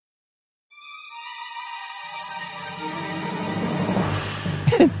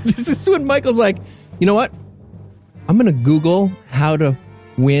This is when Michael's like, you know what? I'm going to Google how to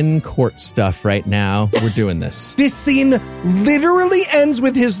win court stuff right now. We're doing this. This scene literally ends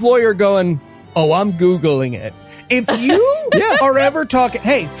with his lawyer going, oh, I'm Googling it. If you are ever talking,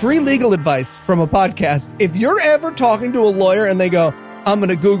 hey, free legal advice from a podcast. If you're ever talking to a lawyer and they go, I'm going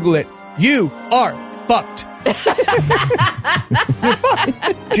to Google it, you are fucked. You're fucked.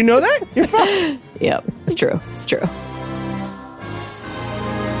 Do you know that? You're fucked. Yep, it's true. It's true.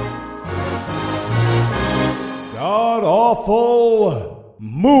 God awful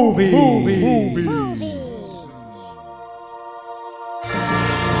movies.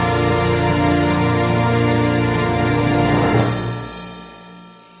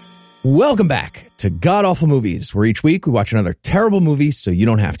 Welcome back to God Awful Movies, where each week we watch another terrible movie so you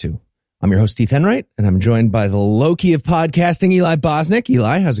don't have to. I'm your host, Heath Enright, and I'm joined by the Loki of podcasting, Eli Bosnick.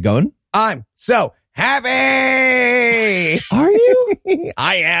 Eli, how's it going? I'm so happy. Are you?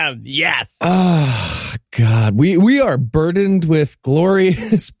 I am, yes. Oh, God. We are burdened with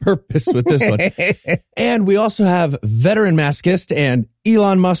glorious purpose with this one. And we also have veteran masochist and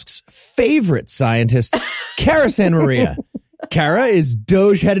Elon Musk's favorite scientist, Cara San Maria. Cara, is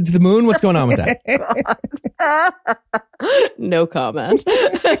Doge headed to the moon? What's going on with that? No comment.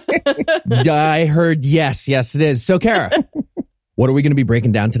 I heard yes, it is. So, Cara, what are we going to be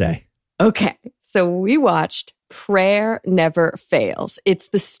breaking down today? Okay, so we watched Prayer Never Fails. It's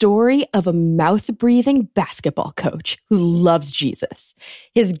the story of a mouth-breathing basketball coach who loves Jesus.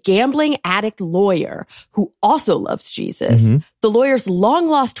 His gambling addict lawyer, who also loves Jesus. Mm-hmm. The lawyer's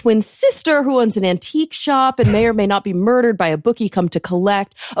long-lost twin sister, who owns an antique shop and may or may not be murdered by a bookie come to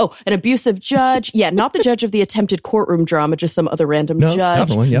collect. Oh, an abusive judge. Yeah, not the judge of the attempted courtroom drama, just some other random judge.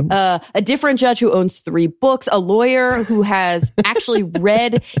 Yep. A different judge who owns 3 books. A lawyer who has actually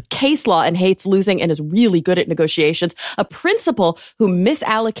read case law and hates losing and is really good at negotiations. A principal who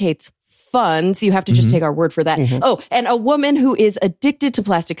misallocates funds. You have to just take our word for that. Mm-hmm. Oh, and a woman who is addicted to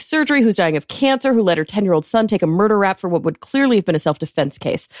plastic surgery, who's dying of cancer, who let her 10-year-old son take a murder rap for what would clearly have been a self-defense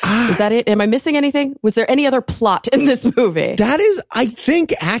case. Is that it? Am I missing anything? Was there any other plot in this movie? That is, I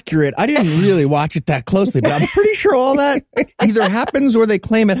think, accurate. I didn't really watch it that closely, but I'm pretty sure all that either happens or they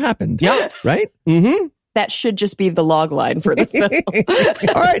claim it happened. Yeah. Right? Mm-hmm. That should just be the log line for the film.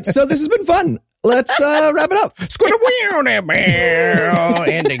 All right, so this has been fun. Let's wrap it up.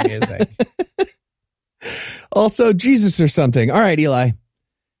 Ending music. Also, Jesus or something. All right, Eli.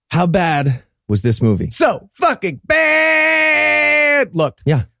 How bad was this movie? So fucking bad. Look.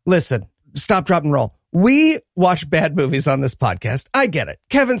 Yeah. Listen. Stop, drop, and roll. We watch bad movies on this podcast. I get it.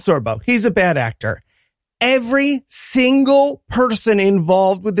 Kevin Sorbo. He's a bad actor. Every single person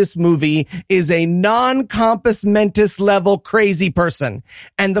involved with this movie is a non-compos mentis level crazy person.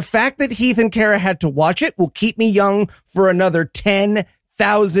 And the fact that Heath and Cara had to watch it will keep me young for another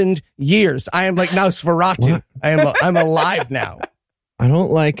 10,000 years. I am like Nosferatu. I'm alive now. I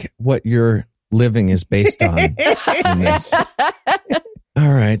don't like what your living is based on in this.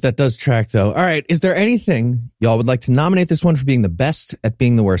 All right. That does track, though. All right. Is there anything y'all would like to nominate this one for being the best at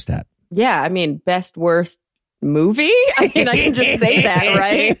being the worst at? Yeah, I mean, best, worst movie? I mean, I can just say that,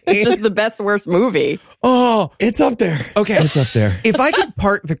 right? It's just the best, worst movie. Oh, it's up there. Okay. It's up there. If I could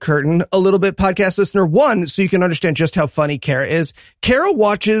part the curtain a little bit, podcast listener, one, so you can understand just how funny Cara is. Cara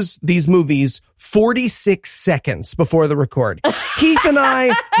watches these movies 46 seconds before the record. Heath and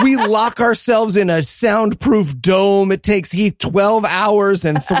I, we lock ourselves in a soundproof dome. It takes Heath 12 hours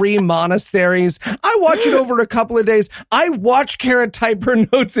and 3 monasteries. I watch it over a couple of days. I watch Cara type her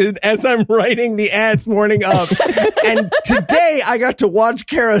notes in as I'm writing the ads morning of. And today I got to watch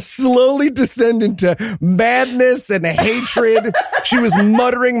Cara slowly descend into madness and hatred. She was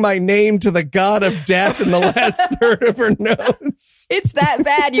muttering my name to the god of death in the last third of her notes. It's that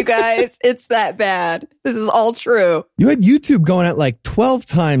bad, you guys. It's that bad. This is all true. You had YouTube going at like 12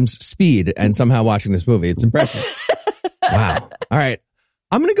 times speed and somehow watching this movie. It's impressive. Wow. All right.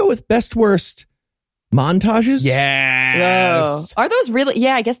 I'm going to go with best worst montages. Yes. Oh. Are those really?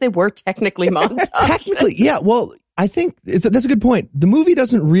 Yeah, I guess they were technically montages. Technically, yeah. Well, I think that's a good point. The movie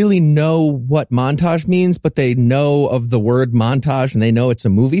doesn't really know what montage means, but they know of the word montage and they know it's a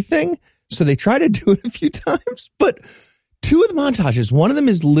movie thing. So they try to do it a few times. But 2 of the montages, one of them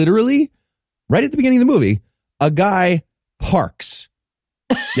is literally right at the beginning of the movie, a guy parks.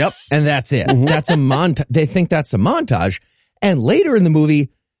 Yep. And that's it. Mm-hmm. That's a montage. They think that's a montage. And later in the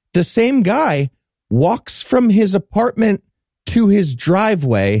movie, the same guy walks from his apartment to his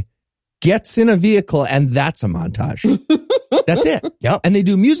driveway gets in a vehicle, and that's a montage. That's it. Yep. And they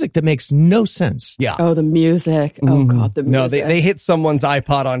do music that makes no sense. Yeah. Oh, the music. Oh, God, the music. No, they hit someone's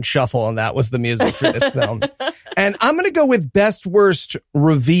iPod on shuffle, and that was the music for this film. And I'm going to go with best worst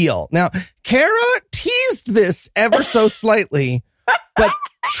reveal. Now, Kara teased this ever so slightly, but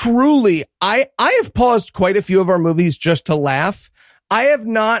truly, I have paused quite a few of our movies just to laugh. I have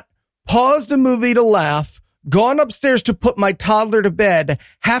not paused a movie to laugh, gone upstairs to put my toddler to bed,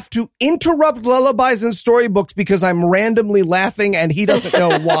 have to interrupt lullabies and storybooks because I'm randomly laughing and he doesn't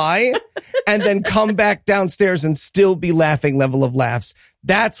know why, and then come back downstairs and still be laughing level of laughs.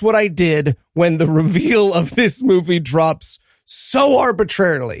 That's what I did when the reveal of this movie drops so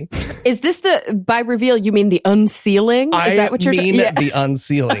arbitrarily. Is this by reveal, you mean the unsealing? Is that what you're mean yeah. the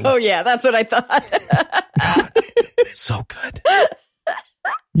unsealing. Oh, yeah, that's what I thought. So good.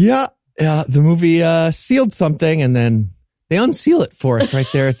 Yeah. The movie sealed something, and then they unseal it for us right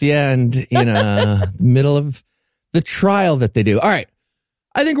there at the end in the middle of the trial that they do. All right.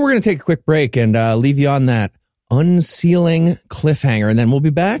 I think we're going to take a quick break and leave you on that unsealing cliffhanger, and then we'll be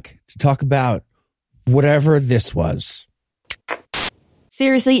back to talk about whatever this was.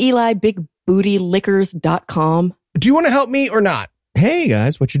 Seriously, Eli, bigbootyliquors.com. Do you want to help me or not? Hey,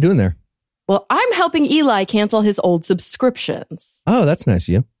 guys, what you doing there? Well, I'm helping Eli cancel his old subscriptions. Oh, that's nice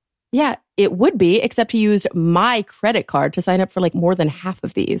of you. Yeah, it would be, except he used my credit card to sign up for like more than half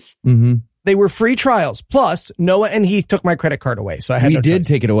of these. Mm-hmm. They were free trials. Plus, Noah and Heath took my credit card away, so I had We no did choice.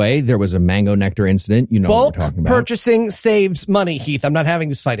 take it away. There was a mango nectar incident. You know Bulk what we're talking about. purchasing saves money, Heath. I'm not having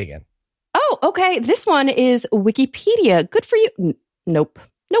this fight again. Oh, okay. This one is Wikipedia. Good for you. Nope.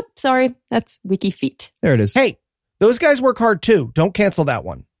 Sorry. That's WikiFeet. There it is. Hey, those guys work hard too. Don't cancel that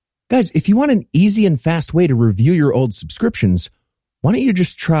one. Guys, if you want an easy and fast way to review your old subscriptions, why don't you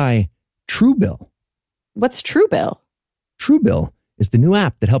just try Truebill? What's Truebill? Truebill is the new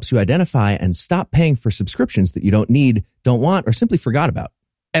app that helps you identify and stop paying for subscriptions that you don't need, don't want, or simply forgot about.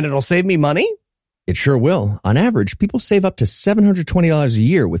 And it'll save me money? It sure will. On average, people save up to $720 a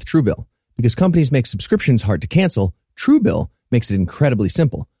year with Truebill. Because companies make subscriptions hard to cancel, Truebill makes it incredibly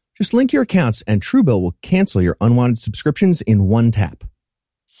simple. Just link your accounts and Truebill will cancel your unwanted subscriptions in one tap.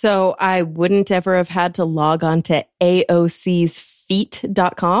 So I wouldn't ever have had to log on to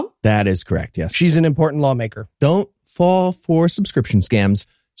AOC'sFeet.com? That is correct, yes. She's an important lawmaker. Don't fall for subscription scams.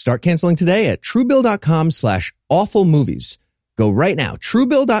 Start canceling today at Truebill.com/awfulmovies. Go right now,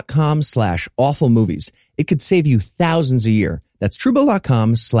 Truebill.com/awfulmovies. It could save you thousands a year. That's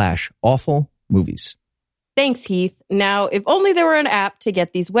Truebill.com/awfulmovies. Thanks, Heath. Now, if only there were an app to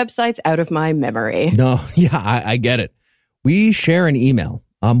get these websites out of my memory. No, yeah, I get it. We share an email.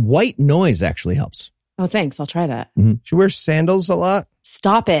 White noise actually helps. Oh, thanks. I'll try that. She wears sandals a lot.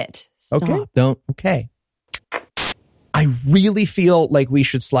 Stop it. Stop. Okay. Don't. Okay. I really feel like we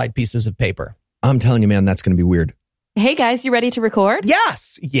should slide pieces of paper. I'm telling you, man, that's going to be weird. Hey, guys, you ready to record?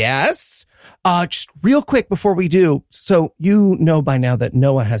 Yes. Just real quick before we do. So you know by now that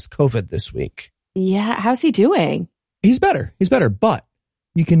Noah has COVID this week. Yeah. How's he doing? He's better, but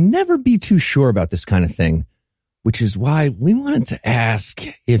you can never be too sure about this kind of thing, which is why we wanted to ask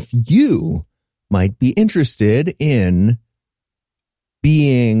if you might be interested in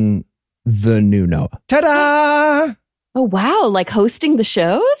being the new Noah. Ta-da! Oh, wow. Like hosting the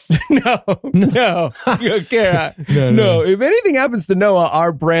shows? No. Kara. No. If anything happens to Noah,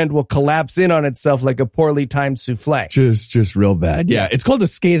 our brand will collapse in on itself like a poorly timed souffle. Just real bad. Yeah. It's called The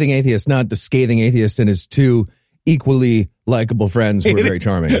Scathing Atheist, not The Scathing Atheist and his two equally likable friends who are very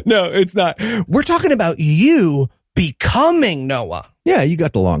charming. No, it's not. We're talking about you becoming Noah. Yeah, you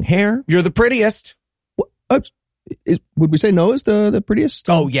got the long hair. You're the prettiest. Would we say Noah's the prettiest?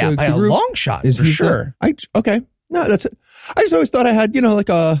 Oh, yeah, by a long shot, for sure. Okay. No, that's it. I just always thought I had, like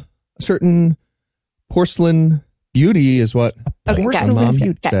a certain porcelain beauty is what Okay, my guys, mom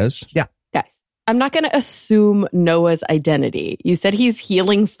guys. says. Yeah. Guys, I'm not going to assume Noah's identity. You said he's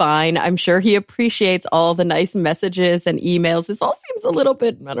healing fine. I'm sure he appreciates all the nice messages and emails. This all seems a little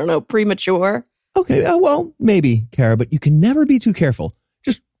bit, I don't know, premature. Okay, well, maybe, Kara, but you can never be too careful.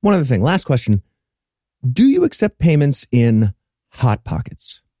 Just one other thing. Last question. Do you accept payments in Hot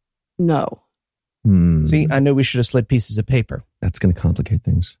Pockets? No. See, I knew we should have slid pieces of paper. That's going to complicate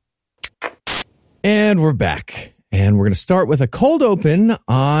things. And we're back. And we're going to start with a cold open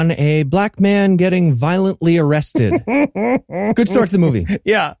on a black man getting violently arrested. Good start to the movie.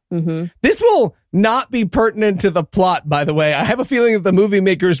 Yeah. Mm-hmm. This will not be pertinent to the plot, by the way. I have a feeling that the movie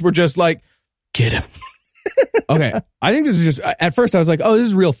makers were just like, get him. Okay. I think this is just, at first I was like, oh, this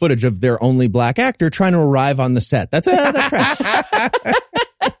is real footage of their only black actor trying to arrive on the set. That tracks.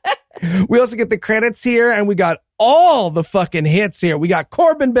 We also get the credits here, and we got all the fucking hits here. We got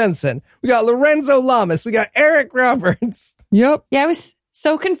Corbin Benson. We got Lorenzo Lamas. We got Eric Roberts. Yep. Yeah, I was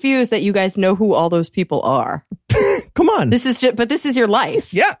so confused that you guys know who all those people are. Come on. This is your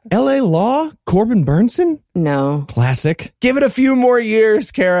life. Yeah. L.A. Law, Corbin Burnson? No. Classic. Give it a few more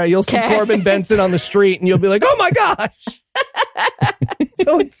years, Kara. You'll see Okay. Corbin Benson on the street, and you'll be like, oh my gosh.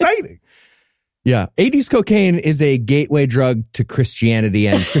 So exciting. Yeah. 80s cocaine is a gateway drug to Christianity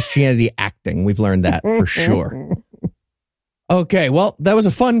and Christianity acting. We've learned that for sure. Okay, well, that was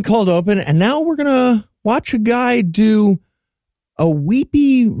a fun cold open, and now we're going to watch a guy do a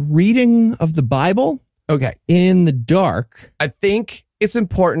weepy reading of the Bible Okay. in the dark. I think it's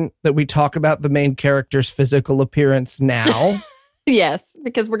important that we talk about the main character's physical appearance now. Yes,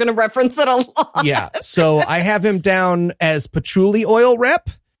 because we're going to reference it a lot. Yeah. So I have him down as patchouli oil rep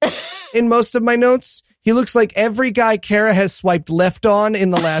in most of my notes. He looks like every guy Kara has swiped left on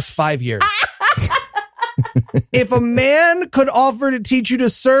in the last 5 years. If a man could offer to teach you to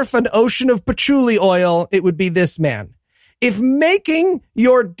surf an ocean of patchouli oil, it would be this man. If making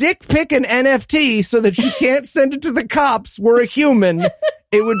your dick pic an NFT so that you can't send it to the cops were a human,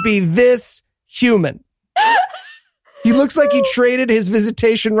 it would be this human. He looks like he traded his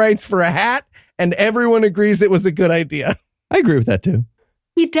visitation rights for a hat, and everyone agrees it was a good idea. I agree with that, too.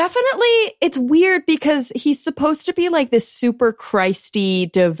 He definitely, it's weird because he's supposed to be like this super Christy,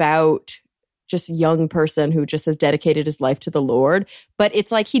 devout, just young person who just has dedicated his life to the Lord. But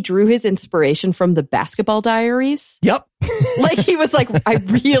it's like he drew his inspiration from the Basketball Diaries. Yep. Like he was like, I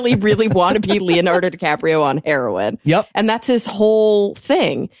really, really want to be Leonardo DiCaprio on heroin. Yep. And that's his whole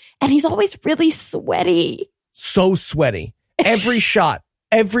thing. And he's always really sweaty. So sweaty. Every shot,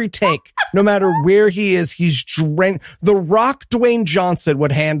 every take, no matter where he is, he's drenched. The Rock Dwayne Johnson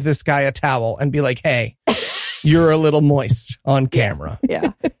would hand this guy a towel and be like, hey, you're a little moist on camera.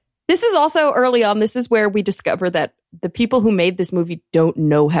 Yeah. This is also early on. This is where we discover that the people who made this movie don't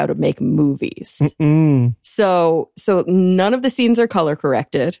know how to make movies. Mm. So none of the scenes are color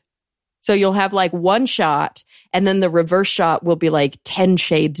corrected. So you'll have like one shot and then the reverse shot will be like 10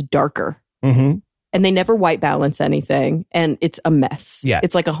 shades darker. Mm-hmm. And they never white balance anything. And it's a mess. Yeah.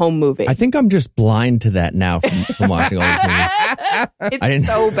 It's like a home movie. I think I'm just blind to that now from watching all these movies. It's I didn't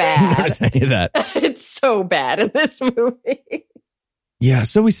so bad. notice any of that. It's so bad in this movie. Yeah,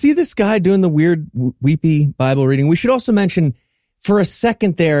 so we see this guy doing the weird, weepy Bible reading. We should also mention, for a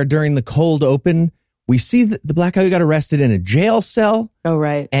second there during the cold open, we see the black guy who got arrested in a jail cell. Oh,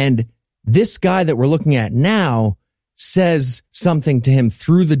 right. And this guy that we're looking at now says something to him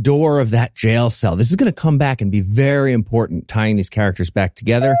through the door of that jail cell. This is going to come back and be very important, tying these characters back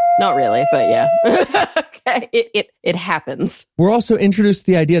together. Not really, but yeah. Okay. It happens. We're also introduced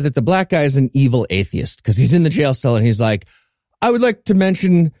to the idea that the black guy is an evil atheist because he's in the jail cell and he's like, I would like to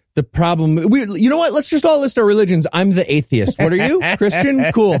mention the problem. You know what? Let's just all list our religions. I'm the atheist. What are you?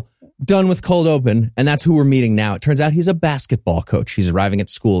 Christian? Cool. Done with cold open. And that's who we're meeting now. It turns out he's a basketball coach. He's arriving at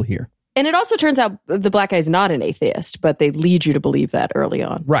school here. And it also turns out the black guy's not an atheist, but they lead you to believe that early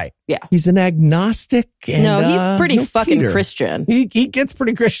on. Right. Yeah. He's an agnostic. And, No, he's pretty he'll fucking teeter. Christian. He gets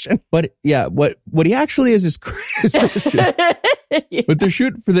pretty Christian. But yeah, what he actually is Christian. Yeah, But they're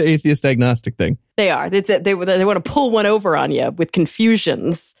shooting for the atheist agnostic thing. they are. They want to pull one over on you with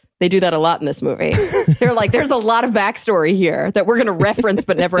confusions. They do that a lot in this movie. They're like, there's a lot of backstory here that we're going to reference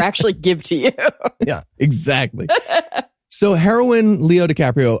but never actually give to you. Yeah, exactly. So heroin Leo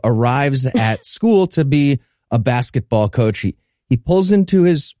DiCaprio arrives at school to be a basketball coach. He pulls into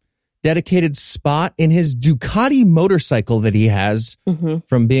his dedicated spot in his Ducati motorcycle that he has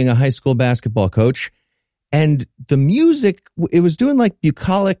from being a high school basketball coach. And the music, it was doing like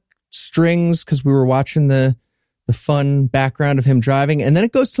bucolic strings because we were watching the fun background of him driving. And then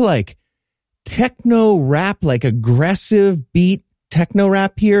it goes to like techno rap, like aggressive beat techno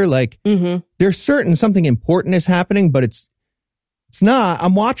rap here. Like there's certain something important is happening, but it's not.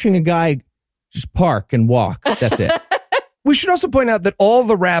 I'm watching a guy just park and walk. That's it. We should also point out that all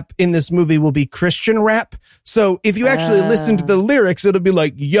the rap in this movie will be Christian rap. So if you actually listen to the lyrics, it'll be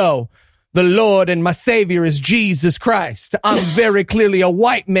like, yo, the Lord and my Savior is Jesus Christ. I'm very clearly a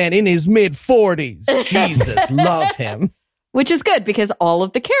white man in his mid-40s. Jesus, love him. Which is good because all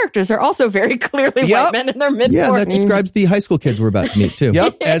of the characters are also very clearly white men in their mid-40s. Yeah, that describes the high school kids we're about to meet too.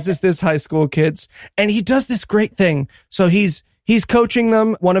 Yep, as is this high school kids. And he does this great thing. So he's coaching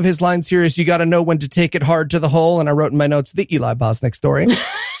them. One of his lines here is, you got to know when to take it hard to the hole. And I wrote in my notes, the Eli Bosnick story.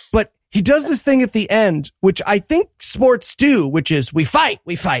 But he does this thing at the end, which I think sports do, which is we fight.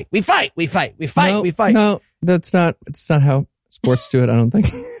 No, it's not how sports do it, I don't think.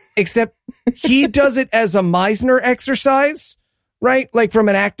 Except he does it as a Meisner exercise, right? Like from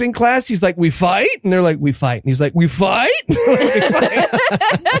an acting class, he's like, we fight? And they're like, we fight. And he's like, we fight? We fight?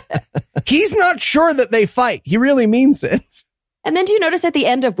 He's not sure that they fight. He really means it. And then do you notice at the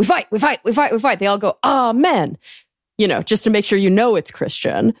end of we fight, they all go, amen. You know, just to make sure you know it's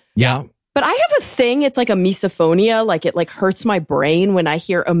Christian. Yeah. But I have a thing, it's like a misophonia, like it like hurts my brain when I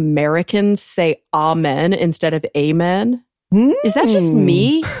hear Americans say amen instead of amen. Is that just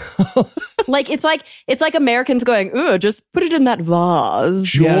me? Like it's like Americans going, "Ooh, just put it in that vase."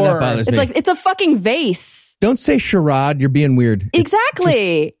 Sure. Yeah, that bothers it's me. like it's a fucking vase. Don't say charade. You're being weird.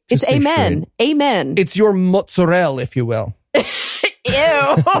 Exactly. Just it's say amen. charade. Amen. It's your mozzarella, if you will. Ew.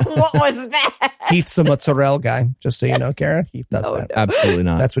 What was that? Heath's a mozzarella guy, just so you know, Kara. Heath does that. No. Absolutely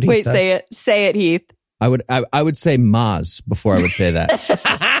not. That's what Heath Wait, does. say it. Say it, Heath. I would say Maz before I would say that.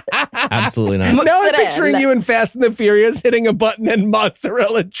 Absolutely not. Now I'm Mozzarella. picturing you in Fast and the Furious hitting a button and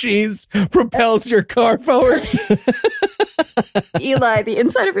mozzarella cheese propels your car forward. Eli, the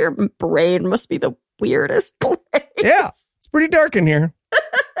inside of your brain must be the weirdest place. Yeah, it's pretty dark in here.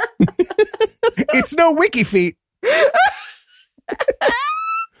 It's no wiki feet.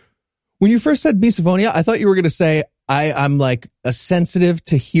 When you first said misophonia, I thought you were going to say I'm like a sensitive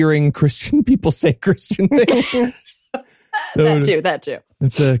to hearing Christian people say Christian things. That too.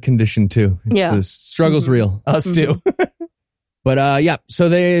 It's a condition too. Yeah. The struggle's real. Us too. But yeah, so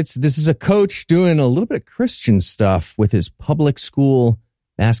this is a coach doing a little bit of Christian stuff with his public school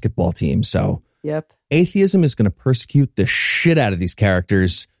basketball team. So Yep. atheism is going to persecute the shit out of these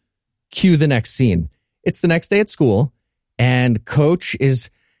characters. Cue the next scene. It's the next day at school, and coach is,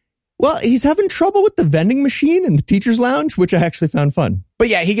 well, he's having trouble with the vending machine in the teacher's lounge, which I actually found fun. But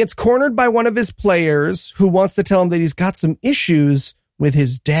yeah, he gets cornered by one of his players who wants to tell him that he's got some issues with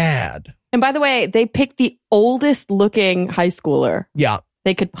his dad. And by the way, they picked the oldest looking high schooler Yeah.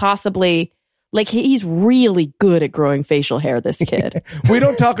 they could possibly, like, he's really good at growing facial hair, this kid. We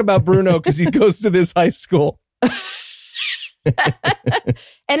don't talk about Bruno because he goes to this high school.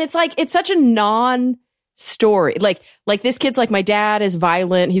 And it's like, it's such a non-story. Like this kid's like, my dad is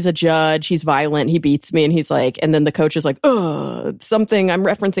violent. He's a judge. He's violent. He beats me. And he's like, and then the coach is like, something I'm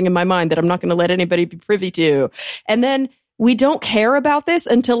referencing in my mind that I'm not going to let anybody be privy to. And then we don't care about this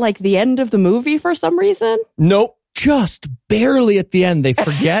until like the end of the movie for some reason. Nope. Just barely at the end, they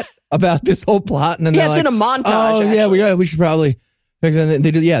forget about this whole plot, and then they're Yeah, it's like, in a montage. "Oh yeah, we should probably." And then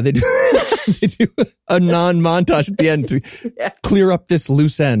they do. Yeah, they do. They do a non-montage at the end to clear up this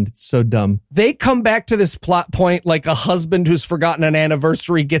loose end. It's so dumb. They come back to this plot point like a husband who's forgotten an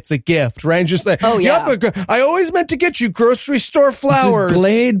anniversary gets a gift, right? And just like, Oh, yeah. "Yep, I always meant to get you grocery store flowers." Just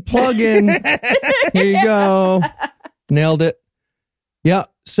Glade plug-in. Here you go. Nailed it. Yeah.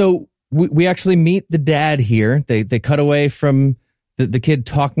 So we actually meet the dad here. They cut away from the kid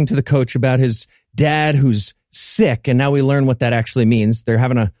talking to the coach about his dad who's sick, and now we learn what that actually means. They're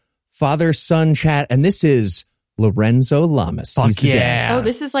having a father-son chat, and this is Lorenzo Lamas. Fuck He's the yeah. dad. Oh,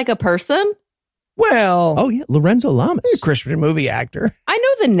 this is like a person? Well, Oh yeah, Lorenzo Lamas. he's a Christian movie actor. I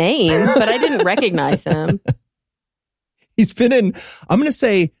know the name, but I didn't recognize him. He's been in, I'm going to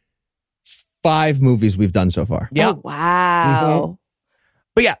say, 5 movies we've done so far. Yeah. Oh, wow.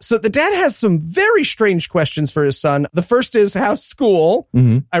 But yeah, so the dad has some very strange questions for his son. The first is, how's school?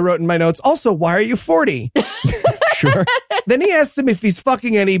 Mm-hmm. I wrote in my notes, also, why are you 40? Sure. Then he asks him if he's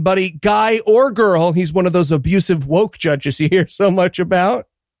fucking anybody, guy or girl. He's one of those abusive woke judges you hear so much about.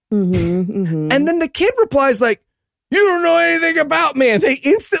 And then the kid replies like, you don't know anything about me. And they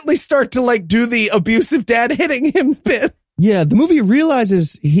instantly start to like do the abusive dad hitting him bit. Yeah, the movie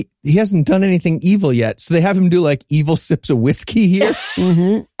realizes he hasn't done anything evil yet, so they have him do like evil sips of whiskey here.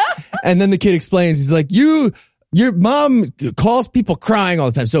 And then the kid explains, he's like, your mom calls people crying all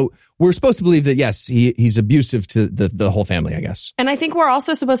the time. So we're supposed to believe that, yes, he's abusive to the whole family, I guess. And I think we're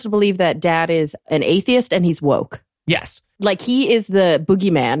also supposed to believe that dad is an atheist and he's woke. Yes. Like he is the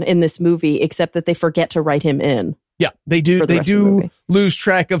boogeyman in this movie, except that they forget to write him in. Yeah, they do. For the They rest of the do movie. lose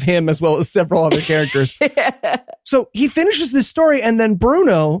track of him as well as several other characters. So he finishes this story, and then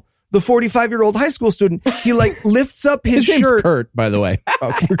Bruno, the 45-year-old high school student, he like lifts up his name's shirt. Kurt, by the way.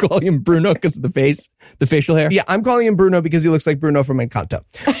 Okay. We're calling him Bruno because of the facial hair. Yeah, I'm calling him Bruno because he looks like Bruno from Encanto.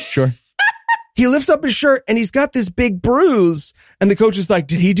 Sure. He lifts up his shirt and he's got this big bruise. And the coach is like,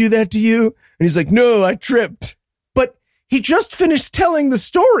 did he do that to you? And he's like, no, I tripped. But he just finished telling the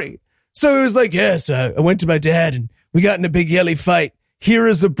story. So he was like, yes, I went to my dad and we got in a big yelly fight. Here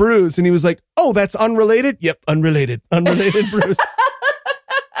is a bruise. And he was like, oh, that's unrelated? Yep, unrelated. Unrelated bruise.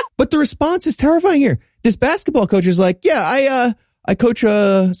 But the response is terrifying here. This basketball coach is like, yeah, I coach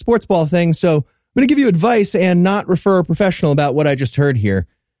a sports ball thing, so I'm going to give you advice and not refer a professional about what I just heard here.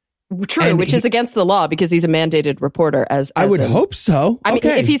 True, And which is against the law because he's a mandated reporter. I would hope so. I mean,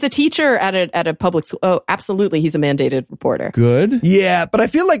 Okay. if he's a teacher at a public school, oh, absolutely, he's a mandated reporter. Good. Yeah, but I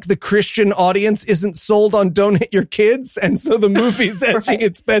feel like the Christian audience isn't sold on don't hit your kids, and so the movie's hedging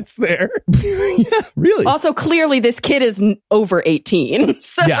its bets there. Yeah, really. Also, clearly, this kid is over 18,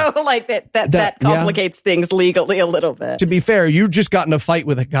 so Yeah. like that complicates things legally a little bit. To be fair, you just got in a fight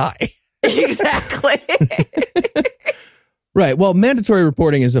with a guy. Exactly. Right. Well, mandatory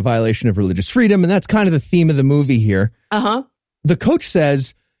reporting is a violation of religious freedom, and that's kind of the theme of the movie here. Uh-huh. The coach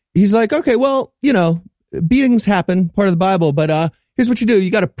says, he's like, okay, well, you know, beatings happen, part of the Bible, but here's what you do.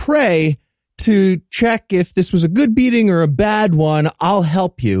 You got to pray to check if this was a good beating or a bad one. I'll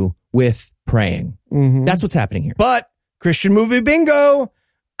help you with praying. Mm-hmm. That's what's happening here. But Christian movie bingo,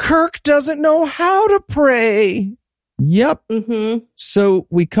 Kirk doesn't know how to pray. Yep. Mm-hmm. So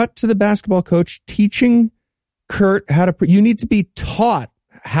we cut to the basketball coach teaching Kurt how to pray. You need to be taught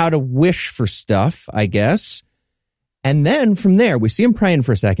how to wish for stuff, I guess. And then from there, we see him praying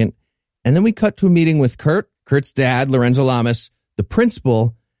for a second. And then we cut to a meeting with Kurt's dad, Lorenzo Lamas, the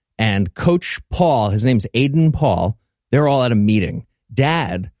principal, and Coach Paul. His name's Aiden Paul. They're all at a meeting.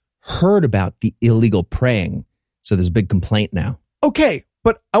 Dad heard about the illegal praying. So there's a big complaint now. Okay,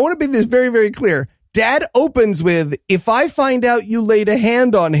 but I want to be this very, very clear. Dad opens with, if I find out you laid a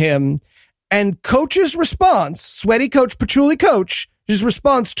hand on him, and Coach's response, sweaty coach, patchouli coach, his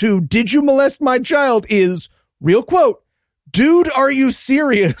response to, did you molest my child is, real quote, dude, are you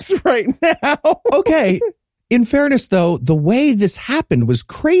serious right now? Okay. In fairness, though, the way this happened was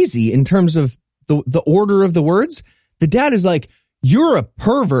crazy in terms of the order of the words. The dad is like, you're a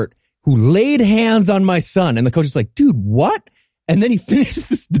pervert who laid hands on my son. And the coach is like, dude, what? And then he finishes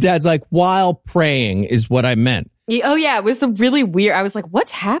this. The dad's like, while praying is what I meant. Oh, yeah. It was a really weird. I was like,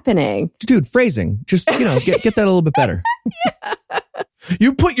 what's happening? Dude, phrasing. Just, you know, get that a little bit better.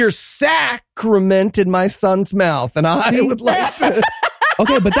 You put your sacrament in my son's mouth, and I would like to.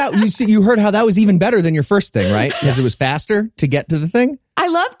 Okay, but you heard how that was even better than your first thing, right? Because it was faster to get to the thing. I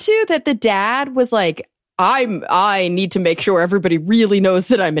love, too, that the dad was like, I need to make sure everybody really knows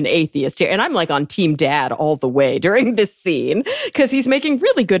that I'm an atheist here. And I'm like on team dad all the way during this scene because he's making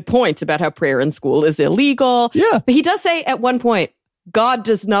really good points about how prayer in school is illegal. Yeah. But he does say at one point, God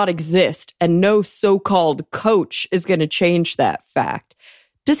does not exist and no so-called coach is going to change that fact.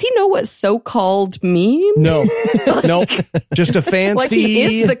 Does he know what so-called means? No, nope. Just a fancy. Like he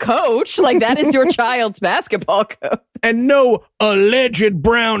is the coach. Like that is your child's basketball coach. And no alleged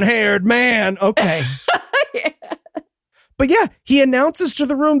brown-haired man. Okay. Yeah. But yeah, he announces to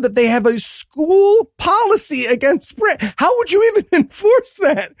the room that they have a school policy against prayer. How would you even enforce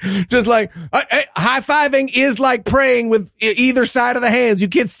that? Just like high-fiving is like praying with either side of the hands. You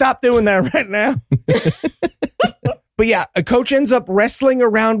kids stop doing that right now. But yeah, a coach ends up wrestling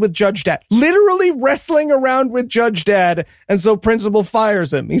around with Judge Dad, literally wrestling around with Judge Dad. And so principal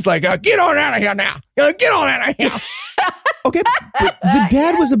fires him. He's like, get on out of here now. Get on out of here. Okay, but the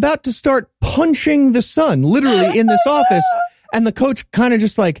dad was about to start punching the son, literally in this office. And the coach kind of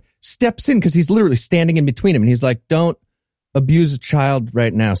just like steps in because he's literally standing in between him. And he's like, don't abuse a child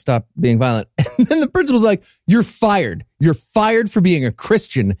right now. Stop being violent. And then the principal's like, you're fired. You're fired for being a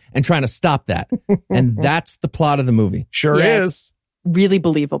Christian and trying to stop that. And that's the plot of the movie. Sure Yeah. is. Really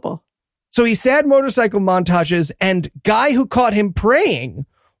believable. So he sad motorcycle montages, and guy who caught him praying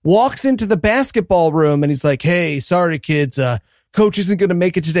walks into the basketball room and he's like, hey, sorry, kids. Coach isn't going to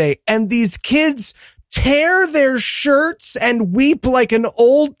make it today. And these kids tear their shirts and weep like an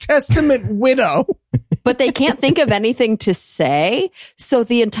Old Testament widow. But they can't think of anything to say. So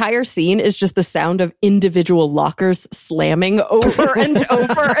the entire scene is just the sound of individual lockers slamming over and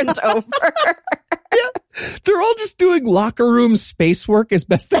over and over. Yeah. They're all just doing locker room space work as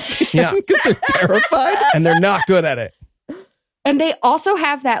best they can because they're terrified. And they're not good at it. And they also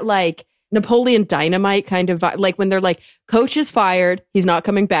have that like Napoleon Dynamite kind of vibe. Like when they're like, coach is fired. He's not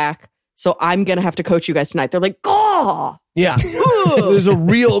coming back. So I'm going to have to coach you guys tonight. They're like, gaw. Yeah. There's a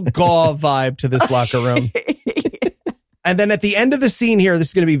real gaw vibe to this locker room. And then at the end of the scene here, this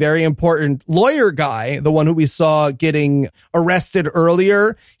is going to be very important. Lawyer guy, the one who we saw getting arrested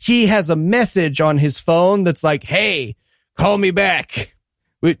earlier, he has a message on his phone that's like, hey, call me back.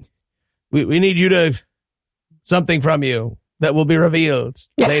 We need you to something from you that will be revealed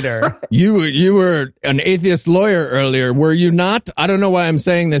later. You were an atheist lawyer earlier, were you not? I don't know why I'm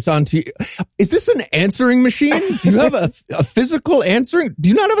saying this on TV. Is this an answering machine? Do you have a physical answering? Do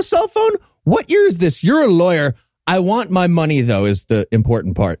you not have a cell phone? What year is this? You're a lawyer. I want my money, though, is the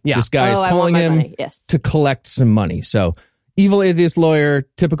important part. Yeah. This guy is I calling want my him money. Yes. to collect some money. So Evil atheist lawyer,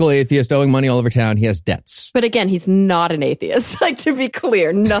 typical atheist, owing money all over town. He has debts. But again, he's not an atheist. Like, to be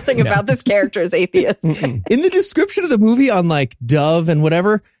clear, nothing about this character is atheist. In the description of the movie on like Dove and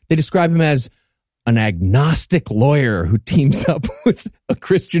whatever, they describe him as an agnostic lawyer who teams up with a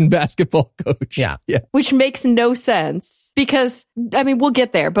Christian basketball coach. Yeah. Which makes no sense because, I mean, we'll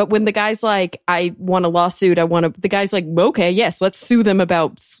get there. But when the guy's like, I want a lawsuit, the guy's like, okay, yes, let's sue them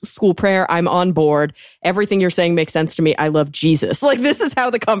about school prayer. I'm on board. Everything you're saying makes sense to me. I love Jesus. Like, this is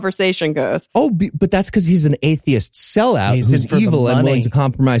how the conversation goes. Oh, but that's because he's an atheist sellout who's evil and willing to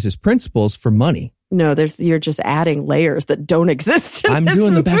compromise his principles for money. No, you're just adding layers that don't exist. I'm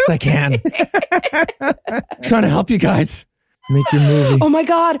doing the best I can. Trying to help you guys make your movie. Oh my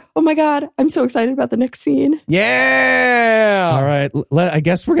God. I'm so excited about the next scene. Yeah. All right. I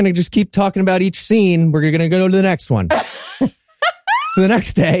guess we're going to just keep talking about each scene. We're going to go to the next one. So the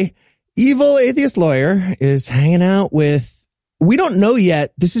next day, evil atheist lawyer is hanging out with, we don't know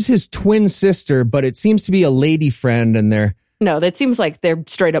yet. This is his twin sister, but it seems to be a lady friend, and No, that seems like they're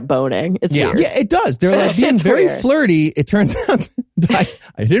straight up boning. It's weird. Yeah, it does. They're like being very weird. flirty. It turns out, I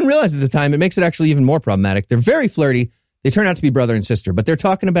didn't realize at the time, it makes it actually even more problematic. They're very flirty. They turn out to be brother and sister, but they're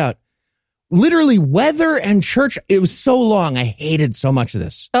talking about literally weather and church. It was so long. I hated so much of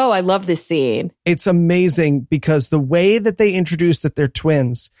this. Oh, I love this scene. It's amazing because the way that they introduced that they're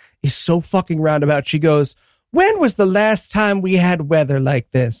twins is so fucking roundabout. She goes, when was the last time we had weather like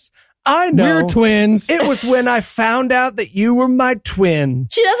this? I know. We're twins. It was when I found out that you were my twin.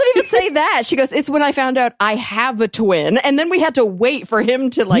 She doesn't even say that. She goes, it's when I found out I have a twin. And then we had to wait for him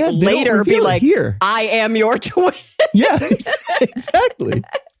to later be like, I am your twin. Yeah, exactly.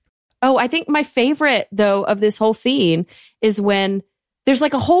 Oh, I think my favorite, though, of this whole scene is when there's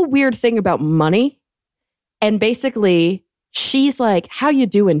like a whole weird thing about money. And basically, she's like, how you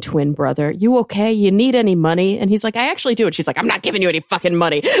doing, twin brother? You okay? You need any money? And he's like, I actually do. And she's like, I'm not giving you any fucking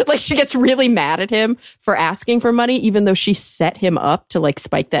money. Like, she gets really mad at him for asking for money, even though she set him up to like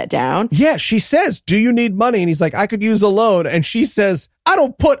spike that down. Yeah, she says, do you need money? And he's like, I could use a loan. And she says, I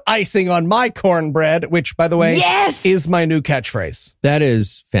don't put icing on my cornbread, which, by the way, is my new catchphrase. That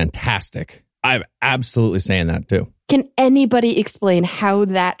is fantastic. I'm absolutely saying that too. Can anybody explain how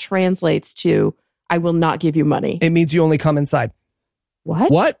that translates to I will not give you money? It means you only come inside.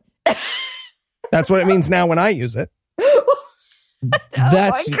 What? That's what it means now when I use it.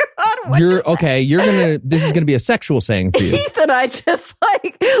 That's oh my God, this is gonna be a sexual saying for you. Heath and I just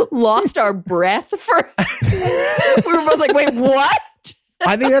like lost our breath for we were both like, wait, what?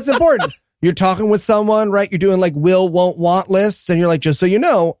 I think that's important. You're talking with someone, right? You're doing like will, won't, want lists. And you're like, just so you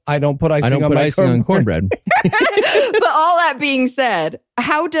know, I don't put icing on cornbread. But all that being said,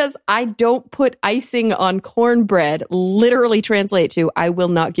 how does I don't put icing on cornbread literally translate to I will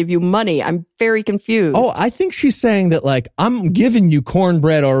not give you money? I'm very confused. Oh, I think she's saying that like, I'm giving you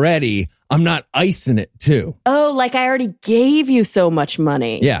cornbread already. I'm not icing it too. Oh, like I already gave you so much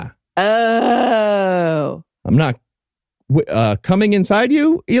money. Yeah. Oh. I'm not coming inside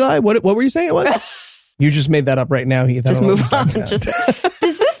you, Eli. What were you saying it was? You just made that up right now, Heath. Just move on.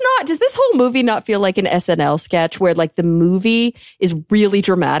 Does this whole movie not feel like an SNL sketch where like the movie is really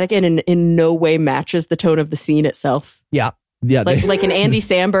dramatic and in no way matches the tone of the scene itself? Yeah. Yeah, like an Andy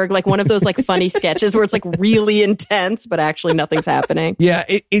Samberg, like one of those like funny sketches where it's like really intense, but actually nothing's happening. Yeah,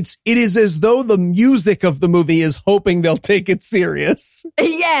 it is as though the music of the movie is hoping they'll take it serious.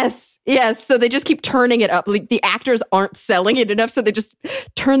 Yes. So they just keep turning it up. Like the actors aren't selling it enough, so they just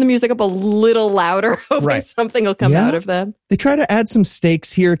turn the music up a little louder, hoping something will come out of them. They try to add some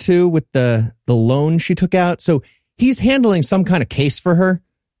stakes here too with the loan she took out. So he's handling some kind of case for her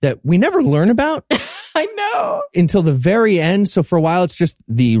that we never learn about. I know. Until the very end. So for a while, it's just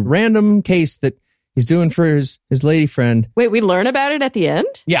the random case that he's doing for his lady friend. Wait, we learn about it at the end?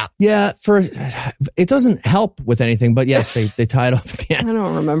 Yeah. Yeah. It doesn't help with anything, but yes, they tie it off at the end. I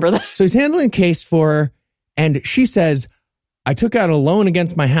don't remember that. So he's handling a case for her, and she says, I took out a loan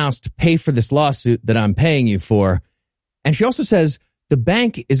against my house to pay for this lawsuit that I'm paying you for. And she also says, the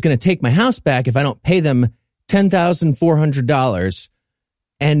bank is going to take my house back if I don't pay them $10,400.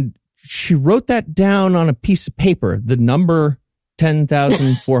 And she wrote that down on a piece of paper, the number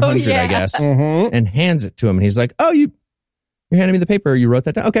 10,400, I guess, and hands it to him. And he's like, oh, you're handing me the paper. You wrote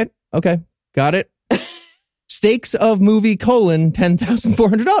that down. Okay. Got it. Stakes of movie :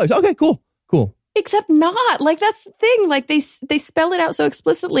 $10,400. Okay, cool. Except not. Like, that's the thing. Like, they spell it out so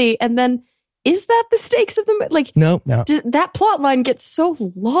explicitly. And then, is that the stakes of the like? No. That plot line gets so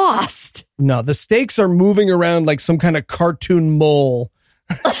lost. No, the stakes are moving around like some kind of cartoon mole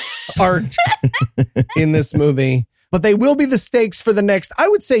art in this movie. But they will be the stakes for the next, I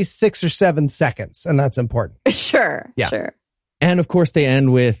would say, 6 or 7 seconds. And that's important. Sure. And of course, they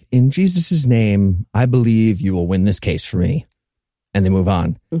end with, "In Jesus' name, I believe you will win this case for me." And they move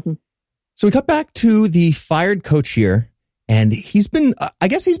on. Mm-hmm. So we cut back to the fired coach here. And he's been, I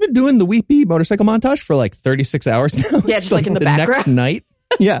guess he's been doing the weepy motorcycle montage for like 36 hours now. Yeah, It's just like in the background. next night.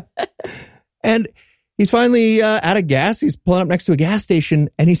 Yeah. And he's finally out of gas. He's pulling up next to a gas station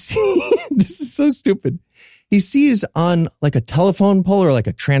and he sees, this is so stupid. He sees on like a telephone pole or like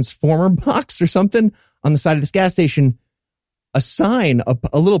a transformer box or something on the side of this gas station, a sign,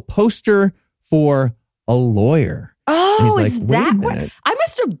 a little poster for a lawyer. Oh, And he's is like, "Wait a that what? minute." I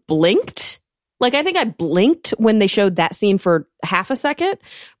must have blinked. Like, I think I blinked when they showed that scene for half a second,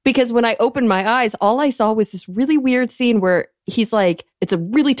 because when I opened my eyes, all I saw was this really weird scene where he's like, it's a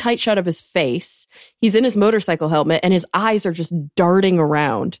really tight shot of his face. He's in his motorcycle helmet and his eyes are just darting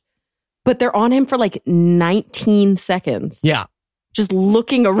around, but they're on him for like 19 seconds. Yeah. Just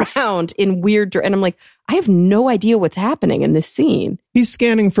looking around in weird, and I'm like, I have no idea what's happening in this scene. He's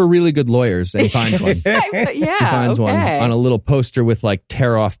scanning for really good lawyers and he finds one. Yeah, He finds one on a little poster with like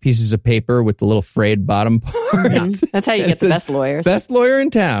tear off pieces of paper with the little frayed bottom parts. That's how you And get it the says, best lawyers. "Best lawyer in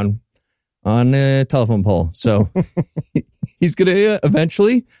town," on a telephone pole. So he's going to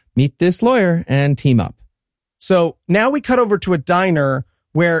eventually meet this lawyer and team up. So now we cut over to a diner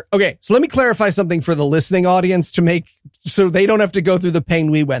where, okay, so let me clarify something for the listening audience so they don't have to go through the pain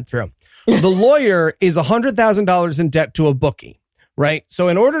we went through. The lawyer is $100,000 in debt to a bookie, right? So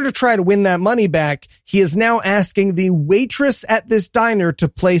in order to try to win that money back, he is now asking the waitress at this diner to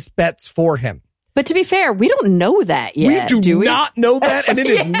place bets for him. But to be fair, we don't know that yet. We do we? not know that, and it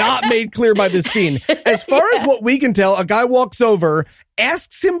is not made clear by this scene. As far as what we can tell, a guy walks over,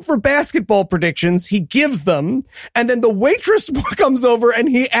 asks him for basketball predictions, he gives them, and then the waitress comes over and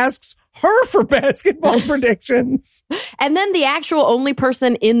he asks her for basketball predictions. And then the actual only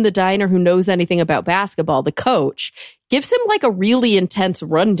person in the diner who knows anything about basketball, the coach, gives him like a really intense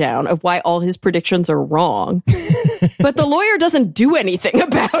rundown of why all his predictions are wrong. But the lawyer doesn't do anything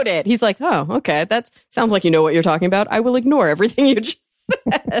about it. He's like, "Oh, okay, that sounds like you know what you're talking about. I will ignore everything you just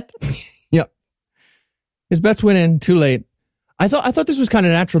said." Yep. His bets went in too late. I thought this was kind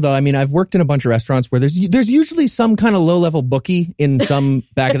of natural, though. I mean, I've worked in a bunch of restaurants where there's usually some kind of low-level bookie in some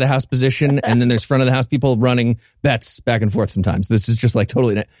back-of-the-house position, and then there's front-of-the-house people running bets back and forth sometimes. This is just like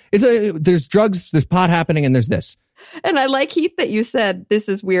totally... There's drugs, there's pot happening, and there's this. And I like, Heath, that you said, "This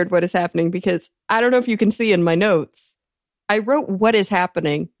is weird what is happening," because I don't know if you can see in my notes, I wrote "what is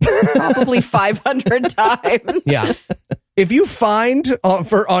happening" probably 500 times. Yeah. If you find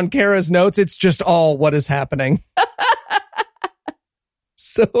on Kara's notes, it's just all "what is happening."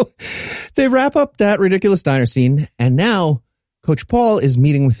 So they wrap up that ridiculous diner scene, and now Coach Paul is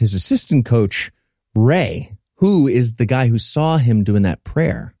meeting with his assistant coach, Ray, who is the guy who saw him doing that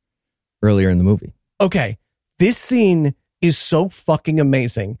prayer earlier in the movie. Okay, this scene is so fucking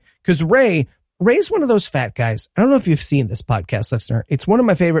amazing because Ray's one of those fat guys. I don't know if you've seen this podcast, listener. It's one of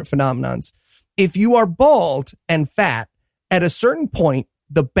my favorite phenomenons. If you are bald and fat, at a certain point,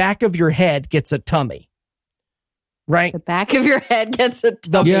 the back of your head gets a tummy. Right? The back of your head gets a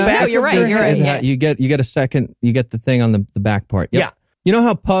tummy. Yeah, No, you're right. You're right. Yeah. You get a second, you get the thing on the back part. Yep. Yeah. You know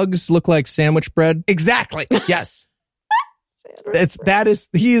how pugs look like sandwich bread? Exactly. Yes.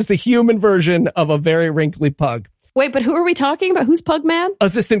 He is the human version of a very wrinkly pug. Wait, but who are we talking about? Who's Pugman?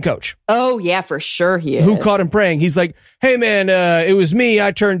 Assistant coach. Oh, yeah, for sure he is. Who caught him praying. He's like, "Hey man, it was me.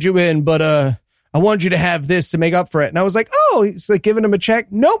 I turned you in, but I wanted you to have this to make up for it." And I was like, "Oh," he's like giving him a check.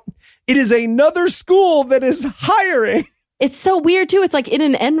 Nope. It is another school that is hiring. It's so weird too. It's like in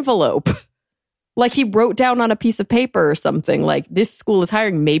an envelope. Like he wrote down on a piece of paper or something like, "This school is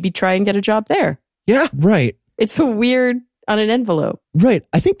hiring, maybe try and get a job there." Yeah. Right. It's so weird on an envelope. Right.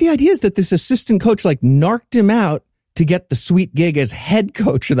 I think the idea is that this assistant coach like narked him out to get the sweet gig as head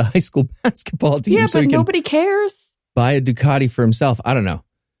coach of the high school basketball team. Yeah, so but he can nobody cares. buy a Ducati for himself. I don't know.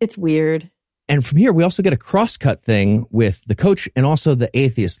 It's weird. And from here, we also get a cross-cut thing with the coach and also the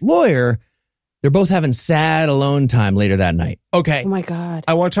atheist lawyer. They're both having sad alone time later that night. Okay. Oh my God.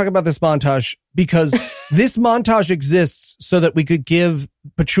 I want to talk about this montage because this montage exists so that we could give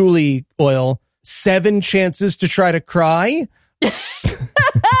Patchouli Oil 7 chances to try to cry.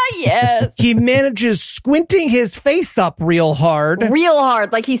 Yes. He manages squinting his face up real hard. Real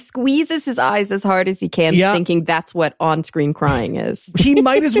hard. Like he squeezes his eyes as hard as he can, Yeah. thinking that's what on-screen crying is. He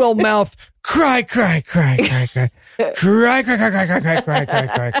might as well mouth, "Cry, cry, cry, cry, cry. Cry, cry, cry, cry, cry, cry, cry, cry,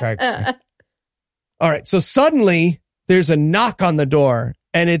 cry, cry, cry." All right. So suddenly there's a knock on the door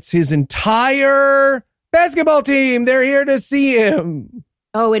and it's his entire basketball team. They're here to see him.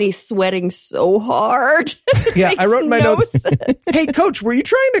 Oh, and he's sweating so hard. Yeah, I wrote in my no notes, sense. "Hey, coach, were you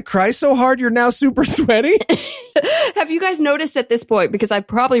trying to cry so hard you're now super sweaty?" Have you guys noticed at this point, because I've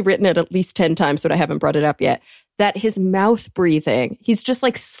probably written it at least 10 times, but I haven't brought it up yet, that his mouth breathing, he's just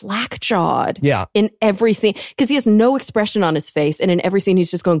like slack-jawed in every scene, because he has no expression on his face. And in every scene,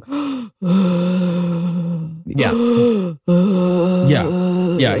 he's just going,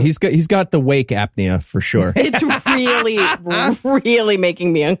 Yeah, he's got the wake apnea for sure. It's really, really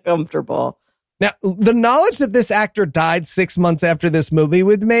making me uncomfortable. Now, the knowledge that this actor died 6 months after this movie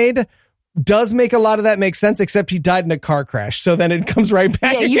was made does make a lot of that make sense, except he died in a car crash. So then it comes right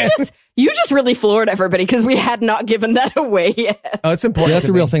back again. You just really floored everybody because we had not given that away yet. Oh, it's important. Yeah, that's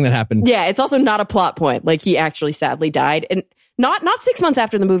a real thing that happened. Yeah, it's also not a plot point. Like, he actually sadly died. And not 6 months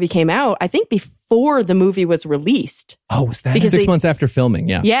after the movie came out. I think before the movie was released. Oh, was that? Because 6 months after filming,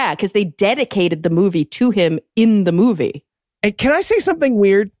 yeah. Yeah, because they dedicated the movie to him in the movie. And can I say something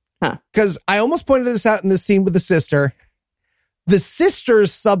weird? Huh. Because I almost pointed this out in the scene with the sister. The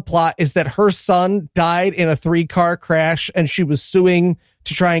sister's subplot is that her son died in a 3-car crash and she was suing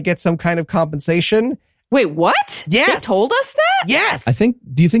to try and get some kind of compensation. Wait, what? Yes. They told us that? Yes.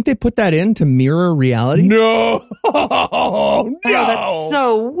 Do you think they put that in to mirror reality? No. No. Oh, that's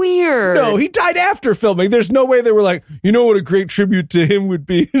so weird. No, he died after filming. There's no way they were like, you know what a great tribute to him would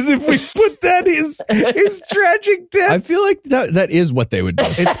be is if we put that his tragic death. I feel like that is what they would do.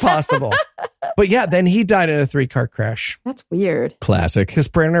 It's possible. But yeah, then he died in a 3-car crash. That's weird. Classic. Because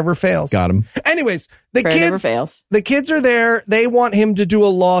prayer never fails. Got him. Anyways, Prayer never fails. The kids are there. They want him to do a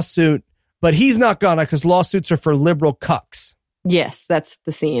lawsuit, but he's not gonna because lawsuits are for liberal cucks. Yes, that's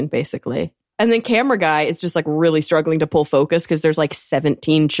the scene, basically. And then camera guy is just like really struggling to pull focus because there's like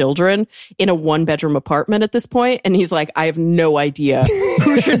 17 children in a 1-bedroom apartment at this point. And he's like, I have no idea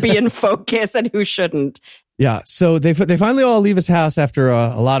who should be in focus and who shouldn't. Yeah, so they finally all leave his house after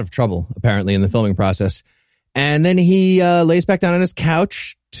a lot of trouble, apparently, in the filming process. And then he lays back down on his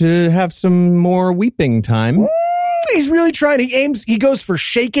couch to have some more weeping time. He's really trying. He goes for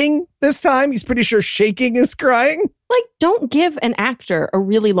shaking this time. He's pretty sure shaking is crying. Like, don't give an actor a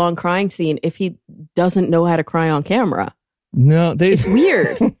really long crying scene if he doesn't know how to cry on camera. No, It's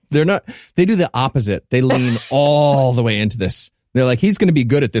weird. They do the opposite. They lean all the way into this. They're like, he's going to be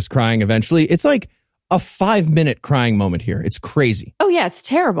good at this crying eventually. It's like a 5-minute crying moment here. It's crazy. Oh, yeah, it's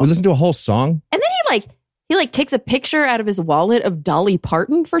terrible. We listen to a whole song. And then he takes a picture out of his wallet of Dolly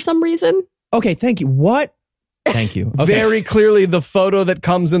Parton for some reason. Okay, thank you. What? Thank you. Okay. Very clearly the photo that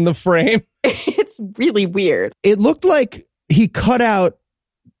comes in the frame. It's really weird. It looked like he cut out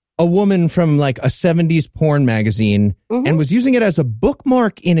a woman from like a 70s porn magazine and was using it as a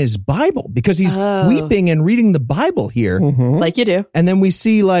bookmark in his Bible because he's weeping and reading the Bible here. Like you do. And then we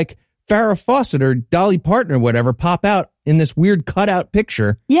see like Farrah Fawcett or Dolly Parton or whatever pop out in this weird cutout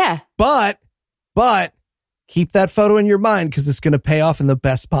picture. Yeah. But keep that photo in your mind because it's going to pay off in the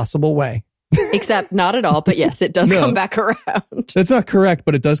best possible way. Except not at all, but yes, it does come back around. That's not correct,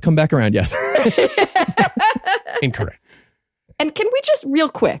 but it does come back around, yes. Incorrect. And can we just real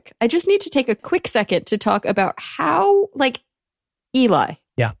quick, I just need to take a quick second to talk about how, like, Eli.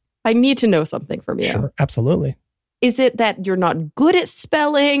 Yeah. I need to know something from you. Sure, absolutely. Is it that you're not good at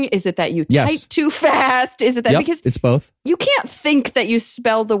spelling? Is it that you type too fast? Is it that because it's both. You can't think that you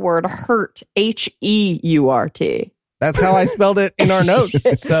spell the word hurt, H-E-U-R-T. That's how I spelled it in our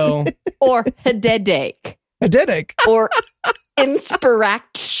notes. So, or headache. Headache. Or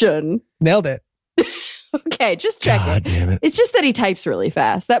inspiration. Nailed it. Okay, just checking. God damn it. It's just that he types really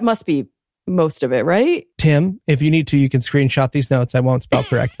fast. That must be most of it, right? Tim, if you need to, you can screenshot these notes. I won't spell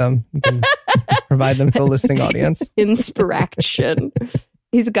correct them. You can provide them to the listening audience. Inspiration.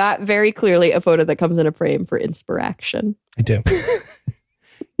 He's got very clearly a photo that comes in a frame for inspiration. I do.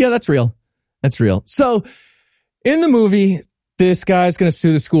 Yeah, that's real. That's real. So, in the movie, this guy's going to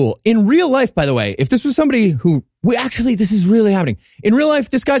sue the school. In real life, by the way, if this was somebody who... this is really happening. In real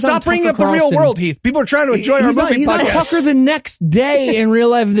life, this guy's on Tucker bringing up Carlson. The real world, Heath. People are trying to enjoy our movie He's podcast. on Tucker the next day in real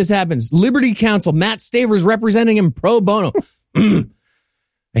life if this happens. Liberty Counsel, Matt Stavers representing him pro bono. I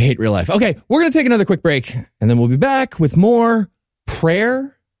hate real life. Okay, we're going to take another quick break, and then we'll be back with more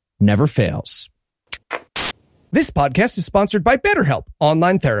Prayer Never Fails. This podcast is sponsored by BetterHelp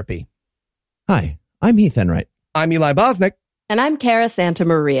Online Therapy. Hi, I'm Heath Enright. I'm Eli Bosnick. And I'm Cara Santa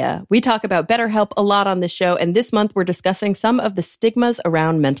Maria. We talk about BetterHelp a lot on this show, and this month we're discussing some of the stigmas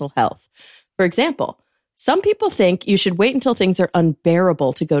around mental health. For example, some people think you should wait until things are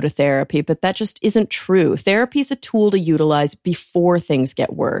unbearable to go to therapy, but that just isn't true. Therapy is a tool to utilize before things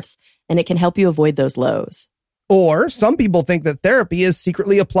get worse, and it can help you avoid those lows. Or some people think that therapy is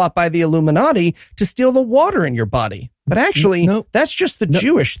secretly a plot by the Illuminati to steal the water in your body. But actually, that's just the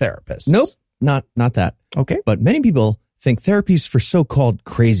Jewish therapists. Nope, not that. Okay. But many people think therapy's for so-called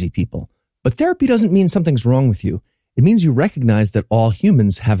crazy people. But therapy doesn't mean something's wrong with you. It means you recognize that all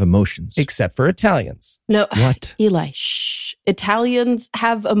humans have emotions. Except for Italians. No, What? Eli, shh. Italians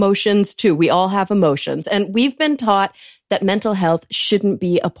have emotions too. We all have emotions. And we've been taught that mental health shouldn't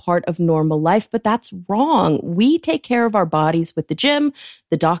be a part of normal life, but that's wrong. We take care of our bodies with the gym,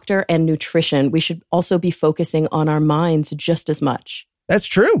 the doctor, and nutrition. We should also be focusing on our minds just as much. That's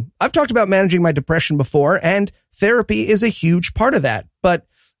true. I've talked about managing my depression before, and therapy is a huge part of that. But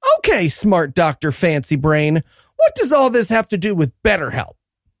okay, smart Dr. Fancy Brain, what does all this have to do with BetterHelp?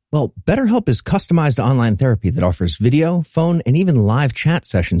 Well, BetterHelp is customized online therapy that offers video, phone, and even live chat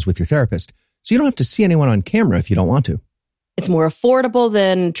sessions with your therapist, so you don't have to see anyone on camera if you don't want to. It's more affordable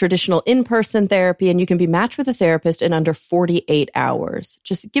than traditional in-person therapy, and you can be matched with a therapist in under 48 hours.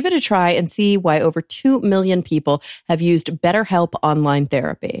 Just give it a try and see why over 2 million people have used BetterHelp online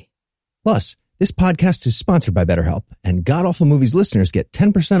therapy. Plus, this podcast is sponsored by BetterHelp, and God Awful Movies listeners get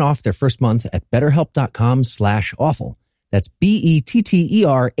 10% off their first month at betterhelp.com/awful. That's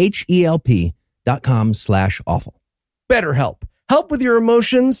BetterHelp.com/awful. BetterHelp. Help with your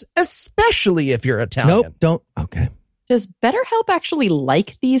emotions, especially if you're Italian. Nope, don't. Okay. Does BetterHelp actually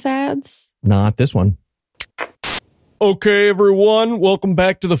like these ads? Not this one. Okay, everyone. Welcome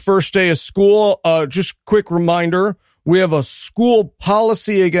back to the first day of school. Just quick reminder, we have a school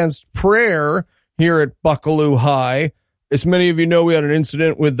policy against prayer here at Buckaloo High. As many of you know, we had an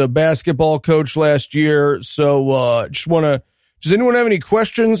incident with the basketball coach last year. So just want to, does anyone have any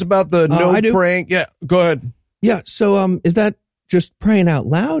questions about the I do. praying? Yeah, go ahead. Yeah, so is that just praying out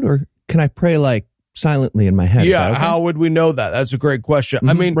loud, or can I pray like silently in my head? Is Yeah, that okay? how would we know that? That's a great question.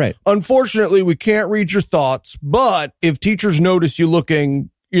 I mean, right. Unfortunately, we can't read your thoughts, but if teachers notice you looking,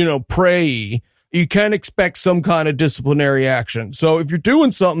 pray-y, you can expect some kind of disciplinary action. So if you're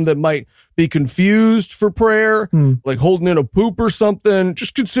doing something that might be confused for prayer, like holding in a poop or something,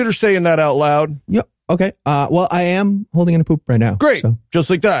 just consider saying that out loud. Yep. Okay. Well, I am holding in a poop right now. Great. So. Just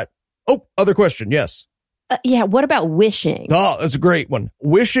like that. Oh, other question. Yes. Yeah, what about wishing? Oh, that's a great one.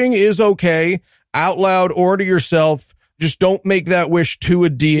 Wishing is okay, out loud or to yourself. Just don't make that wish to a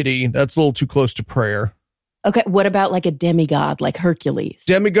deity. That's a little too close to prayer. Okay, what about like a demigod, like Hercules?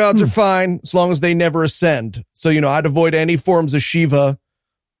 Demigods are fine as long as they never ascend. So, I'd avoid any forms of Shiva.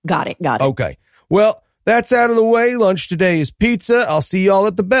 Got it. Okay. Well, that's out of the way. Lunch today is pizza. I'll see y'all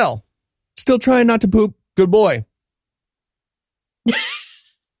at the bell. Still trying not to poop. Good boy.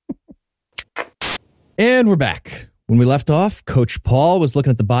 And we're back. When we left off, Coach Paul was looking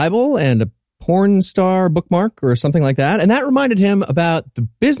at the Bible and a porn star bookmark or something like that. And that reminded him about the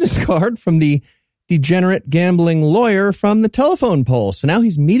business card from the degenerate gambling lawyer from the telephone pole. So now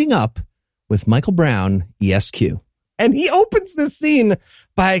he's meeting up with Michael Brown, ESQ. And he opens the scene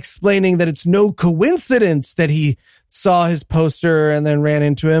by explaining that it's no coincidence that he saw his poster and then ran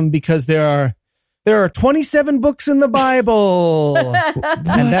into him because there are 27 books in the Bible. And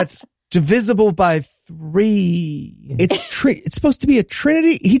that's divisible by 3. It's supposed to be a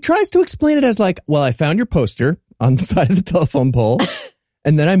trinity. He tries to explain it as like, well, I found your poster on the side of the telephone pole,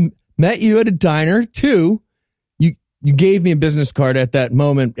 and then I met you at a diner too. You gave me a business card at that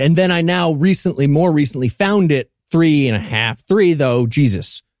moment, and then I now more recently found it 3.5 though.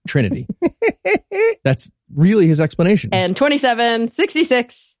 Jesus, Trinity. That's really his explanation. And 27,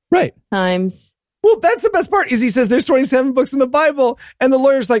 66 right times. Well, that's the best part is he says there's 27 books in the Bible, and the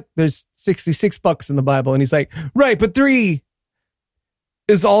lawyer's like, there's 66 books in the Bible. And he's like, right, but 3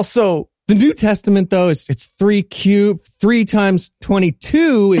 is also... The New Testament, though, it's 3 cubed. 3 times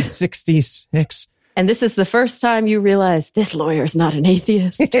 22 is 66. And this is the first time you realize this lawyer's not an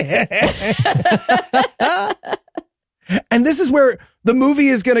atheist. And this is where the movie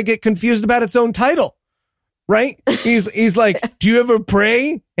is going to get confused about its own title. Right? He's like, do you ever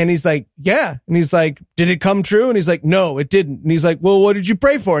pray? And he's like, yeah. And he's like, did it come true? And he's like, no, it didn't. And he's like, well, what did you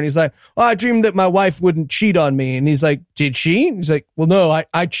pray for? And he's like, well, I dreamed that my wife wouldn't cheat on me. And he's like, did she? And he's like, well, no,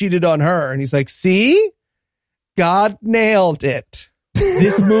 I cheated on her. And he's like, see? God nailed it.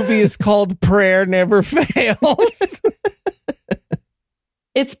 This movie is called Prayer Never Fails.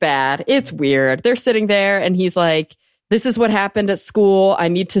 It's bad. It's weird. They're sitting there and he's like, this is what happened at school. I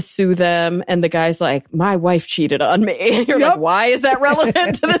need to sue them. And the guy's like, my wife cheated on me. And you're like, why is that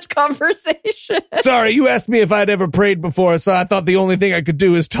relevant to this conversation? Sorry, you asked me if I'd ever prayed before, so I thought the only thing I could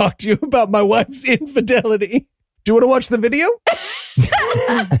do is talk to you about my wife's infidelity. Do you want to watch the video?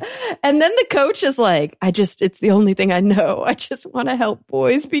 And then the coach is like, it's the only thing I know. I just want to help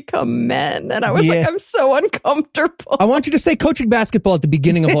boys become men. And I was like, I'm so uncomfortable. I want you to say coaching basketball at the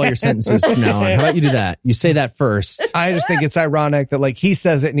beginning of all your sentences from now on. How about you do that? You say that first. I just think it's ironic that like he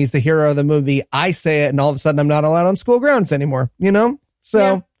says it and he's the hero of the movie. I say it and all of a sudden I'm not allowed on school grounds anymore,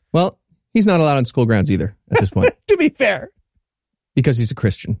 So, Well, he's not allowed on school grounds either at this point. To be fair. Because he's a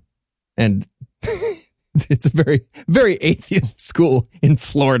Christian. And it's a very, very atheist school in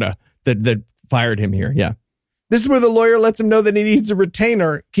Florida that fired him here. Yeah. This is where the lawyer lets him know that he needs a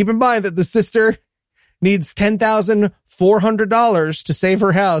retainer. Keep in mind that the sister needs $10,400 to save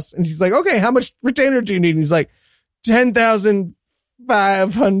her house. And she's like, okay, how much retainer do you need? And he's like,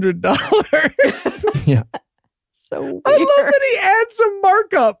 $10,500. Yeah. So weird. I love that he adds some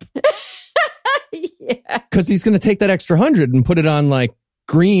markup. Yeah. Because he's going to take that extra 100 and put it on like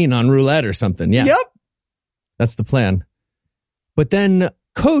green on roulette or something. Yeah. Yep. That's the plan. But then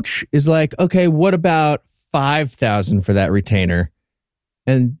Coach is like, okay, what about $5,000 for that retainer?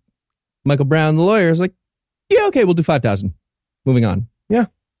 And Michael Brown, the lawyer, is like, yeah, okay, we'll do $5,000. Moving on.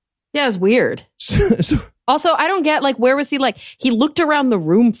 Yeah, it's weird. So, Also, I don't get, like, where was he? Like, he looked around the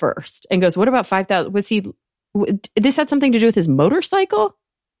room first and goes, what about 5,000? Was he, this had something to do with his motorcycle?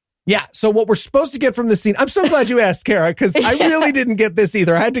 Yeah. So what we're supposed to get from this scene, I'm so glad you asked, Kara, because I really didn't get this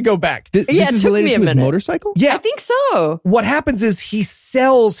either. I had to go back. this Yeah, it is took me related a to his minute. motorcycle? Yeah. I think so. What happens is he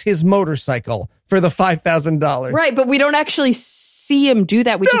sells his motorcycle for the $5,000. Right, but we don't actually see him do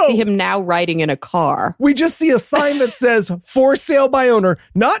that. We just No. see him now riding in a car. We just see a sign that says for sale by owner,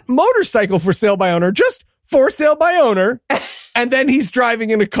 not motorcycle for sale by owner, just for sale by owner. And then he's driving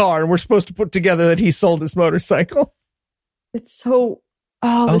in a car and we're supposed to put together that he sold his motorcycle. It's so,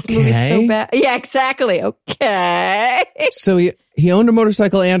 this movie's Okay. so bad. Yeah, exactly. Okay. So he owned a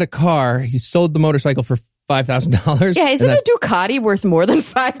motorcycle and a car. He sold the motorcycle for $5,000. Yeah, and isn't a that's- Ducati worth more than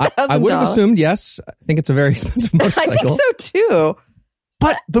 $5,000? I would have assumed, yes. I think it's a very expensive I motorcycle. think so too.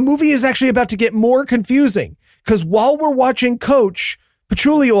 But the movie is actually about to get more confusing because while we're watching Coach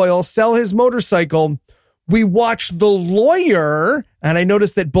Patchouli Oil sell his motorcycle, we watch the lawyer, and I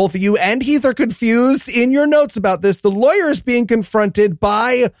noticed that both of you and Heath are confused in your notes about this. The lawyer is being confronted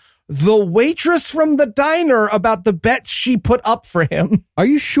by the waitress from the diner about the bets she put up for him. Are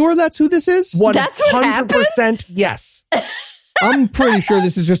you sure that's who this is? 100% yes. I'm pretty sure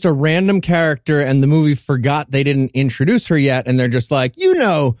this is just a random character and the movie forgot they didn't introduce her yet. And they're just like,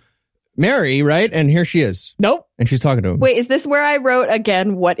 Mary, right? And here she is. Nope. And she's talking to him. Wait, is this where I wrote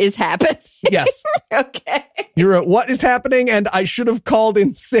again, what is happening? Yes. Okay. You wrote, what is happening? And I should have called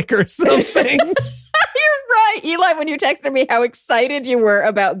in sick or something. You're right, Eli, when you texted me how excited you were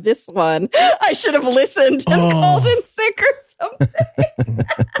about this one, I should have listened and called in sick or something.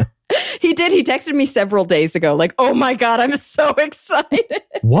 He did. He texted me several days ago, like, oh my God, I'm so excited.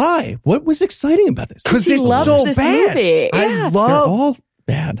 Why? What was exciting about this? Because He it's loves so this bad. movie. I Yeah. They're love all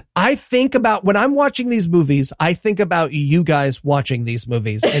bad. I think about when I'm watching these movies, I think about you guys watching these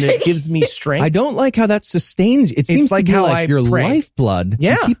movies and it gives me strength. I don't like how that sustains. It seems like to be how like I your pray. lifeblood.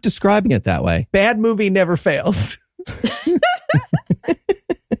 Yeah. You keep describing it that way. Bad movie never fails.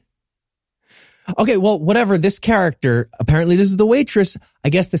 Okay, well, whatever. This character, apparently this is the waitress. I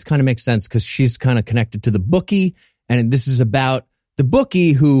guess this kind of makes sense because she's kind of connected to the bookie. And this is about the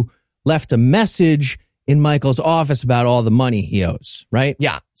bookie who left a message in Michael's office about all the money he owes, right?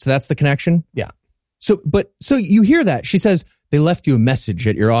 Yeah. So that's the connection? Yeah. So you hear that. She says, they left you a message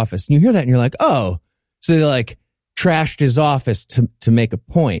at your office. And you hear that and you're like, oh. So they like trashed his office to make a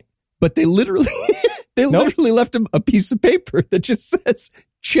point. But they literally, literally left him a piece of paper that just says,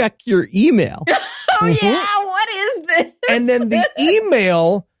 check your email. Oh, yeah. What is this? And then the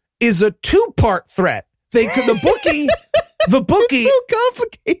email is a 2-part threat. The bookie, So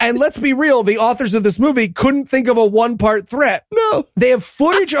complicated. and let's be real, the authors of this movie couldn't think of a 1-part threat. No. They have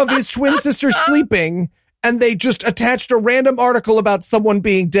footage of his twin sister sleeping, and they just attached a random article about someone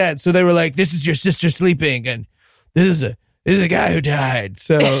being dead. So they were like, this is your sister sleeping, and this is a guy who died.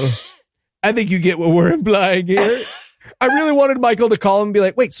 So I think you get what we're implying here. I really wanted Michael to call him and be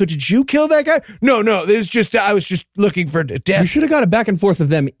like, wait, so did you kill that guy? No, this is just, I was just looking for You death. should have got a back and forth of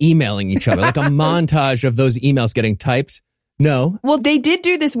them emailing each other, like a montage of those emails getting typed. No. Well, they did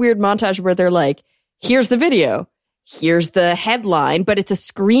do this weird montage where they're like, here's the video, here's the headline, but it's a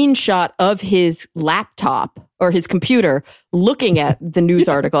screenshot of his laptop or his computer looking at the news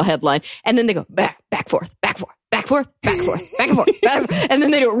article headline. And then they go back, forth, back, forth, back, forth, back, forth, back and forth, and then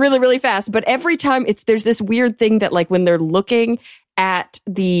they do it really, really fast. But every time there's this weird thing that like when they're looking at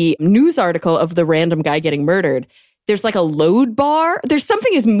the news article of the random guy getting murdered, there's like a load bar. There's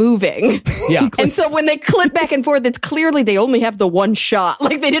something is moving. Yeah. And so when they clip back and forth, it's clearly they only have the one shot.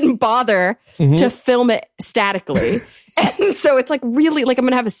 Like they didn't bother to film it statically. And so it's like really like I'm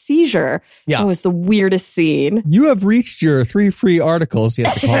going to have a seizure. Yeah. Oh, it's the weirdest scene. You have reached your 3 free articles. You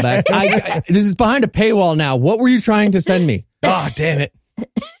have to call back. This is behind a paywall now. What were you trying to send me? Oh, damn it.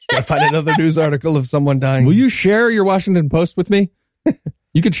 Gotta find another news article of someone dying. Will you share your Washington Post with me?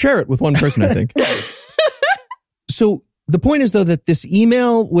 You could share it with one person, I think. So the point is, though, that this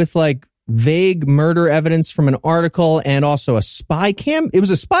email with like vague murder evidence from an article and also a spy cam. It was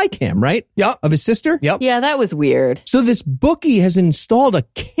a spy cam, right? Yep. Of his sister? Yep. Yeah, that was weird. So this bookie has installed a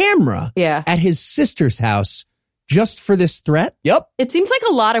camera Yeah. at his sister's house just for this threat? Yep. It seems like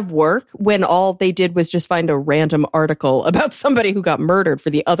a lot of work when all they did was just find a random article about somebody who got murdered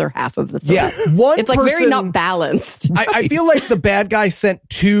for the other half of the film. Yeah. One It's like very not balanced. I feel like the bad guy sent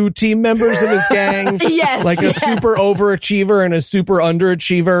 2 team members of his gang. Yes. Like a super overachiever and a super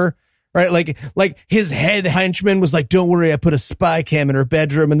underachiever. Right? Like his head henchman was like, don't worry, I put a spy cam in her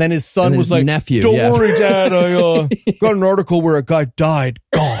bedroom. And then his son And was his like, nephew, don't yeah. worry, Dad, I got an article where a guy died.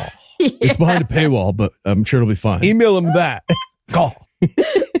 Gah. It's behind a paywall, but I'm sure it'll be fine. Email him that. Gah.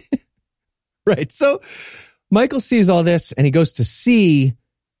 Right. So Michael sees all this and he goes to see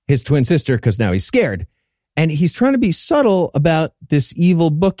his twin sister because now he's scared. And he's trying to be subtle about this evil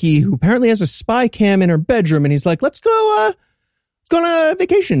bookie who apparently has a spy cam in her bedroom. And he's like, let's go on a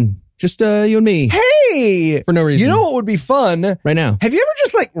vacation. Just you and me. Hey, For no reason. you know what would be fun? Right now. Have you ever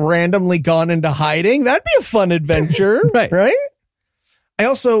just like randomly gone into hiding? That'd be a fun adventure. Right. I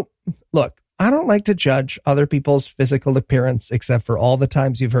also, look, I don't like to judge other people's physical appearance except for all the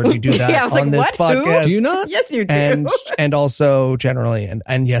times you've heard me do that Yeah, I was on like, this what? Who? podcast. Do you not? Yes, you do. And also generally,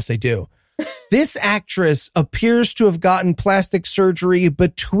 and yes, I do. This actress appears to have gotten plastic surgery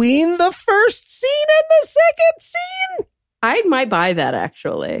between the first scene and the second scene. I might buy that,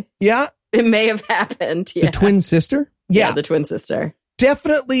 actually. Yeah. It may have happened. Yeah. The twin sister? Yeah. The twin sister.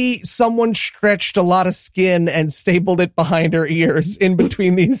 Definitely someone stretched a lot of skin and stapled it behind her ears in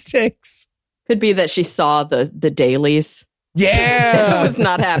between these takes. Could be that she saw the dailies. Yeah. Was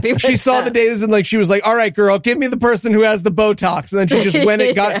not happy with She saw that. the dailies and like she was like, all right, girl, give me the person who has the Botox. And then she just went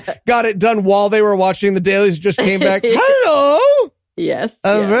and got it done while they were watching the dailies, just came back. Hello. Yes.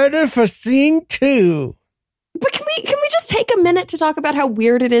 I'm yes. ready for scene 2. But can we just take a minute to talk about how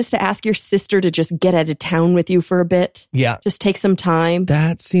weird it is to ask your sister to just get out of town with you for a bit? Yeah. Just take some time.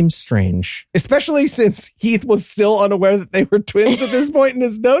 That seems strange. Especially since Heath was still unaware that they were twins at this point in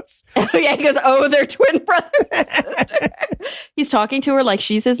his notes. Yeah, he goes, oh, they're twin brother and sister. He's talking to her like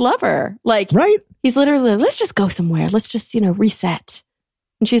she's his lover. Like, Right? he's literally, let's just go somewhere. Let's just, reset.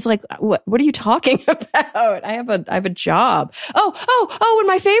 And she's like, what are you talking about? I have a job. Oh, and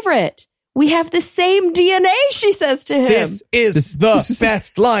my favorite. We have the same DNA, she says to him. This is the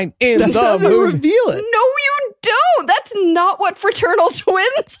best line in That's how the they movie. reveal it. No, you don't. That's not what fraternal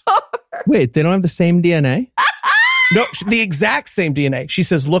twins are. Wait, they don't have the same DNA? No, the exact same DNA. She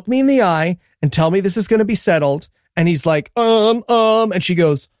says, look me in the eye and tell me this is going to be settled. And he's like, and she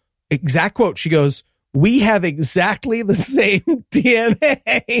goes, exact quote. She goes, we have exactly the same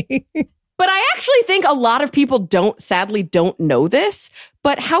DNA. But I actually think a lot of people sadly don't know this.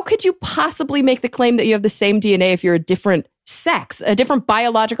 But how could you possibly make the claim that you have the same DNA if you're a different sex, a different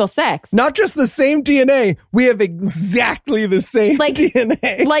biological sex? Not just the same DNA. We have exactly the same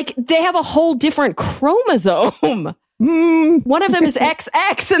DNA. Like they have a whole different chromosome. One of them is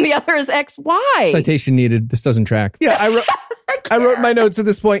XX and the other is XY. Citation needed. This doesn't track. Yeah, I wrote my notes at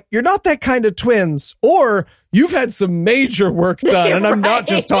this point. You're not that kind of twins, or you've had some major work done, and I'm not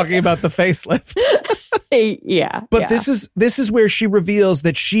just talking about the facelift. Yeah. But this is where she reveals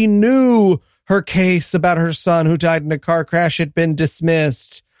that she knew her case about her son who died in a car crash had been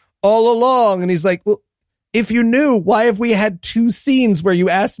dismissed all along. And he's like, well, if you knew, why have we had 2 scenes where you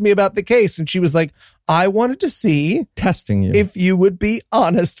asked me about the case? And she was like, I wanted to see Testing you. if you would be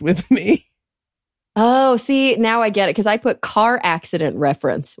honest with me. Oh, see, now I get it because I put car accident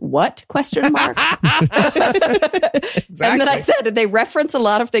reference. What? Question mark. And then I said they reference a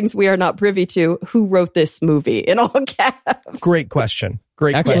lot of things we are not privy to. Who wrote this movie in all caps? Great question.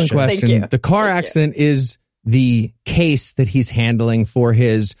 Great Excellent question. question. Thank you. The car accident is the case that he's handling for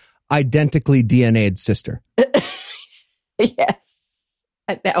his identically DNA'd sister. Yes.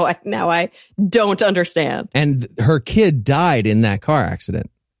 Now I don't understand. And her kid died in that car accident.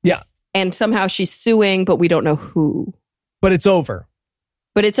 Yeah, And somehow she's suing, but we don't know who. but it's over.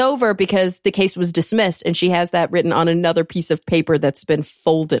 But it's over because the case was dismissed and she has that written on another piece of paper that's been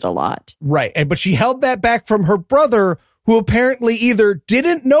folded a lot. Right. But she held that back from her brother, who apparently either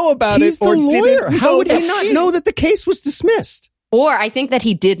didn't know about He's it or the lawyer. didn't How know would he that not she- know that the case was dismissed? Or I think that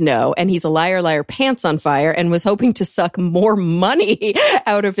he did know and he's a liar, pants on fire and was hoping to suck more money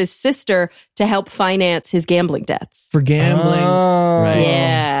out of his sister to help finance his gambling debts. For gambling. Oh. Right.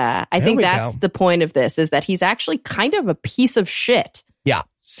 Yeah. I There think we that's go. the point of this is that he's actually kind of a piece of shit. Yeah.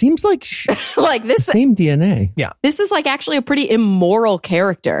 Seems like Like this same DNA. this is like actually a pretty immoral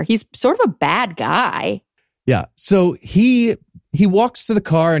character. He's sort of a bad guy. Yeah. So he he walks to the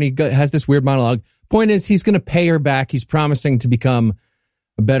car and he has this weird monologue. Point is, he's going to pay her back. He's promising to become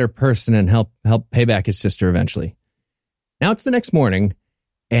a better person and help pay back his sister eventually. Now it's the next morning,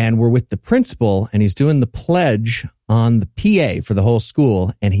 and we're with the principal, and he's doing the pledge on the PA for the whole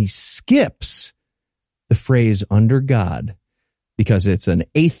school, and he skips the phrase "under God" because it's an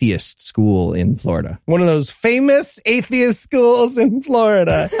atheist school in Florida. One of those famous atheist schools in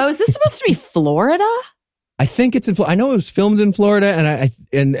Florida. Oh, is this supposed to be Florida? I think it's in. I know it was filmed in Florida,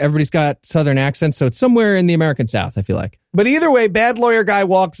 and everybody's got Southern accents, so it's somewhere in the American South, I feel like. But either way, bad lawyer guy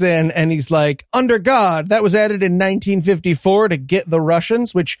walks in and he's like, "Under God." That was added in 1954 to get the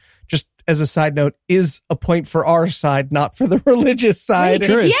Russians, which, just as a side note, is a point for our side, not for the religious side. Wait,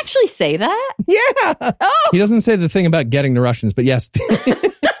 did he actually say that? Yeah. Oh, He doesn't say the thing about getting the Russians, but yes,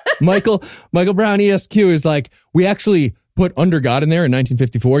 Michael Brown ESQ is like, we actually put "under God" in there in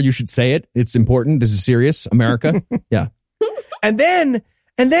 1954. You should say it. It's important. This is serious. America. Yeah. And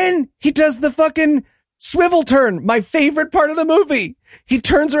then he does the fucking swivel turn. My favorite part of the movie. He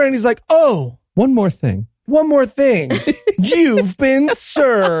turns around and he's like, "Oh, One more thing. You've been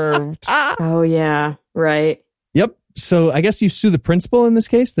served." oh yeah, right. Yep. So I guess you sue the principal in this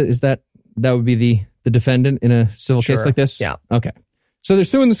case. That would be the defendant in a civil case Sure. like this? Yeah. Okay. So they're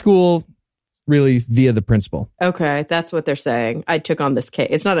suing the school really via the principal. Okay, that's what they're saying. I took on this case.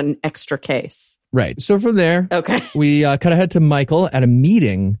 It's not an extra case. Right. So from there, Okay. we cut ahead to Michael at a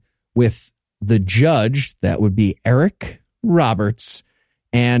meeting with the judge. That would be Eric Roberts,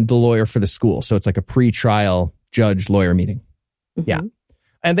 and the lawyer for the school. So it's like a pre-trial judge-lawyer meeting. Yeah.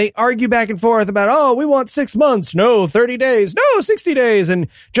 And they argue back and forth about, "Oh, we want 6 months. No, 30 days. No, 60 days. And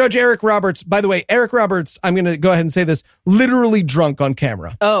Judge Eric Roberts, by the way, Eric Roberts, I'm going to go ahead and say this, literally drunk on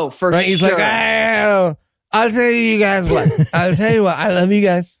camera. Oh, for Right? sure. He's like, "I'll tell you guys what. I'll tell you what. I love you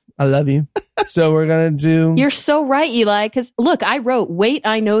guys. I love you. So we're going to do." You're so right, Eli. Because look, I wrote, "Wait,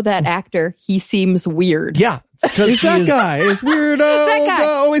 I know that actor. He seems weird." Yeah. He's that guy. He's weird, That guy.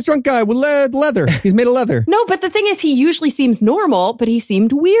 always drunk guy with leather. He's made of leather. No, but the thing is, he usually seems normal, but he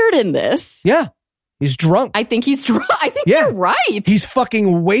seemed weird in this. Yeah. He's drunk. I think he's drunk. I think Yeah. you're right. He's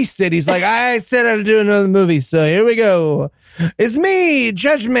fucking wasted. He's like, "I said I'd do another movie, so here we go. It's me,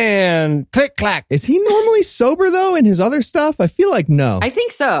 Judge Man. Click, clack." Is he normally sober, though, in his other stuff? I feel like no. I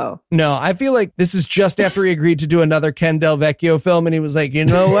think so. No, I feel like this is just after he agreed to do another Ken Del Vecchio film, and he was like, "You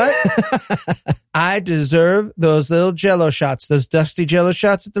know what? I deserve those little Jello shots, those dusty Jello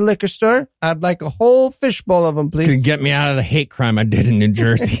shots at the liquor store. I'd like a whole fishbowl of them, It's going please." to get me out of the hate crime I did in New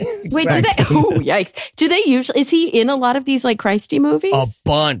Jersey. Wait, do they? Oh, yikes! Do they usually? Is he in a lot of these like Christy movies? A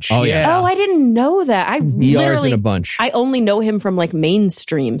bunch. Oh, yeah. Oh, I didn't know that. I ER's literally in a bunch. I only know him from like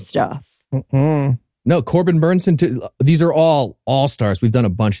mainstream stuff. Mm. No, Corbin Burnson, too. These are all all-stars. We've done a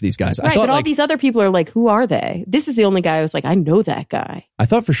bunch of these guys. Right, I thought but all these other people are like, who are they? This is the only guy I was like, I know that guy. I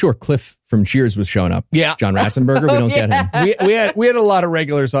thought for sure Cliff from Cheers was showing up. Yeah. John Ratzenberger. We don't get him. We had a lot of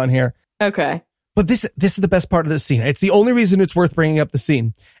regulars on here. Okay. But this is the best part of this scene. It's the only reason it's worth bringing up the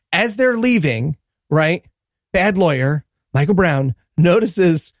scene. As they're leaving, right, bad lawyer, Michael Brown,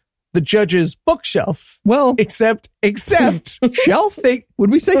 notices the judge's bookshelf. Well, Except shelf?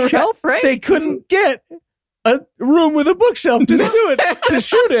 Would we say shelf? Right. they couldn't get a room with a bookshelf to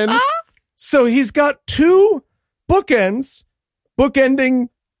shoot in. So he's got two bookends, bookending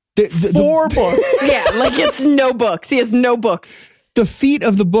four books. Yeah, like it's no books. He has no books. The feet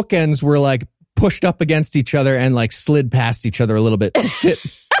of the bookends were like pushed up against each other and like slid past each other a little bit to fit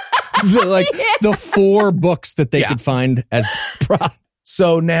the four books that they could find as prop.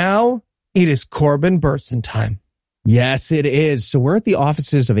 So now it is Corbin Burnson time. Yes, it is. So we're at the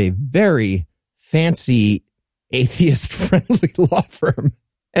offices of a very fancy atheist-friendly law firm.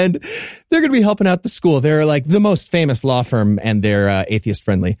 And they're going to be helping out the school. They're like the most famous law firm, and they're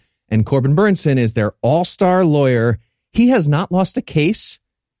atheist-friendly. And Corbin Burnson is their all-star lawyer. He has not lost a case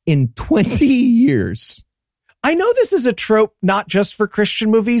in 20 years. I know this is a trope, not just for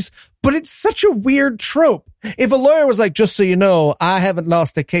Christian movies, but it's such a weird trope. If a lawyer was like, "Just so you know, I haven't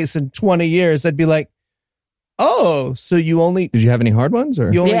lost a case in 20 years, I'd be like, "Oh, so you only Did you have any hard ones?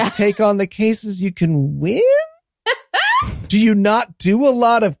 Or Yeah. take on the cases you can win? Do you not do a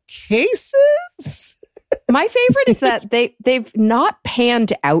lot of cases?" My favorite is that they've not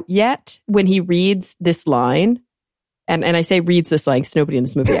panned out yet when he reads this line. And I say reads this line because nobody in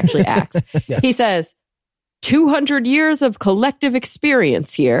this movie actually acts. Yeah. He says, 200 years of collective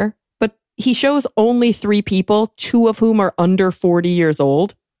experience here. But he shows only 3 people, 2 of whom are under 40 years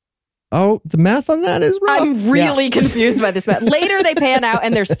old. Oh, the math on that is rough. I'm really confused by this math. Later they pan out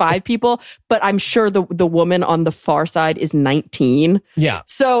and there's 5 people, but I'm sure the woman on the far side is 19. Yeah.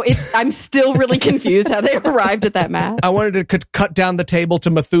 So I'm still really confused how they arrived at that math. I wanted to cut down the table to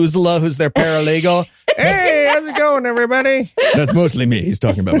Methuselah, who's their paralegal. Hey, how's it going, everybody? That's mostly me. He's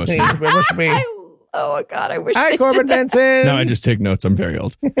talking about mostly me. Must be. Oh, God, I wish Hi, they Corbin did that. Benson. No, I just take notes. I'm very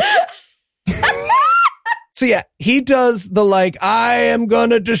old. So yeah, he does the I am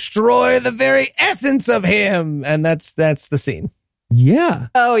gonna destroy the very essence of him. And that's the scene. Yeah.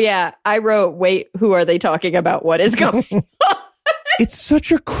 Oh, yeah. I wrote, wait, who are they talking about? What is going on? It's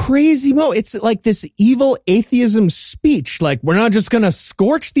such a crazy moment. It's like this evil atheism speech. Like, we're not just going to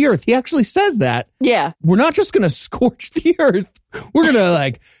scorch the earth. He actually says that. Yeah. We're not just going to scorch the earth. We're going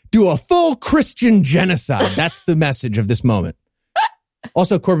to do a full Christian genocide. That's the message of this moment.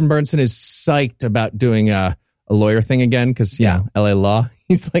 Also, Corbin Burnson is psyched about doing a lawyer thing again because, you know, LA law.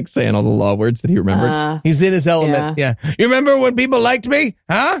 He's saying all the law words that he remembered. He's in his element. Yeah. You remember when people liked me?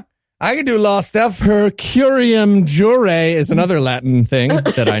 Huh? I can do law stuff. Per curiam jure is another Latin thing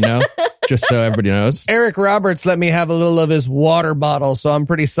that I know, just so everybody knows. Eric Roberts let me have a little of his water bottle, so I'm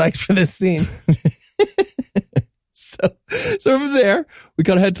pretty psyched for this scene. So from there, we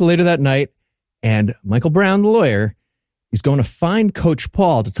got to head to later that night, and Michael Brown, the lawyer, he's going to find Coach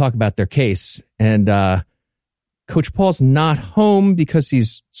Paul to talk about their case. And Coach Paul's not home because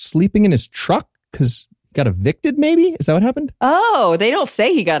he's sleeping in his truck because he got evicted, maybe? Is that what happened? Oh, they don't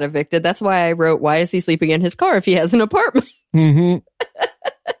say he got evicted. That's why I wrote, why is he sleeping in his car if he has an apartment? Mm-hmm.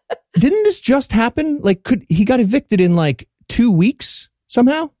 Didn't this just happen? He got evicted in 2 weeks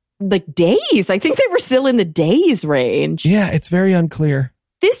somehow? Days. I think they were still in the days range. Yeah, it's very unclear.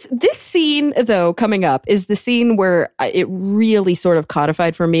 This scene, though, coming up is the scene where it really sort of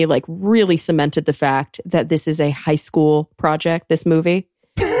codified for me, really cemented the fact that this is a high school project, this movie.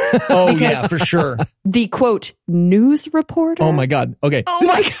 Oh, yeah, for sure. The, quote, news reporter. Oh, my God. Okay. Oh,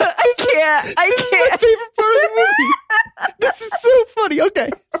 my God. I This is my favorite part of the movie. This is so funny. Okay.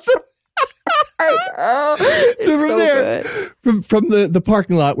 So from there, from the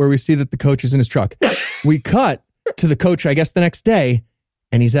parking lot where we see that the coach is in his truck, we cut to the coach, I guess, the next day,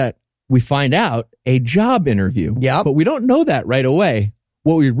 and we find out, a job interview. Yeah. But we don't know that right away.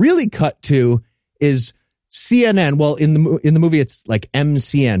 What we really cut to is CNN. Well, in the movie, it's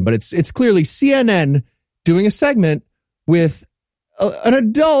MCN, but it's clearly CNN doing a segment with an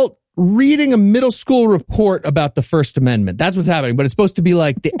adult reading a middle school report about the First Amendment. That's what's happening. But it's supposed to be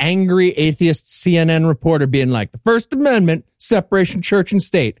the angry atheist CNN reporter being the First Amendment, separation church and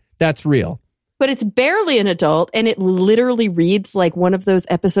state. That's real. But it's barely an adult, and it literally reads like one of those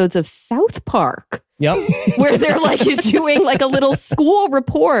episodes of South Park. Yep. Where they're doing a little school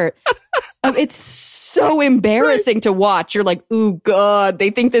report. It's so embarrassing to watch. You're ooh, God,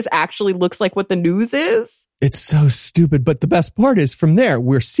 they think this actually looks like what the news is? It's so stupid. But the best part is from there,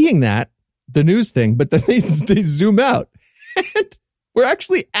 we're seeing the news thing, but then they zoom out. And we're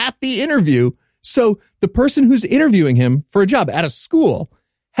actually at the interview. So the person who's interviewing him for a job at a school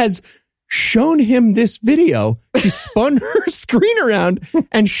has shown him this video. She spun her screen around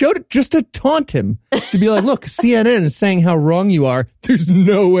and showed it just to taunt him, to be look, CNN is saying how wrong you are. There's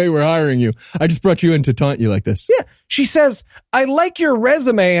no way we're hiring you. I just brought you in to taunt you like this. Yeah. She says, I like your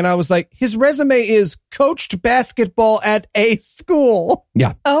resume. And I was his resume is coached basketball at a school.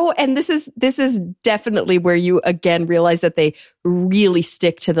 Yeah. Oh, and this is definitely where you again realize that they really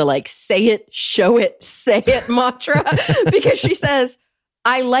stick to the say it, show it, say it mantra. Because she says,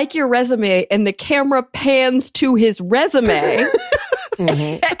 I like your resume, and the camera pans to his resume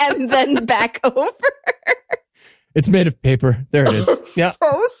and then back over. It's made of paper. There it is. Yeah.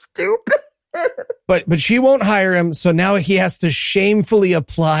 So stupid. But she won't hire him, so now he has to shamefully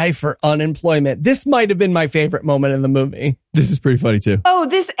apply for unemployment. This might have been my favorite moment in the movie. This is pretty funny too. Oh,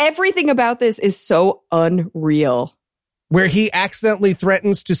 everything about this is so unreal. Where he accidentally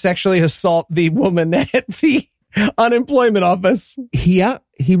threatens to sexually assault the woman at the unemployment office. He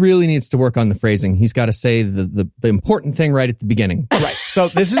really needs to work on the phrasing. He's got to say the important thing right at the beginning. Right. So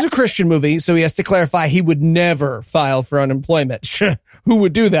this is a Christian movie, so he has to clarify he would never file for unemployment. Who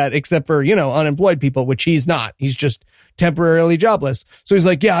would do that except for, unemployed people, which he's not. He's just temporarily jobless. So he's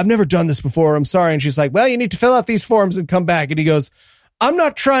yeah, I've never done this before. I'm sorry. And she's well, you need to fill out these forms and come back. And he goes, I'm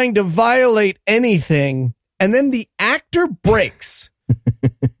not trying to violate anything. And then the actor breaks.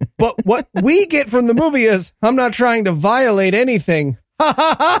 But what we get from the movie is, I'm not trying to violate anything. Everything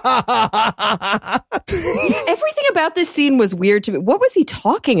about this scene was weird to me. What was he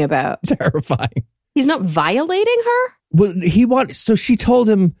talking about? Terrifying. He's not violating her? Well, so she told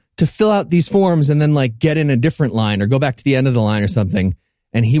him to fill out these forms and then get in a different line or go back to the end of the line or something.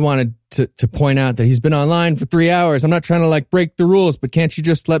 And he wanted to point out that he's been online for 3 hours. I'm not trying to like break the rules, but can't you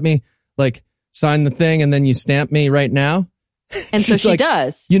just let me like sign the thing and then you stamp me right now? And so She's she like,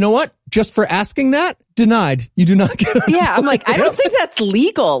 does. You know what? Just for asking that, denied. You do not get on. Yeah, I'm like, I don't think that's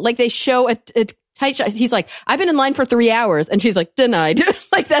legal. Like they show a tight shot. He's like, I've been in line for 3 hours. And she's like, denied.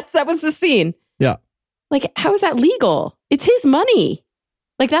 Like that was the scene. Yeah. Like, how is that legal? It's his money.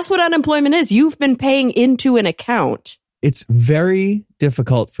 Like that's what unemployment is. You've been paying into an account. It's very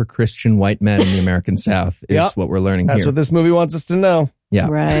difficult for Christian white men in the American South is what we're learning That's here. what this movie wants us to know. Yeah.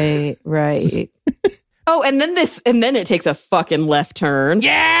 Right. Oh, and then it takes a fucking left turn.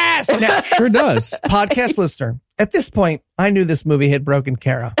 Yes! Now, Sure does. podcast listener, at this point, I knew this movie had broken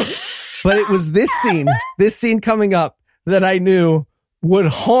Kara. But it was this scene coming up that I knew would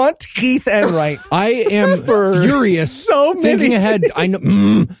haunt Keith Enright. I am furious. So many Thinking ahead, I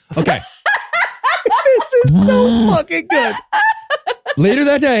know. Okay. This is so fucking good. Later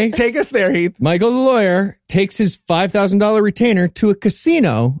that day, Take us there, Heath. Michael the lawyer takes his $5,000 retainer to a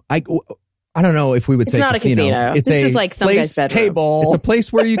casino. I don't know if we would It's say not casino. a casino. It's This a is like some place, guy's bedroom. Table. It's a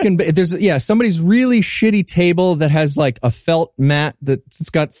place where you can. There's somebody's really shitty table that has like a felt mat that's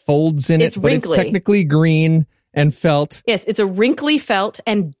got folds in It's it, but it's wrinkly. technically green and felt. Yes, it's a wrinkly felt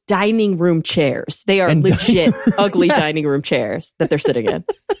and dining room chairs. They are And legit ugly dining room chairs that they're sitting in.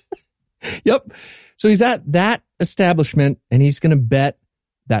 Yep. So he's at that establishment and he's going to bet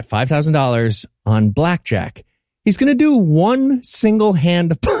that $5,000 on blackjack. He's going to do one single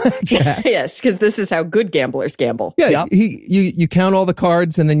hand of blackjack. Yes, because this is how good gamblers gamble. Yeah, you count all the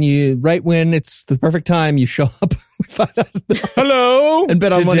cards and then you right when it's the perfect time you show up with $5,000. Hello. And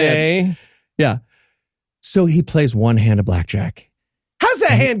bet on one today. Yeah. So he plays one hand of blackjack. How's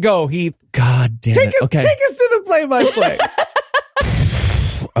that hand go, Heath? God damn Take it. us Okay. to the play-by-play.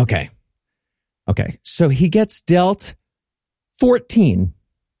 Okay. So he gets dealt 14.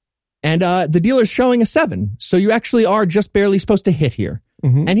 And the dealer's showing a 7. So you actually are just barely supposed to hit here.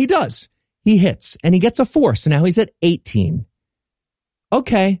 Mhm. And he does. He hits. And he gets a 4. So now he's at 18.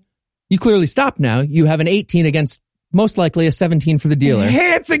 Okay. You clearly stopped now. You have an 18 against most likely a 17 for the dealer.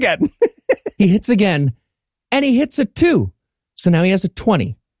 Hits again. He hits again. And he hits a 2. So now he has a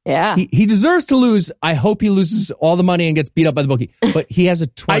 20. Yeah. He deserves to lose. I hope he loses all the money and gets beat up by the bookie. But he has a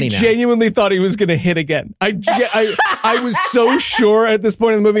 20 I now. genuinely thought he was going to hit again. I was so sure at this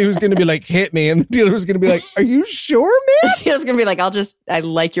point in the movie he was going to be like, hit me. And the dealer was going to be like, are you sure, man? He was going to be like, I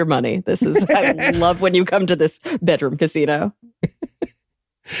like your money. I love when you come to this bedroom casino.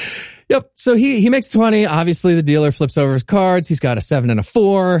 Yep. So he makes 20. Obviously, the dealer flips over his cards. He's got a 7 and a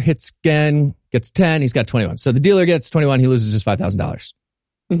 4. Hits again. Gets 10. He's got 21. So the dealer gets 21. He loses his $5,000.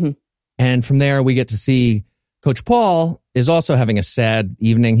 Mm-hmm. And from there, we get to see Coach Paul is also having a sad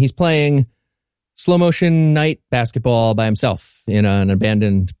evening. He's playing slow motion night basketball by himself in an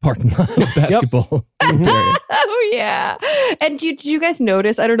abandoned parking lot of basketball area. Oh, yeah. And did you guys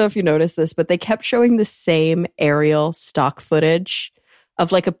notice? I don't know if you noticed this, but they kept showing the same aerial stock footage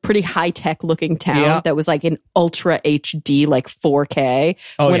of like a pretty high tech looking town that was like in ultra HD, like 4K.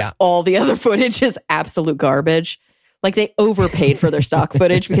 Oh, all the other footage is absolute garbage. Like they overpaid for their stock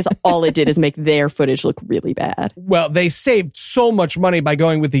footage because all it did is make their footage look really bad. Well, they saved so much money by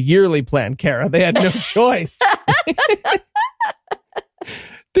going with the yearly plan, Kara. They had no choice.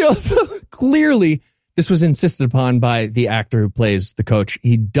 They also clearly, this was insisted upon by the actor who plays the coach.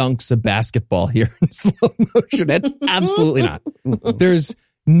 He dunks a basketball here in slow motion. Absolutely not. There's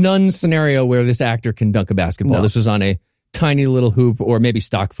none scenario where this actor can dunk a basketball. No. This was on a tiny little hoop or maybe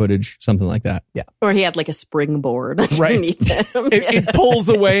stock footage, something like that. Yeah. Or he had like a springboard underneath him. It pulls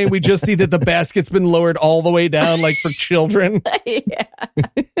away and we just see that the basket's been lowered all the way down like for children. Yeah.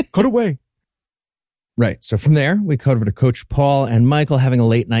 Cut away. Right. So from there, we cut over to Coach Paul and Michael having a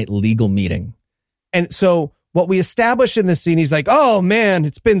late night legal meeting. And so what we established in this scene, he's like, oh man,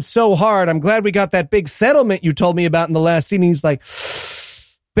 it's been so hard. I'm glad we got that big settlement you told me about in the last scene. He's like,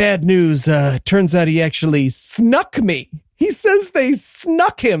 bad news. Turns out he actually snuck me. He says they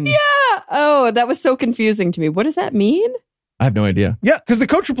snuck him. Yeah. Oh, that was so confusing to me. What does that mean? I have no idea. Yeah, because the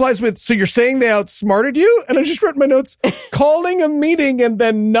coach replies with, so you're saying they outsmarted you? And I just wrote in my notes, calling a meeting and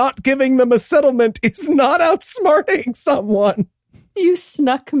then not giving them a settlement is not outsmarting someone. You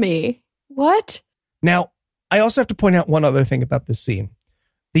snuck me. What? Now, I also have to point out one other thing about this scene.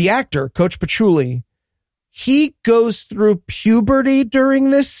 The actor, Coach Patchouli, he goes through puberty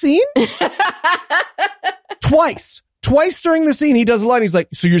during this scene. Twice during the scene, he does a line. He's like,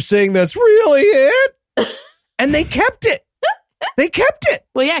 so you're saying that's really it? And they kept it.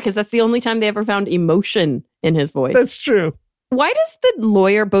 Well, yeah, because that's the only time they ever found emotion in his voice. That's true. Why does the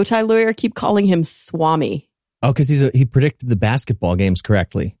lawyer, bow tie lawyer, keep calling him Swami? Oh, because he predicted the basketball games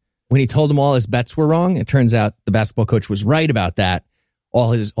correctly. When he told him all his bets were wrong, it turns out the basketball coach was right about that.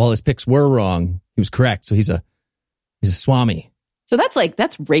 All his picks were wrong. He was correct. So he's a swami. So that's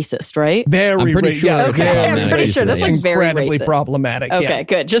racist, right? Very I'm pretty sure. Yeah, Okay, I'm pretty sure that's like very incredibly racist. problematic. Okay, yeah.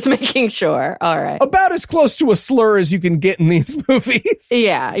 good. Just making sure. All right. About as close to a slur as you can get in these movies.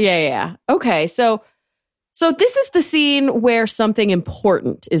 Yeah. Okay, so this is the scene where something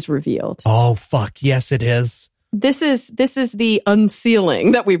important is revealed. Oh, fuck. Yes, it is. This is the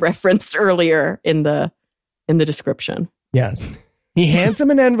unsealing that we referenced earlier in the description. Yes. He hands him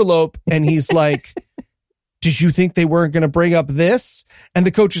an envelope and he's like, did you think they weren't going to bring up this? And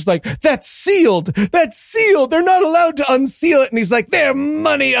the coach is like, that's sealed. That's sealed. They're not allowed to unseal it. And he's like, their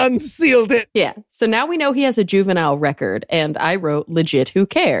money unsealed it. Yeah. So now we know he has a juvenile record, and I wrote legit, who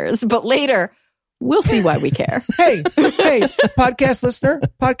cares? But later, we'll see why we care. Hey, podcast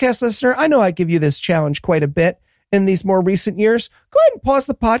listener, I know I give you this challenge quite a bit in these more recent years. Go ahead and pause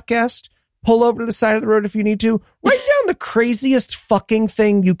the podcast, pull over to the side of the road if you need to, write down the craziest fucking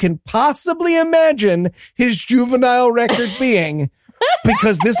thing you can possibly imagine his juvenile record being,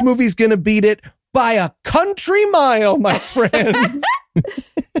 because this movie's gonna beat it by a country mile, my friends.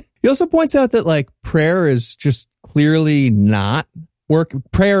 He also points out that like prayer is just clearly not work.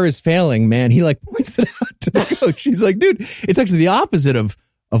 Prayer is failing, man. He like points it out to the coach. He's like, dude, it's actually the opposite of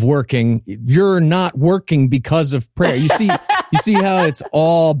working. You're not working because of prayer. You see how it's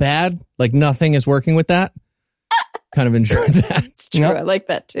all bad? Like nothing is working with that? Kind of enjoyed that. It's true. Yep. I like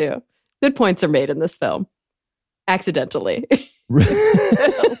that too. Good points are made in this film. Accidentally.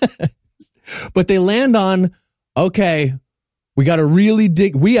 But they land on, okay, we got to really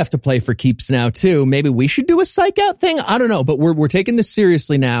dig. We have to play for keeps now too. Maybe we should do a psych out thing. I don't know, but we're taking this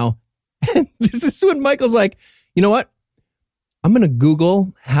seriously now. And this is when Michael's like, you know what? I'm going to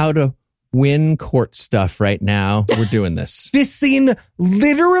Google how to win court stuff right now. We're doing this. This scene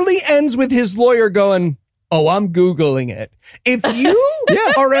literally ends with his lawyer going, oh, I'm Googling it. If you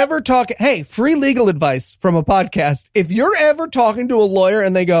are ever talking, hey, free legal advice from a podcast. If you're ever talking to a lawyer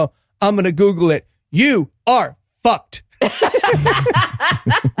and they go, I'm going to Google it, you are fucked. You're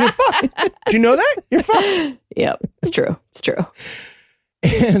fucked. Do you know that? You're fucked. Yep, it's true. It's true.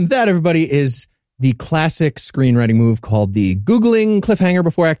 And that, everybody, is the classic screenwriting move called the Googling cliffhanger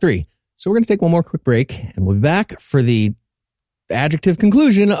before Act 3. So we're going to take one more quick break, and we'll be back for the adjective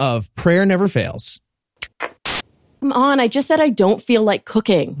conclusion of Prayer Never Fails. Come on, I just said I don't feel like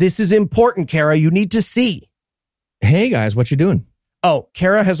cooking. This is important, Kara. You need to see. Hey, guys, what you doing? Oh,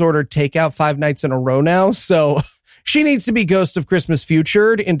 Kara has ordered takeout 5 nights in a row now, so she needs to be Ghost of Christmas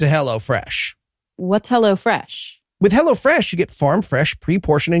Futured into HelloFresh. What's HelloFresh? With HelloFresh, you get farm-fresh,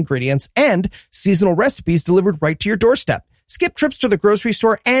 pre-portioned ingredients and seasonal recipes delivered right to your doorstep. Skip trips to the grocery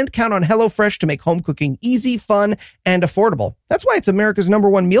store and count on HelloFresh to make home cooking easy, fun, and affordable. That's why it's America's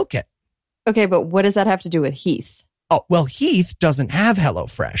 #1 meal kit. Okay, but what does that have to do with Heath? Oh, well, Heath doesn't have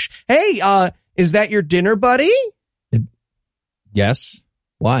HelloFresh. Hey, is that your dinner buddy? Yes.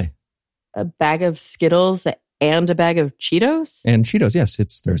 Why? A bag of Skittles and a bag of Cheetos? And Cheetos, yes,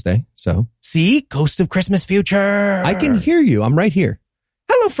 it's Thursday, so. See? Ghost of Christmas Future. I can hear you. I'm right here.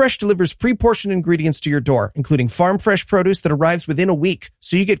 HelloFresh delivers pre-portioned ingredients to your door, including farm-fresh produce that arrives within a week,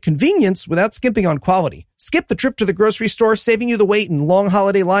 so you get convenience without skimping on quality. Skip the trip to the grocery store, saving you the wait in long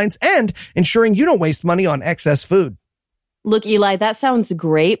holiday lines and ensuring you don't waste money on excess food. Look, Eli, that sounds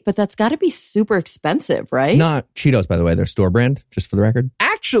great, but that's got to be super expensive, right? It's not Cheetos, by the way. They're store brand, just for the record.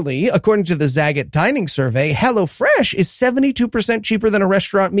 Actually, according to the Zagat Dining Survey, HelloFresh is 72% cheaper than a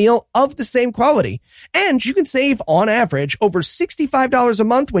restaurant meal of the same quality. And you can save, on average, over $65 a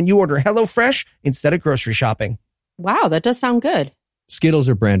month when you order HelloFresh instead of grocery shopping. Wow, that does sound good. Skittles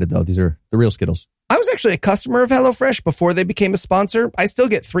are branded, though. These are the real Skittles. I was actually a customer of HelloFresh before they became a sponsor. I still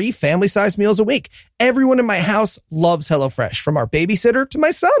get 3 family-sized meals a week. Everyone in my house loves HelloFresh, from our babysitter to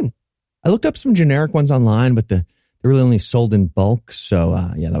my son. I looked up some generic ones online, but they're really only sold in bulk. So,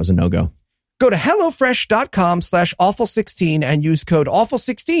 that was a no-go. Go to HelloFresh.com/awful16 and use code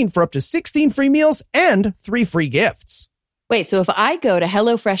awful16 for up to 16 free meals and 3 free gifts. Wait, so if I go to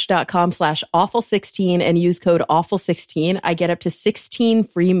HelloFresh.com/awful16 and use code awful16, I get up to 16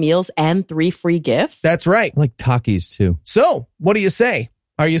 free meals and 3 free gifts? That's right. I like Takis, too. So, what do you say?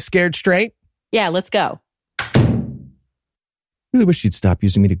 Are you scared straight? Yeah, let's go. Really wish you'd stop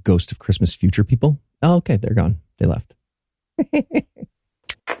using me to Ghost of Christmas Future people. Oh, okay, they're gone. They left.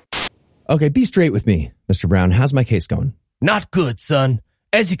 Okay, be straight with me, Mr. Brown. How's my case going? Not good, son.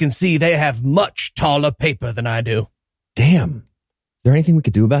 As you can see, they have much taller paper than I do. Damn. Is there anything we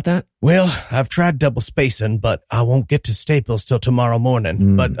could do about that? Well, I've tried double spacing, but I won't get to Staples till tomorrow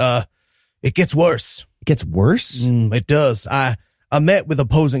morning. But it gets worse. It gets worse? It does. I met with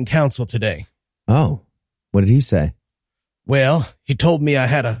opposing counsel today. Oh, what did he say? Well, he told me I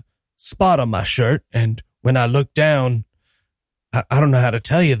had a spot on my shirt, and when I looked down, I don't know how to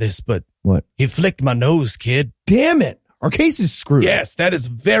tell you this, but What? he flicked my nose, kid. Damn it. Our case is screwed. Yes, that is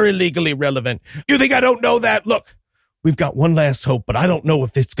very legally relevant. You think I don't know that? Look, we've got one last hope, but I don't know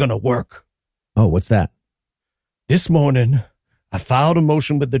if it's going to work. Oh, what's that? This morning, I filed a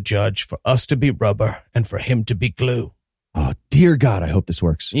motion with the judge for us to be rubber and for him to be glue. Oh, dear God, I hope this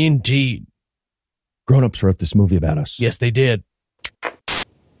works. Indeed. Grown-ups wrote this movie about us. Yes, they did.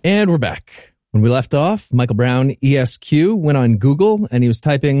 And we're back. When we left off, Michael Brown, ESQ, went on Google and he was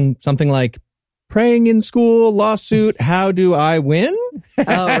typing something like, praying in school, lawsuit, how do I win?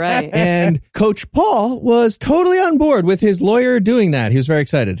 Oh, right. And Coach Paul was totally on board with his lawyer doing that. He was very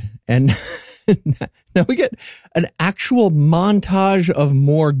excited. And now we get an actual montage of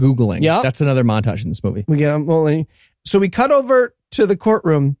more Googling. Yep. That's another montage in this movie. So we cut over to the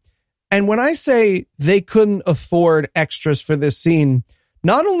courtroom. And when I say they couldn't afford extras for this scene,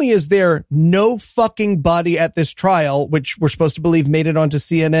 not only is there no fucking body at this trial, which we're supposed to believe made it onto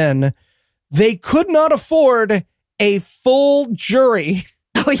CNN, they could not afford a full jury.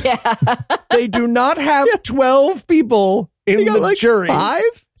 Oh, yeah. They do not have 12 people in You got the like jury. 5?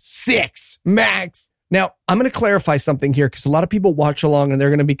 6 max. Now, I'm going to clarify something here because a lot of people watch along and they're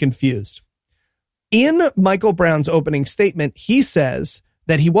going to be confused. In Michael Brown's opening statement, he says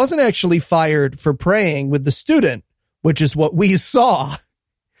that he wasn't actually fired for praying with the student, which is what we saw.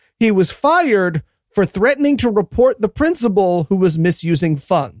 He was fired for threatening to report the principal who was misusing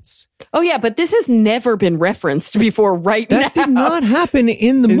funds. Oh, yeah, but this has never been referenced before now. That did not happen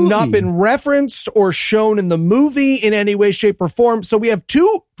in the It's movie. not been referenced or shown in the movie in any way, shape, or form. So we have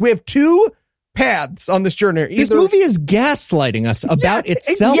two paths on this journey. This movie is gaslighting us about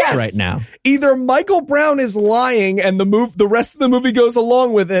itself right now. Either Michael Brown is lying and the rest of the movie goes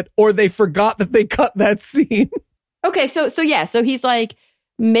along with it, or they forgot that they cut that scene. Okay, so he's like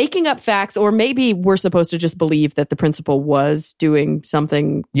making up facts, or maybe we're supposed to just believe that the principal was doing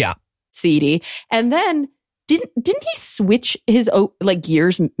something seedy. And then didn't he switch his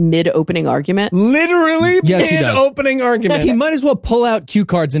gears mid opening argument? Literally Yes, he mid does. opening argument. He might as well pull out cue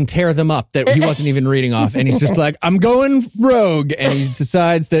cards and tear them up that he wasn't even reading off. And he's just like, I'm going rogue. And he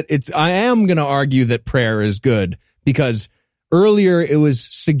decides that I am going to argue that prayer is good, because earlier it was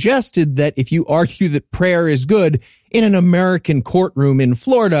suggested that if you argue that prayer is good in an American courtroom in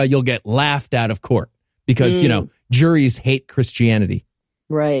Florida, you'll get laughed out of court because, juries hate Christianity.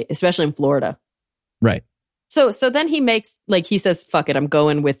 Right, especially in Florida. Right. So then he makes, he says, fuck it, I'm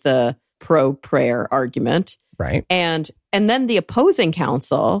going with the pro-prayer argument. Right. And then the opposing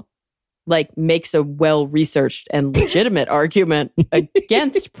counsel, makes a well-researched and legitimate argument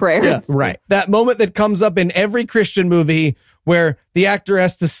against prayer. Yeah, right. That moment that comes up in every Christian movie where the actor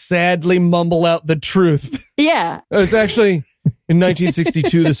has to sadly mumble out the truth. Yeah. It's actually, in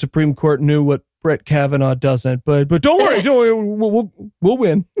 1962, the Supreme Court knew what Brett Kavanaugh doesn't, but don't worry, we'll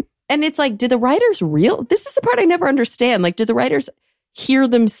win. And it's like, did the writers this is the part I never understand. Did the writers hear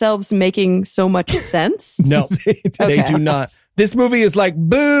themselves making so much sense? No, they do not. This movie is like,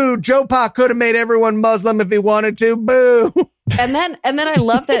 boo, Joe Pa could have made everyone Muslim if he wanted to, boo. And then I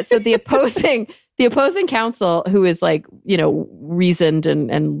love that. So the opposing counsel, who is reasoned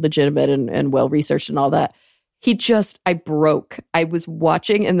and legitimate and well-researched and all that, I broke. I was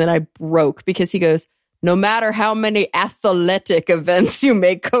watching and then I broke because he goes, no matter how many athletic events you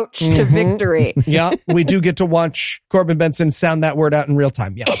may coach to victory. Yeah, we do get to watch Corbin Benson sound that word out in real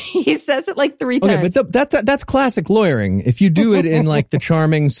time. Yeah. He says it 3 times. Okay, but that's classic lawyering. If you do it in the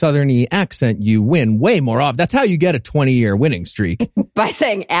charming southerny accent, you win way more often. That's how you get a 20-year winning streak. By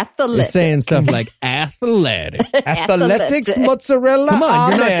saying athletic. Saying stuff like athletic. Athletics, mozzarella. Come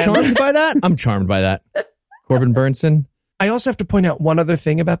on, you're amen. not charmed by that? I'm charmed by that. Corbin Burnson. I also have to point out one other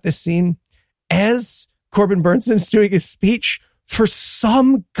thing about this scene. As Corbin Burnson's doing his speech, for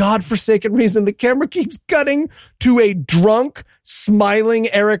some godforsaken reason, the camera keeps cutting to a drunk, smiling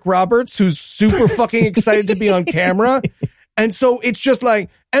Eric Roberts who's super fucking excited to be on camera. And so it's just and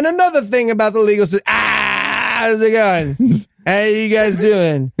another thing about the legal system, how's it going? How you guys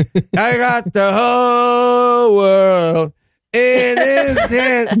doing? I got the whole world in his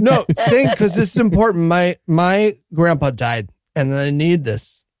hands. No, sing, because this is important. My grandpa died, and I need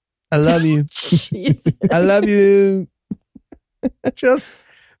this. I love you. I love you.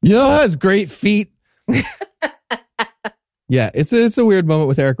 Has great feet. Yeah, it's a weird moment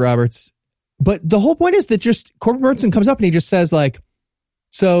with Eric Roberts. But the whole point is that just Corbin Burnson comes up and he just says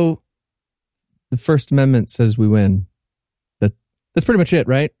so the First Amendment says we win. That's pretty much it,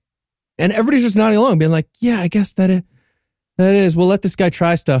 right? And everybody's just nodding along, being like, yeah, I guess that is. We'll let this guy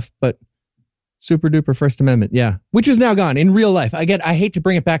try stuff, but super duper First Amendment. Yeah. Which is now gone in real life. I hate to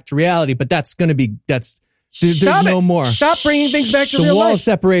bring it back to reality, but there's no more. Stop bringing things back to the real life. The wall of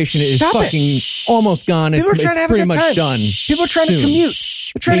separation is fucking almost gone. People are trying to have pretty a good much time. done. People are trying to commute.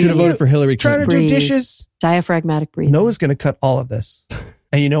 They should have voted for Hillary Clinton. Trying to do dishes. Diaphragmatic breathing. Noah's going to cut all of this.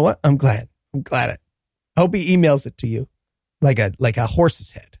 And you know what? I'm glad. I hope he emails it to you like a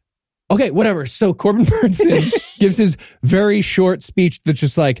horse's head. Okay, whatever. So Corbin Burnson gives his very short speech that's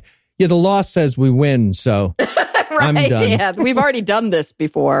just like, yeah, the law says we win, so I'm done. Yeah, we've already done this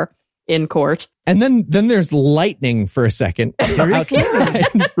before in court. And then there's lightning for a second outside,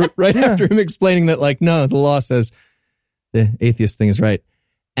 right after him explaining that, like, no, the law says the atheist thing is right.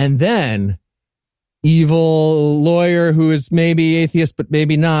 And then evil lawyer who is maybe atheist, but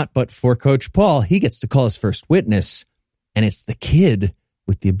maybe not, but for Coach Paul, he gets to call his first witness, and it's the kid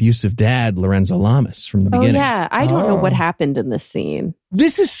with the abusive dad, Lorenzo Lamas, from the beginning. Oh, yeah. I don't know what happened in this scene.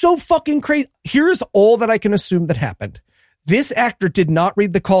 This is so fucking crazy. Here's all that I can assume that happened. This actor did not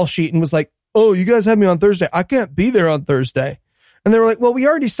read the call sheet and was like, oh, you guys have me on Thursday. I can't be there on Thursday. And they were like, well, we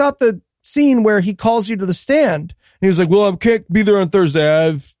already saw the scene where he calls you to the stand. And he was like, well, I can't be there on Thursday. I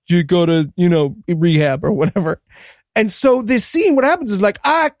have to go to, rehab or whatever. And so this scene, what happens is like,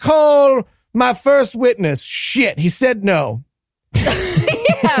 I call my first witness. Shit, he said no.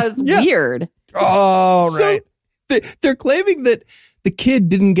 Yeah, it's weird. Oh, right. They're claiming that the kid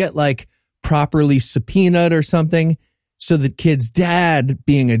didn't get like properly subpoenaed or something. So the kid's dad,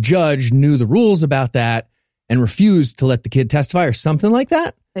 being a judge, knew the rules about that and refused to let the kid testify or something like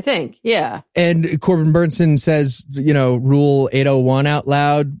that. I think, yeah. And Corbin Burnson says, Rule 801 out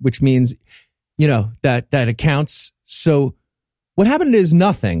loud, which means, that it counts. So what happened is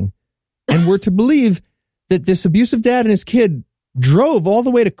nothing. And we're to believe that this abusive dad and his kid drove all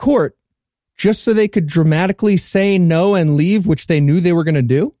the way to court just so they could dramatically say no and leave, which they knew they were going to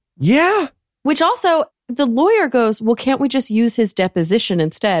do. Yeah. Which also, the lawyer goes, well, can't we just use his deposition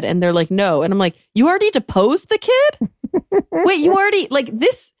instead? And they're like, no. And I'm like, you already deposed the kid? Wait, you already,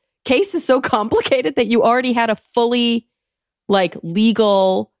 this case is so complicated that you already had a fully,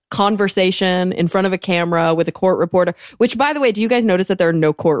 legal conversation in front of a camera with a court reporter, which, by the way, do you guys notice that there are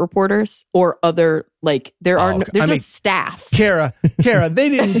no court reporters or other, there's no staff? Kara, they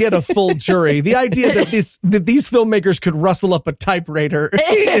didn't get a full jury. The idea that these filmmakers could rustle up a typewriter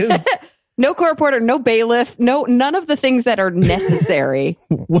is... No court reporter, no bailiff, none of the things that are necessary.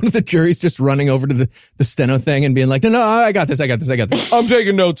 One of the jury's just running over to the steno thing and being like, no, I got this. I'm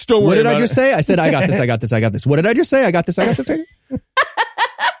taking notes. Don't worry. What did I just say? I said, I got this. What did I just say? I got this.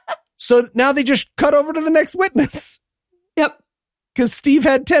 So now they just cut over to the next witness. Yep. Because Steve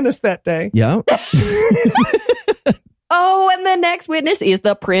had tennis that day. Yeah. Oh, and the next witness is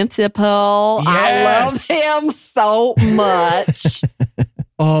the principal. Yes. I love him so much.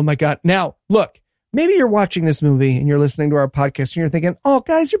 Oh my God. Now, look, maybe you're watching this movie and you're listening to our podcast and you're thinking, oh,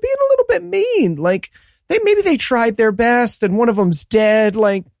 guys, you're being a little bit mean. Maybe they tried their best and one of them's dead.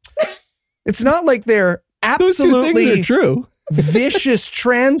 It's not like they're absolutely those 2 things are true. Vicious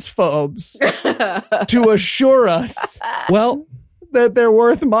transphobes to assure us well that they're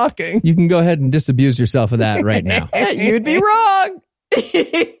worth mocking. You can go ahead and disabuse yourself of that right now. You'd be wrong.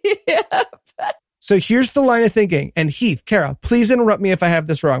 Yeah. So here's the line of thinking. And Heath, Kara, please interrupt me if I have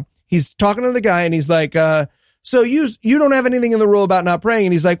this wrong. He's talking to the guy and he's like, so you don't have anything in the rule about not praying.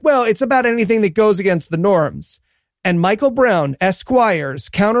 And he's like, well, it's about anything that goes against the norms. And Michael Brown, Esquire's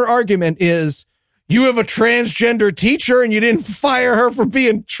counter argument is, you have a transgender teacher and you didn't fire her for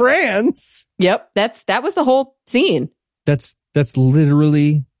being trans. Yep. That was the whole scene. That's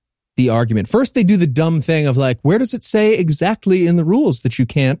literally the argument. First, they do the dumb thing of where does it say exactly in the rules that you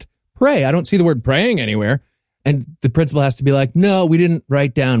can't pray? I don't see the word praying anywhere. And the principal has to be like, no, we didn't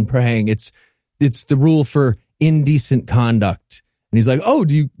write down praying. It's the rule for indecent conduct. And he's like, oh,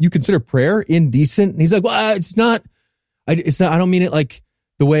 do you consider prayer indecent? And he's like, well, it's not, I don't mean it like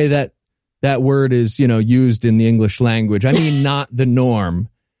the way that word is, used in the English language. I mean, not the norm.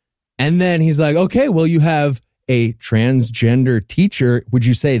 And then he's like, okay, well, you have a transgender teacher. Would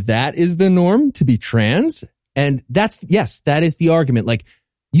you say that is the norm, to be trans? And that is the argument.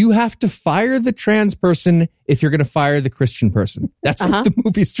 You have to fire the trans person if you're going to fire the Christian person. That's what the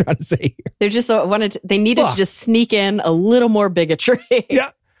movie's trying to say here. They're just they needed to just sneak in a little more bigotry.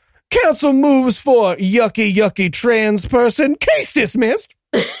 Yeah. Council moves for yucky trans person. Case dismissed.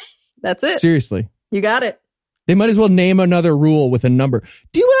 That's it. Seriously. You got it. They might as well name another rule with a number.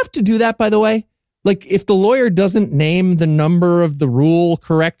 Do you have to do that, by the way? Like, if the lawyer doesn't name the number of the rule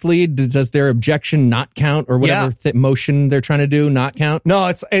correctly, does their objection not count, or whatever motion they're trying to do not count? No,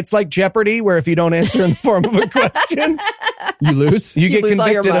 it's like Jeopardy, where if you don't answer in the form of a question, you lose. You get lose all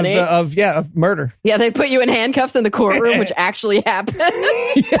your convicted money. of murder. Yeah, they put you in handcuffs in the courtroom, which actually happened.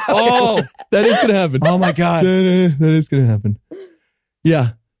 Oh, that is going to happen. Oh my God. That is going to happen.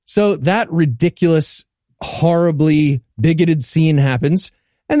 Yeah. So that ridiculous, horribly bigoted scene happens.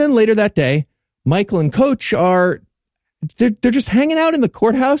 And then later that day, Michael and Coach they're just hanging out in the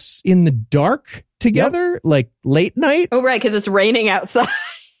courthouse in the dark together, like late night. Oh, right, because it's raining outside.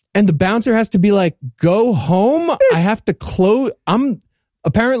 And the bouncer has to be like, go home. I have to close. I'm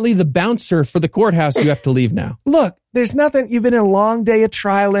apparently the bouncer for the courthouse. You have to leave now. Look, there's nothing. You've been in a long day of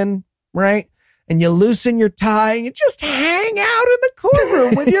trialing, right? And you loosen your tie and you just hang out in the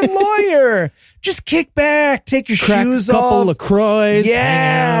courtroom with your lawyer. Just kick back, take your shoes off. Crack a couple LaCroix.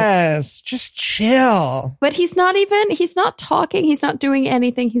 Yes, just chill. But he's not talking. He's not doing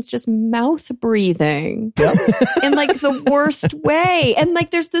anything. He's just mouth breathing in like the worst way. And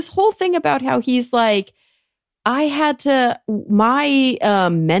like, there's this whole thing about how he's like, my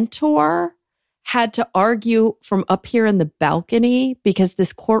mentor had to argue from up here in the balcony because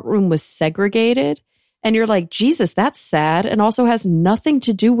this courtroom was segregated. And you're like, Jesus, that's sad. And also has nothing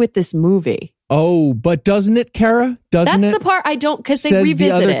to do with this movie. Oh, but doesn't it, Kara? Doesn't That's it? the part I don't, because they Says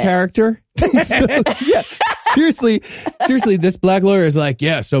revisit the other it. character. Yeah, seriously, this black lawyer is like,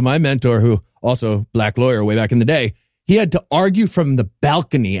 yeah, so my mentor, who also black lawyer way back in the day, he had to argue from the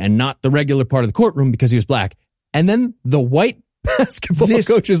balcony and not the regular part of the courtroom because he was black. And then the white basketball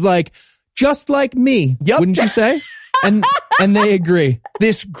coach is like, just like me, wouldn't you say? And they agree.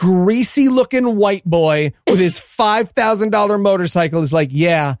 This greasy looking white boy with his $5,000 motorcycle is like,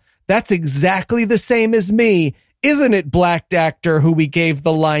 yeah, that's exactly the same as me. Isn't it, black actor who we gave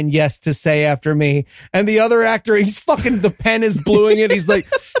the line yes to say after me? And the other actor, the pen is bluing it. He's like,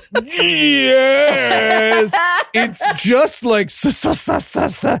 yes, it's just like segregation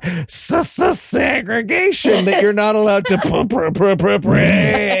that you're not allowed to. I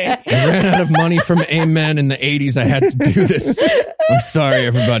ran out of money from Amen in the 80s. I had to do this. I'm sorry,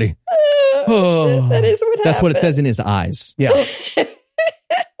 everybody. Oh, that is what That's what it happened. says in his eyes. Yeah.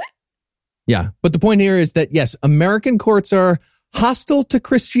 Yeah. But the point here is that, yes, American courts are hostile to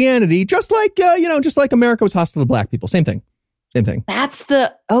Christianity, just like America was hostile to black people. Same thing. That's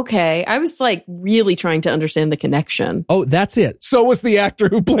okay. I was like really trying to understand the connection. Oh, that's it. So was the actor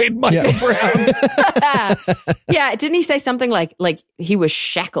who played Michael Brown. Yeah. Didn't he say something like he was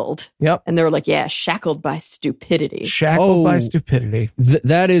shackled? Yep. And they were like, yeah, shackled by stupidity. Shackled by stupidity.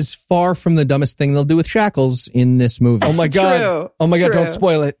 That is far from the dumbest thing they'll do with shackles in this movie. Oh my God. True. Oh my God. True. Don't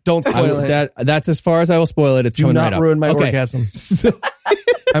spoil it. Don't spoil it. That's as far as I will spoil it. It's Do coming not right up. ruin my Okay. orgasm. So,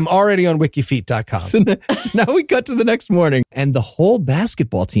 I'm already on wikifeet.com. so now we cut to the next morning, and the whole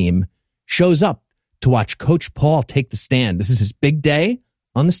basketball team shows up to watch Coach Paul take the stand. This is his big day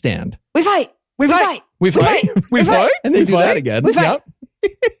on the stand. We fight. We fight. We fight. We fight. And they We do fight. that again. We fight.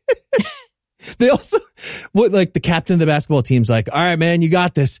 They also, the captain of the basketball team's like, all right, man, you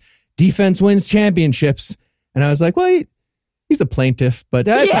got this. Defense wins championships. And I was like, well, he's the plaintiff, but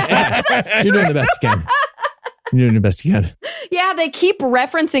you're doing the best you can. You're doing the best you can. Yeah, they keep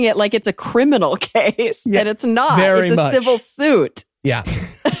referencing it like it's a criminal case, and it's not. very it's a much. civil suit. Yeah.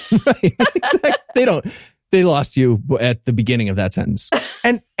 Right. Exactly. They lost you at the beginning of that sentence.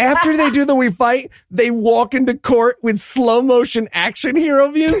 And after they do the we fight, they walk into court with slow motion action hero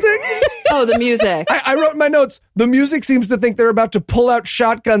music. Oh, the music. I wrote in my notes, the music seems to think they're about to pull out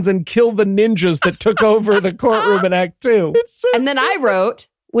shotguns and kill the ninjas that took over the courtroom in Act 2. And then I wrote,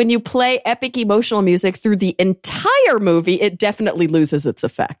 when you play epic emotional music through the entire movie, it definitely loses its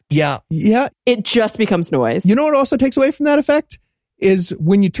effect. Yeah. Yeah. It just becomes noise. You know what also takes away from that effect? Is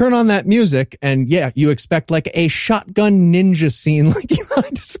when you turn on that music and you expect like a shotgun ninja scene like Eli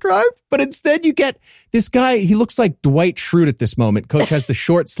described, but instead you get this guy, he looks like Dwight Schrute at this moment. Coach has the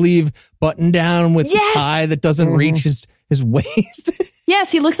short sleeve button down with the tie that doesn't reach his waist.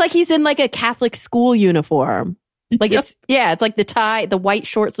 Yes, he looks like he's in like a Catholic school uniform. Like it's like the tie, the white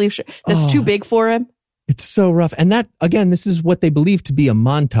short sleeve that's too big for him. It's so rough. And that, again, this is what they believe to be a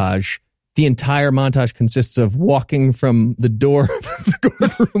montage. The entire montage consists of walking from the door of the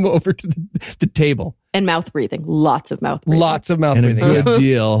courtroom over to the table. And mouth breathing. Lots of mouth breathing. Lots of mouth And a breathing. good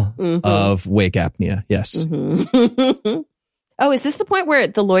deal of wake apnea. Yes. Oh, is this the point where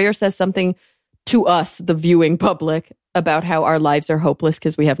the lawyer says something to us, the viewing public, about how our lives are hopeless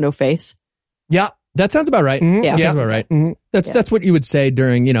because we have no face? Yeah. That sounds about right. Mhm. Yeah. That sounds about right. Mhm. That's what you would say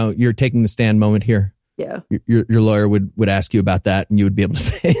during, you're taking the stand moment here. Yeah. Your lawyer would ask you about that, and you would be able to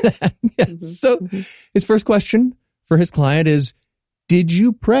say that. Yes. So his first question for his client is, did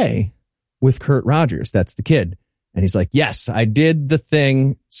you pray with Kurt Rogers? That's the kid. And he's like, yes, I did the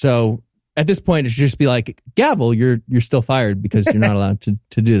thing. So at this point, it should just be like, gavel, you're still fired because you're not allowed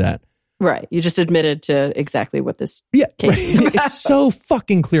to do that. Right. You just admitted to exactly what this Yeah, case is about. It's so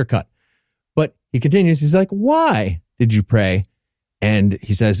fucking clear cut. But he continues. He's like, why did you pray? And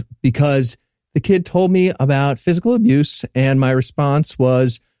he says, because the kid told me about physical abuse, and my response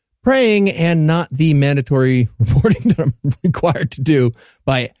was praying and not the mandatory reporting that I'm required to do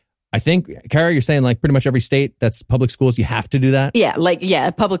by, I think, Kara, you're saying like pretty much every state that's public schools, you have to do that? Yeah,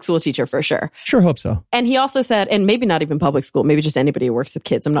 a public school teacher for sure. Sure hope so. And he also said, and maybe not even public school, maybe just anybody who works with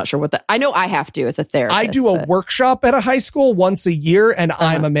kids. I'm not sure what I know I have to as a therapist. I do a workshop at a high school once a year, and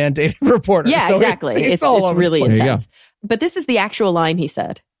I'm a mandated reporter. Yeah, so exactly. It's all over really the place. intense. But this is the actual line he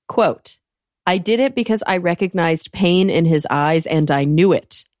said. Quote, I did it because I recognized pain in his eyes and I knew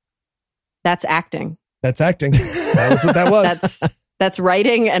it. That's acting. That's acting. That was what that was. That's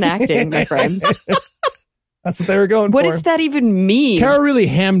writing and acting, my friends. That's what they were going What for. does that even mean? Kara really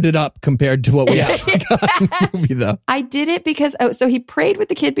hammed it up compared to what we actually got in the movie, though. I did it because, so he prayed with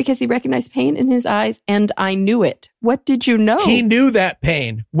the kid because he recognized pain in his eyes and I knew it. What did you know? He knew that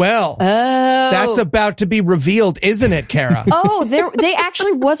pain. Well, that's about to be revealed, isn't it, Kara? Oh, there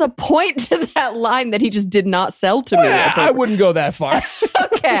actually was a point to that line that he just did not sell to me. I wouldn't go that far.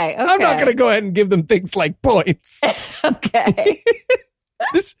 Okay. I'm not going to go ahead and give them things like points. Okay.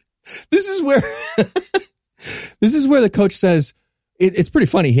 This is where this is where the coach says it's pretty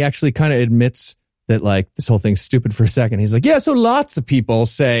funny. He actually kind of admits that like this whole thing's stupid for a second. He's like, yeah, so lots of people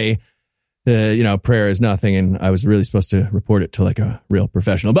say prayer is nothing, and I was really supposed to report it to like a real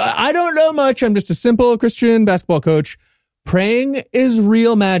professional, but I don't know much. I'm just a simple Christian basketball coach. Praying is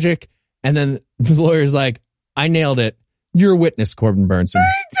real magic. And then the lawyer's like, I nailed it. You're a witness, Corbin Burnson.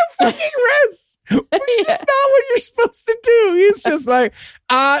 Fucking rest. Which is not what you're supposed to do. He's just like,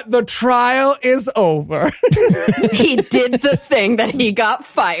 the trial is over. He did the thing that he got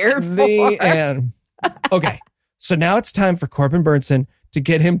fired The for. end. Okay. So now it's time for Corbin Burnson to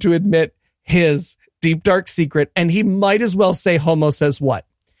get him to admit his deep, dark secret. And he might as well say Homo says what?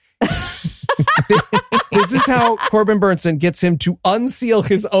 This is how Corbin Burnson gets him to unseal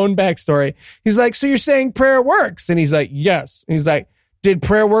his own backstory. He's like, so you're saying prayer works? And he's like, yes. And he's like, did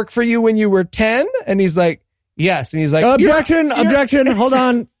prayer work for you when you were 10? And he's like, yes. And he's like, objection. Hold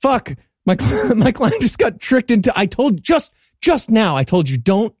on. Fuck. My client just got tricked into, I told just now, I told you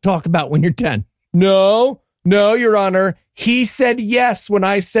don't talk about when you're 10. No, Your Honor. He said yes when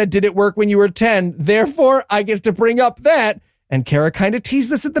I said, did it work when you were 10? Therefore, I get to bring up that. And Kara kind of teased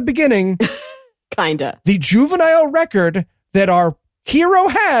this at the beginning. Kinda. The juvenile record that our hero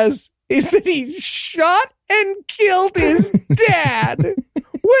has is that he shot and killed his dad when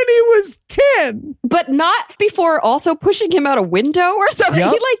he was 10. But not before also pushing him out a window or something.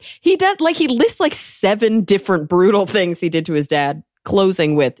 Yep. He lists like 7 different brutal things he did to his dad,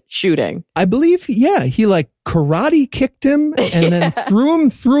 closing with shooting. I believe, yeah, he like karate kicked him and then threw him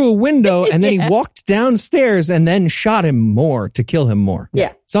through a window, and then he walked downstairs and then shot him more to kill him more.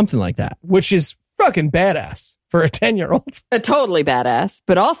 Yeah. Something like that. Which is fucking badass for a 10-year-old. Totally badass.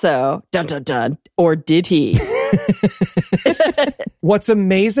 But also, dun dun dun, or did he? What's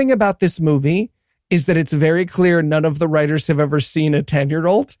amazing about this movie is that it's very clear none of the writers have ever seen a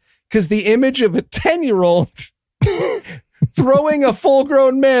 10-year-old, because the image of a 10-year-old throwing a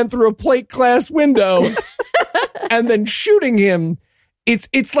full-grown man through a plate glass window and then shooting him,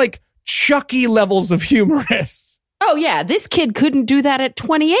 it's like Chucky levels of humorous. Oh yeah, this kid couldn't do that at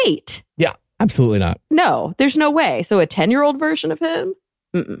 28. Yeah. Absolutely not. No, there's no way. So a 10-year-old version of him?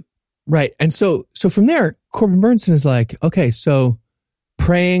 Mm-mm. Right. And so from there, Corbin Burnson is like, okay, so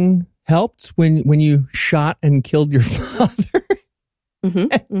praying helped when you shot and killed your father.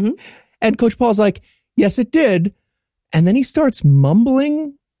 And Coach Paul's like, yes, it did. And then he starts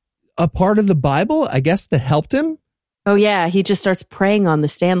mumbling a part of the Bible, I guess, that helped him. Oh yeah, he just starts praying on the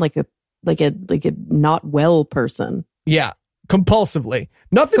stand like a not well person. Yeah. Compulsively.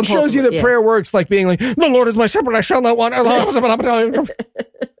 Nothing shows you that prayer works like being like, the Lord is my shepherd, I shall not want.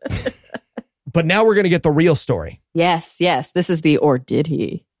 But now we're going to get the real story. Yes. This is the or did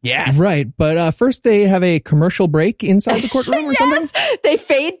he? Yes. Right. But first they have a commercial break inside the courtroom or something. They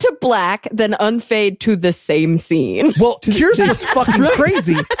fade to black, then unfade to the same scene. Well, here's what's fucking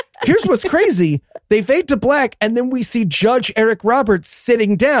crazy. Here's what's crazy. They fade to black, and then we see Judge Eric Roberts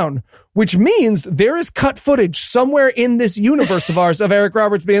sitting down, which means there is cut footage somewhere in this universe of ours of Eric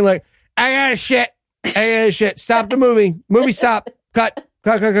Roberts being like, I got shit. Stop the movie. Movie stop. Cut.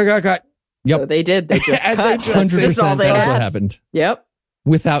 Yep. So they did. They just And cut. they That's just all 100% they that's had. what happened. Yep.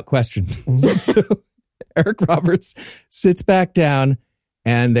 Without question. So Eric Roberts sits back down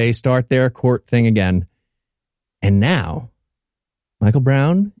and they start their court thing again. And now Michael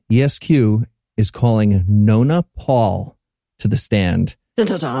Brown, ESQ, is calling Nona Paul to the stand. Dun,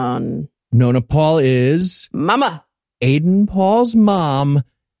 dun, dun. Nona Paul is Mama. Aiden Paul's mom,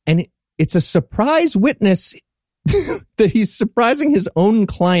 and it's a surprise witness that he's surprising his own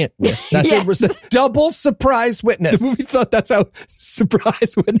client with. That's Yes. It was a double surprise witness. the movie thought that's how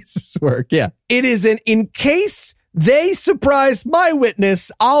surprise witnesses work. Yeah. It is in case they surprise my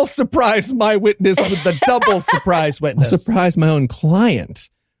witness, I'll surprise my witness with the double surprise I'll witness. surprise my own client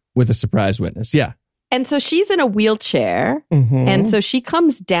with a surprise witness. Yeah. And so she's in a wheelchair. Mhm. And so she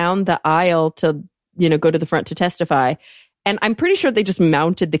comes down the aisle to, go to the front to testify. And I'm pretty sure they just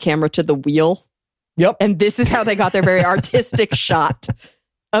mounted the camera to the wheel. Yep. And this is how they got their very artistic shot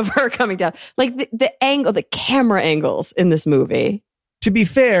of her coming down. Like the angle, the camera angles in this movie. To be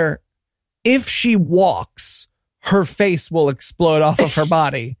fair, if she walks, her face will explode off of her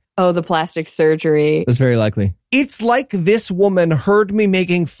body. Oh, the plastic surgery. That's very likely. It's like this woman heard me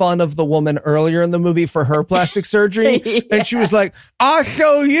making fun of the woman earlier in the movie for her plastic surgery. Yeah. And she was like, I'll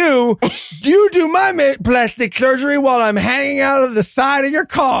show you. You do my plastic surgery while I'm hanging out of the side of your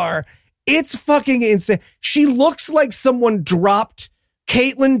car. It's fucking insane. She looks like someone dropped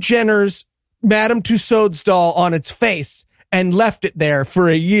Caitlyn Jenner's Madame Tussauds doll on its face and left it there for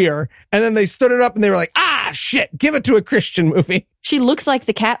a year. And then they stood it up and they were like, shit, give it to a Christian movie. She looks like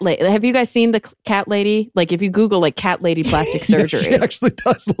the cat lady. Have you guys seen the cat lady? Like if you Google like cat lady plastic surgery, Yeah, she actually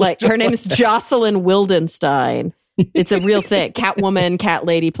does look like just her name is Jocelyn Wildenstein. It's a real thing. Catwoman, cat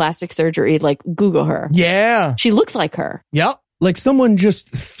lady, plastic surgery. Like Google her. Yeah. She looks like her. Yep. like someone just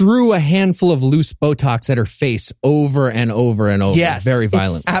threw a handful of loose Botox at her face over and over and over. Yes. Very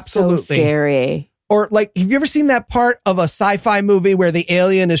violent. Absolutely. So scary. Or like, have you ever seen that part of a sci-fi movie where the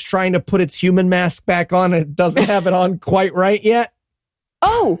alien is trying to put its human mask back on and it doesn't have it on quite right yet?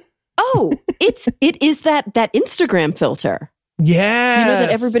 Oh, it is that Instagram filter. Yeah. You know that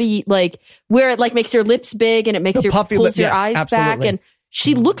everybody like where it like makes your lips big and it makes The your puffy pulls lip, your yes, eyes back, absolutely. and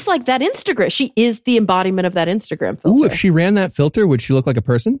she looks like that Instagram. She is the embodiment of that Instagram filter. Ooh, if she ran that filter, would she look like a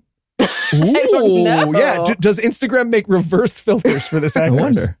person? Ooh, don't know. yeah. Does Instagram make reverse filters for this I actress?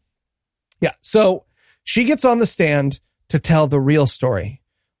 wonder. Yeah. So she gets on the stand to tell the real story,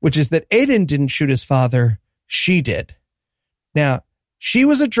 which is that Aiden didn't shoot his father. She did. Now, she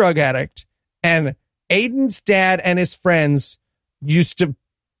was a drug addict, and Aiden's dad and his friends used to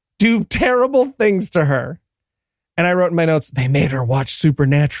do terrible things to her. And I wrote in my notes, they made her watch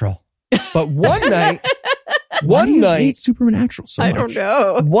Supernatural. But one night, Why do you hate Supernatural so much? I don't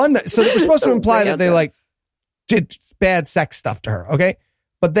know. one night, so it was supposed to Don't imply bring that out they that. like did bad sex stuff to her. Okay.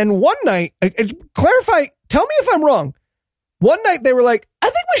 But then one night, clarify, tell me if I'm wrong. One night they were like, I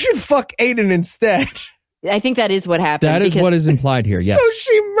think we should fuck Aiden instead. I think that is what happened. That is because- what is implied here. Yes. So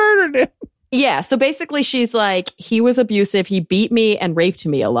she murdered him. Yeah. So basically, she's like, he was abusive. He beat me and raped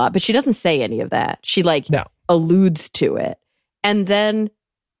me a lot, but she doesn't say any of that. She like No. alludes to it. And then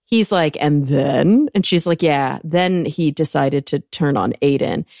he's like, and she's like, yeah, then he decided to turn on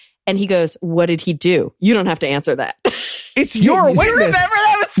Aiden. And he goes, what did he do? You don't have to answer that. It's your you witness. Remember,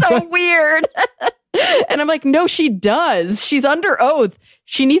 that was so weird. And I'm like, no, she does. She's under oath.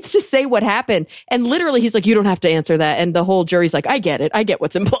 She needs to say what happened. And literally, he's like, you don't have to answer that. And the whole jury's like, I get it. I get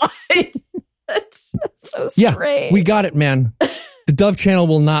what's implied. That's so Yeah, strange. we got it, man. The Dove Channel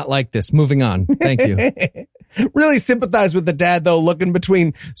will not like this. Moving on. Thank you. Really sympathize with the dad, though, looking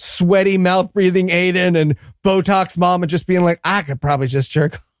between sweaty, mouth breathing Aiden and Botox mom and just being like, I could probably just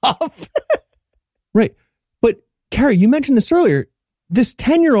jerk off. Right. But Carrie, you mentioned this earlier. This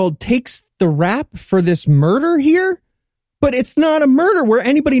 10-year-old takes the rap for this murder here, but it's not a murder where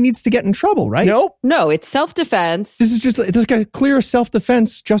anybody needs to get in trouble, right? Nope. No, it's self-defense. This is just it's like a clear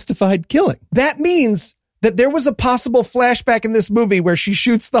self-defense justified killing. That means that there was a possible flashback in this movie where she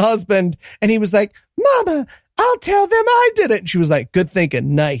shoots the husband and he was like, Mama, I'll tell them I did it. And she was like, good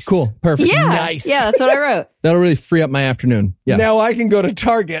thinking. Nice. Cool. Perfect. Yeah. Nice. Yeah, that's what I wrote. That'll really free up my afternoon. Yeah. Now I can go to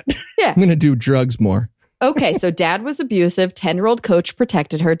Target. Yeah. I'm going to do drugs more. Okay, so dad was abusive. 10-year-old coach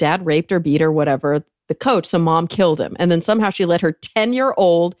protected her. Dad raped her, beat her, whatever. The coach, so mom killed him. And then somehow she let her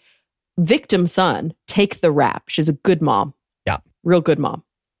 10-year-old victim son take the rap. She's a good mom. Yeah. Real good mom.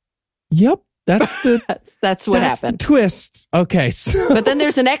 Yep. That's the That's what that's happened. the twist. Okay. So, But then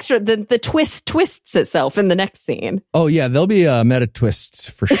there's an extra, the twist twists itself in the next scene. oh yeah, there'll be a meta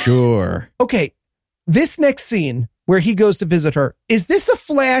twist for sure. Okay. This next scene where he goes to visit her, is this a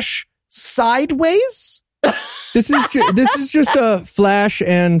flash sideways? This is just a flash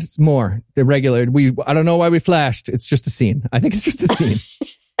and more. The regular. I don't know why we flashed. It's just a scene. I think it's just a scene.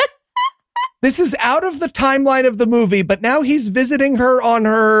 This is out of the timeline of the movie, but now he's visiting her on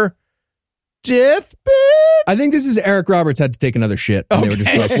her deathbed. I think this is Eric Roberts had to take another shit. And they were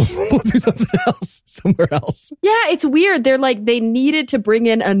just like, we'll do something else somewhere else. Yeah, it's weird. They're like, they needed to bring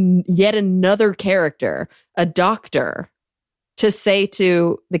in yet another character, a doctor, to say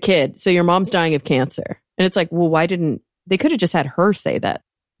to the kid, so your mom's dying of cancer. And it's like, well, why didn't they could have just had her say that?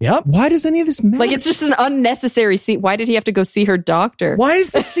 Yep. Why does any of this matter? Like, it's just an unnecessary scene. Why did he have to go see her doctor? Why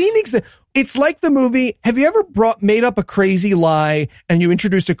does the scene exist? It's like the movie. Have you ever made up a crazy lie and you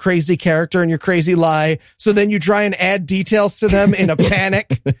introduce a crazy character in your crazy lie? So then you try and add details to them in a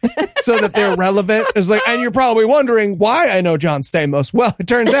panic so that they're relevant. It's like, and you're probably wondering why I know John Stamos. Well, it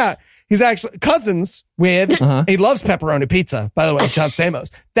turns out he's actually cousins with, he loves pepperoni pizza, by the way, John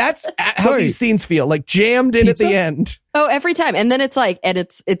Stamos. That's how these scenes feel, like jammed in pizza? At the end. Oh, every time. And then it's like, and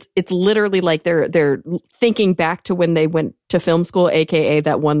it's literally like they're thinking back to when they went to film school, aka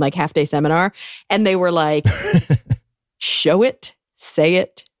that one like half day seminar. And they were like, show it, say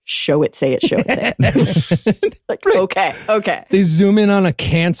it, show it, say it, show it, say it. Like, right. Okay. They zoom in on a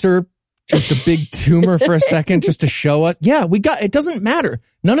cancer, just a big tumor for a second just to show us. Yeah, it doesn't matter.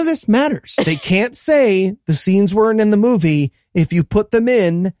 None of this matters. They can't say the scenes weren't in the movie if you put them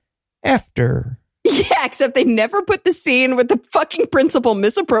in after. Yeah, except they never put the scene with the fucking principal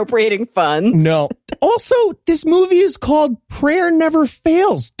misappropriating funds. No. Also, this movie is called Prayer Never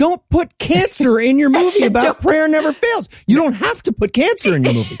Fails. Don't put cancer in your movie about Prayer Never Fails. You don't have to put cancer in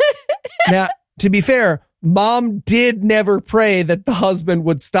your movie. Now, to be fair, Mom did never pray that the husband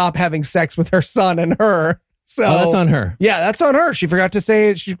would stop having sex with her son and her. So that's on her. Yeah, that's on her. She forgot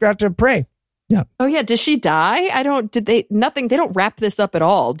to pray. Yeah. Oh yeah. Does she die? They don't wrap this up at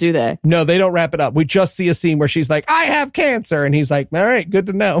all, do they? No, they don't wrap it up. We just see a scene where she's like, I have cancer. And he's like, all right, good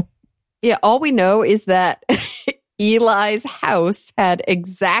to know. Yeah. All we know is that Eli's house had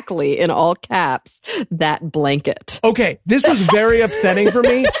exactly, in all caps, that blanket. Okay. This was very upsetting for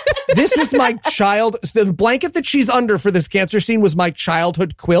me. This was the blanket that she's under for this cancer scene was my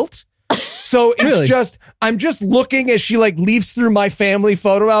childhood quilt. So it's really? I'm just looking as she like leafs through my family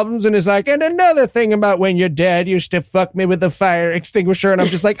photo albums and is like, and another thing about when your dad used to fuck me with a fire extinguisher. And I'm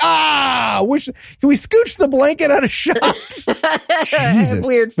just like, can we scooch the blanket out of shot? Jesus.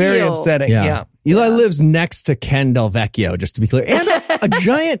 Weird feel. Very upsetting. Yeah. Eli lives next to Ken Del Vecchio, just to be clear. And a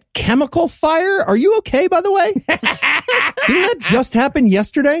giant chemical fire. Are you okay, by the way? Didn't that just happen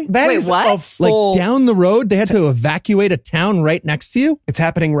yesterday? Wait, what? Like down the road, they had to evacuate a town right next to you? It's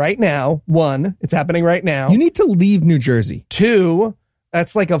happening right now. 1, it's happening right now. You need to leave New Jersey. 2,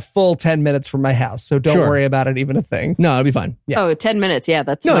 that's like a full 10 minutes from my house. So don't worry about it even a thing. No, it'll be fine. Yeah. Oh, 10 minutes. Yeah,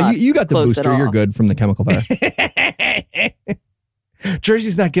 that's no, not you got the booster. You're good from the chemical fire.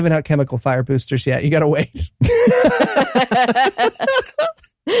 Jersey's not giving out chemical fire boosters yet. You got to wait.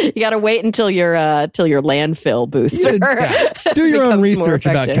 You got to wait until your landfill booster. Yeah. Do your own research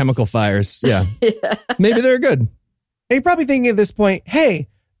about chemical fires. Yeah. Maybe they're good. And you're probably thinking at this point, hey,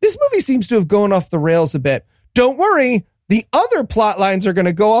 this movie seems to have gone off the rails a bit. Don't worry. The other plot lines are going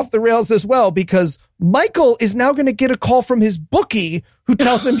to go off the rails as well, because Michael is now going to get a call from his bookie who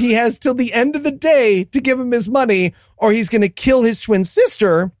tells him he has till the end of the day to give him his money or he's going to kill his twin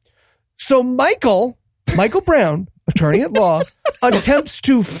sister. So Michael Brown, attorney at law, attempts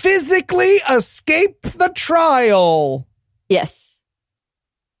to physically escape the trial. Yes.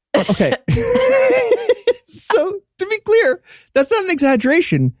 Okay. So to be clear, that's not an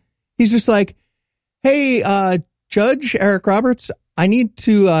exaggeration. He's just like, hey, Judge Eric Roberts, I need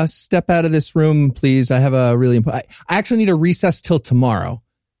to step out of this room, please. I have a really important... I actually need a recess till tomorrow.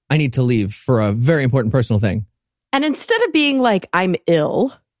 I need to leave for a very important personal thing. And instead of being like, I'm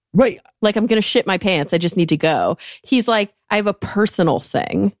ill, right? Like, I'm going to shit my pants, I just need to go. He's like, I have a personal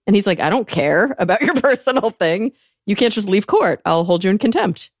thing. And he's like, I don't care about your personal thing. You can't just leave court. I'll hold you in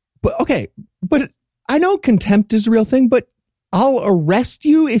contempt. But okay, but I know contempt is a real thing, but I'll arrest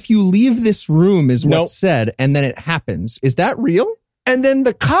you if you leave this room is what's said, and then it happens. Is that real? And then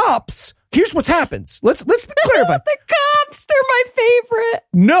the cops, here's what happens. Let's clarify. The cops, they're my favorite.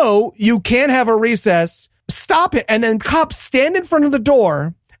 No, you can't have a recess. Stop it. And then cops stand in front of the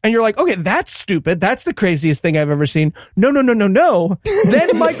door and you're like, okay, that's stupid. That's the craziest thing I've ever seen. No.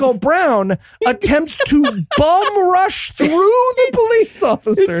 Then Michael Brown attempts to bum rush through the police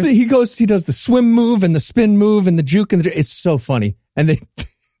officer. He does the swim move and the spin move and the juke and it's so funny. And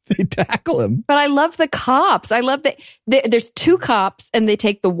They tackle him. But I love the cops. I love that there's two cops and they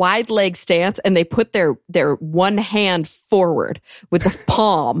take the wide leg stance and they put their one hand forward with the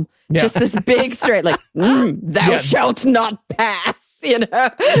palm. Yeah. Just this big straight, like, thou shalt not pass, you know?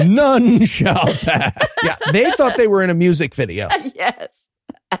 None shall pass. Yeah, they thought they were in a music video. Yes.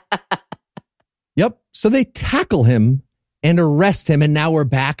 Yep. So they tackle him and arrest him. And now we're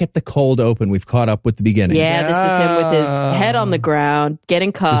back at the cold open. We've caught up with the beginning. Yeah, this is him with his head on the ground,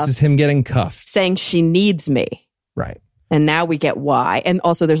 getting cuffed. This is him getting cuffed. Saying she needs me. Right. And now we get why. And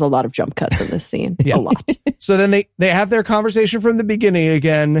also there's a lot of jump cuts in this scene. Yeah. A lot. So then they have their conversation from the beginning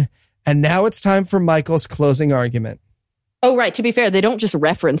again. And now it's time for Michael's closing argument. Oh, right. To be fair, they don't just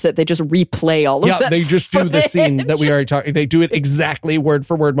reference it. They just replay all of that. Yeah, they just do the scene that we already talked. They do it exactly word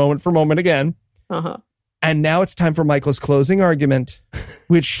for word, moment for moment again. Uh-huh. And now it's time for Michael's closing argument,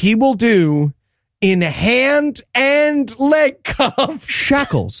 which he will do in hand and leg cuffs.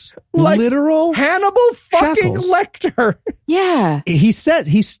 Shackles. Like Literal Hannibal fucking shackles. Lecter. Yeah. He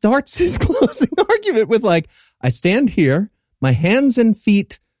starts his closing argument with like, I stand here, my hands and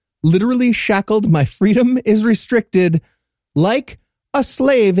feet literally shackled, my freedom is restricted like a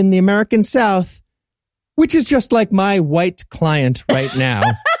slave in the American South, which is just like my white client right now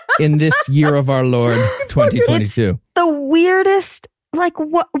in this year of our Lord 2022. It's the weirdest, like,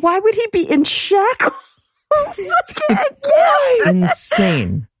 why would he be in shackles? It's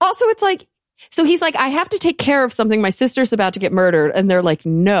insane. Also, it's like, so he's like, I have to take care of something. My sister's about to get murdered. And they're like,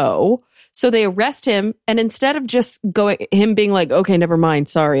 no. So they arrest him. And instead of just him being like, okay, never mind.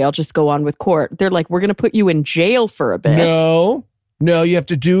 Sorry, I'll just go on with court. They're like, we're going to put you in jail for a bit. No, you have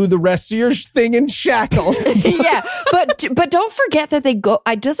to do the rest of your thing in shackles. Yeah. But don't forget that they go,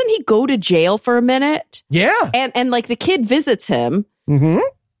 doesn't he go to jail for a minute? Yeah. And like the kid visits him. Mm-hmm.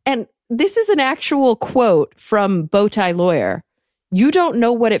 And this is an actual quote from Bowtie Lawyer. You don't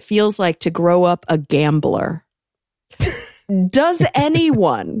know what it feels like to grow up a gambler. Does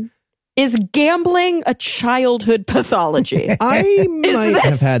anyone? Is gambling a childhood pathology? I might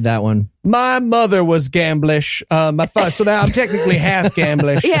have had that one. My mother was gamblish. My father, so now I'm technically half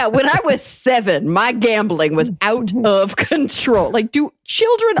gamblish. Yeah, when I was 7, my gambling was out of control. Like, do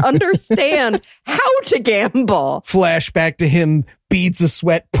children understand how to gamble? Flashback to him, beads of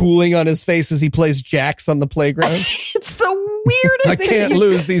sweat pooling on his face as he plays jacks on the playground. It's the weirdest I thing. can't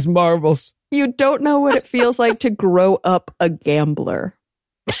lose these marbles. You don't know what it feels like to grow up a gambler.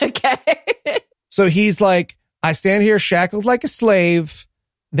 Okay. So he's like, I stand here shackled like a slave.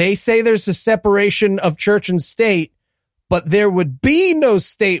 They say there's a separation of church and state, but there would be no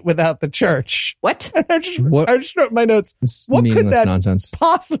state without the church. What? I just wrote in my notes. It's What could meaningless that nonsense.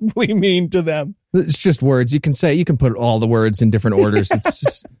 possibly mean to them? It's just words. You can put all the words in different orders. It's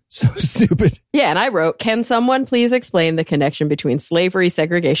just so stupid. Yeah, and I wrote, can someone please explain the connection between slavery,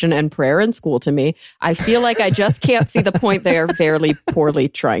 segregation, and prayer in school to me? I feel like I just can't see the point they are very poorly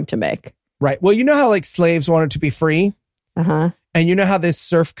trying to make. Right. Well, you know how like slaves wanted to be free? Uh-huh. And you know how this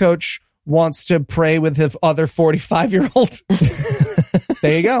surf coach wants to pray with his other 45-year-old?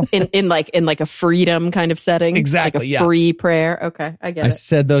 There you go. In like a freedom kind of setting. Exactly, Like a yeah. free prayer. Okay, I get I it.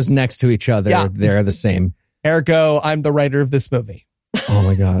 said those next to each other. Yeah. They're the same. Ergo, I'm the writer of this movie. Oh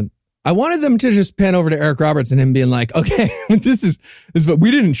my God. I wanted them to just pan over to Eric Roberts and him being like, okay, this is what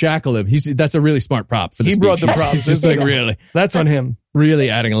we didn't shackle him. That's a really smart prop for the He speech. brought the props. He's just like really That's on him. really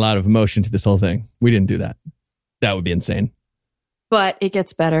adding a lot of emotion to this whole thing. We didn't do that. That would be insane. But it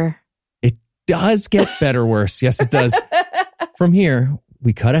gets better. It does get better worse. Yes, it does. From here,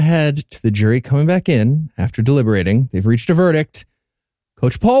 we cut ahead to the jury coming back in after deliberating. They've reached a verdict.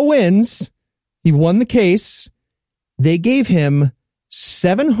 Coach Paul wins. He won the case. They gave him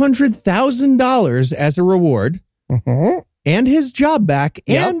 $700,000 as a reward and his job back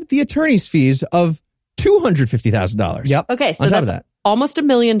and the attorney's fees of $250,000. Yep. Okay, so On top that's of that. almost $1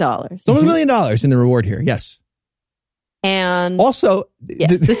 million. It's almost $1 million in the reward here. Yes. And Also,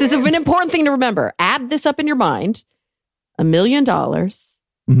 yes, this is an important thing to remember. Add this up in your mind. $1 million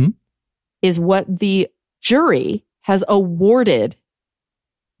is what the jury has awarded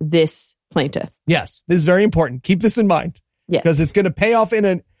this plaintiff. Yes, this is very important. Keep this in mind. Yes. Because it's going to pay off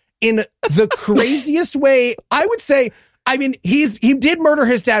in the craziest way. I would say, I mean, he did murder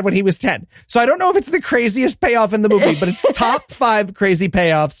his dad when he was 10. So I don't know if it's the craziest payoff in the movie, but it's top 5 crazy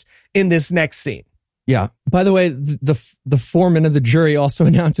payoffs in this next scene. yeah. By the way, the foreman of the jury also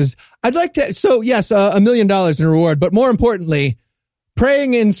announces, I'd like to, so yes, $1 million in reward, but more importantly,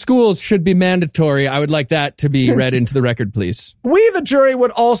 Praying in schools should be mandatory. I would like that to be read into the record, please. We, the jury, would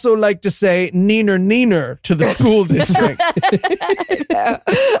also like to say neener to the school district.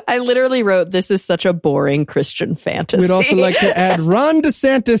 I literally wrote, this is such a boring Christian fantasy. We'd also like to add Ron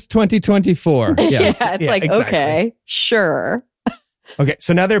DeSantis 2024. Yeah, it's like, exactly. okay, sure. Okay,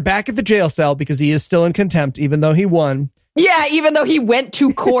 so now they're back at the jail cell because he is still in contempt, even though he won. Yeah, even though he went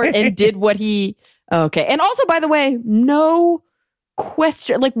to court and did what he... Okay. And also, by the way, no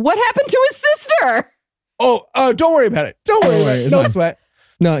question. Like, what happened to his sister? Oh, don't worry about it. Don't worry about it. It's No fine. sweat.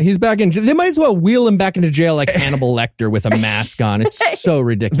 No, he's back in. They might as well wheel him back into jail like Hannibal Lecter with a mask on. It's so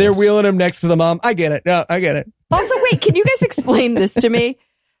ridiculous. They're wheeling him next to the mom. I get it. No, I get it. Also, wait, can you guys explain this to me?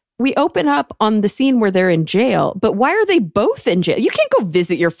 We open up on the scene where they're in jail, but why are they both in jail? You can't go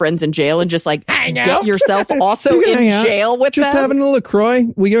visit your friends in jail and just like Hang get out. yourself also You can in hang out. jail with Just them. having a LaCroix.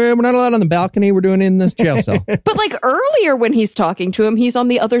 We're not allowed on the balcony. We're doing it in this jail cell. But like earlier when he's talking to him, he's on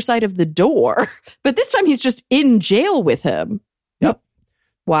the other side of the door. But this time he's just in jail with him. Yep.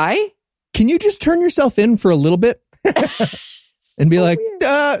 Why? Can you just turn yourself in for a little bit? And be like,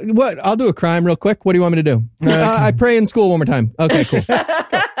 what? I'll do a crime real quick. What do you want me to do? I pray in school one more time. Okay, cool.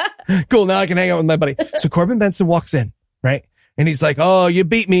 Cool. Now I can hang out with my buddy. So Corbin Benson walks in, right? And he's like, oh, you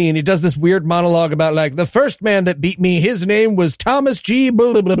beat me. And he does this weird monologue about like the first man that beat me. His name was Thomas G.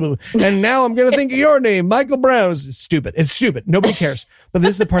 Blah, blah, blah, blah. And now I'm going to think of your name, Michael Brown. It's stupid. It's stupid. Nobody cares. But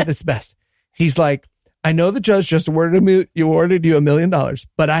this is the part that's best. He's like, I know the judge just awarded you $1 million,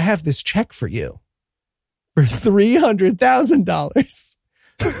 but I have this check for you for $300,000.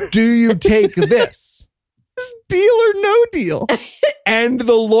 Do you take this? Deal or no deal? And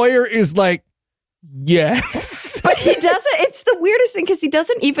the lawyer is like, yes. But he doesn't. It's the weirdest thing because he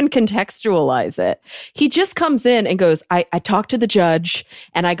doesn't even contextualize it. He just comes in and goes, I talked to the judge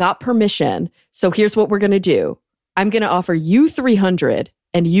and I got permission. So here's what we're going to do. I'm going to offer you 300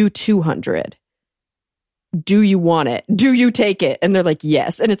 and you 200. Do you want it? Do you take it? And they're like,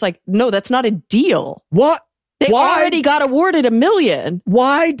 yes. And it's like, no, that's not a deal. What? They already got awarded $1 million.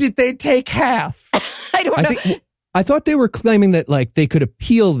 Why did they take half? I don't know. I thought they were claiming that like they could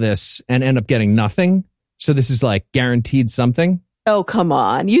appeal this and end up getting nothing. So this is like guaranteed something. Oh, come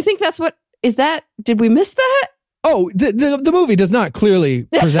on. You think that's what is that? Did we miss that? Oh, the movie does not clearly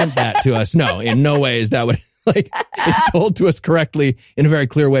present that to us. No, in no way is that what like it's told to us correctly in a very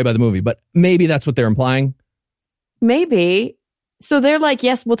clear way by the movie. But maybe that's what they're implying. Maybe. So they're like,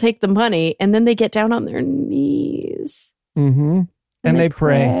 yes, we'll take the money. And then they get down on their knees. Mm-hmm. And they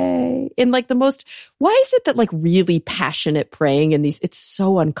pray. In like the most, why is it that like really passionate praying in these, it's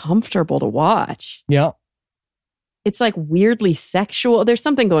so uncomfortable to watch. Yeah. It's like weirdly sexual. There's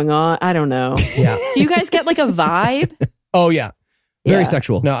something going on. I don't know. Yeah. Do you guys get like a vibe? Oh, yeah. Very Yeah.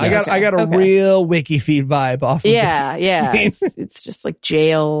 sexual. No, Yes. I got a Okay. real wiki feed vibe off of Yeah, this yeah. scene. It's just like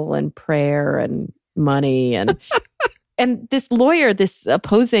jail and prayer and money and and this lawyer, this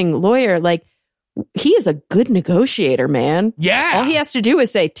opposing lawyer, like he is a good negotiator, man. Yeah. All he has to do is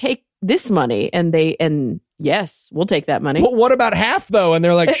say, take this money, and yes, we'll take that money. But what about half though? And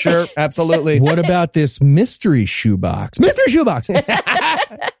they're like, sure, absolutely. What about this mystery shoebox? Mystery shoebox.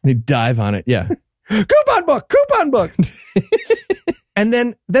 They dive on it. Yeah. Coupon book. And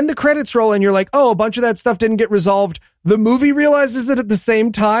then the credits roll and you're like, oh, a bunch of that stuff didn't get resolved. The movie realizes it at the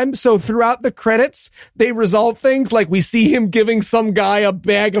same time. So throughout the credits, they resolve things like we see him giving some guy a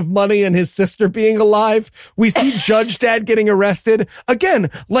bag of money and his sister being alive. We see Judge Dad getting arrested. Again,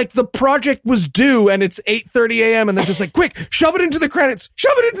 like the project was due and it's 8:30 a.m. and they're just like, quick, shove it into the credits.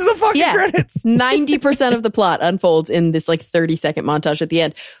 Shove it into the fucking credits. 90% of the plot unfolds in this like 30-second montage at the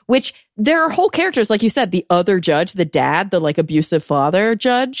end, which there are whole characters, like you said, the other judge, the dad, the like abusive father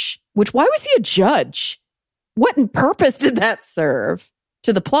judge, which why was he a judge? What purpose did that serve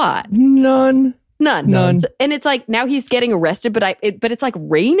to the plot? None. None. So, and it's like now he's getting arrested, but it's like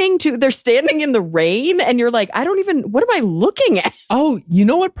raining too. They're standing in the rain, and you're like, I don't even. What am I looking at? Oh, you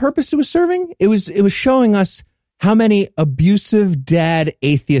know what purpose it was serving? It was showing us how many abusive dad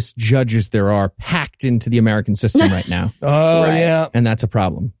atheist judges there are packed into the American system right now. Oh, Right. yeah. And that's a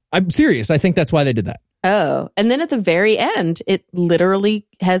problem. I'm serious. I think that's why they did that. Oh, and then at the very end, it literally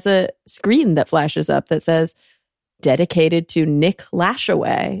has a screen that flashes up that says dedicated to Nick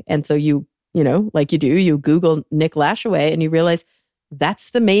Lashaway. And so you know, like you do, you Google Nick Lashaway and you realize that's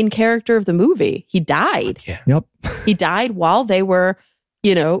the main character of the movie. He died. Yeah. Yep. He died while they were,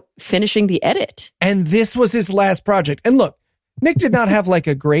 you know, finishing the edit. And this was his last project. And look, Nick did not have like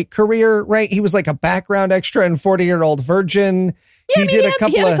a great career, right? He was like a background extra in 40-Year-Old Virgin. Yeah, he did a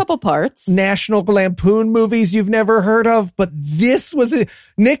couple he had of a couple parts. National Lampoon movies you've never heard of, but this was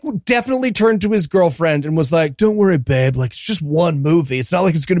Nick definitely turned to his girlfriend and was like, "Don't worry, babe. Like, it's just one movie. It's not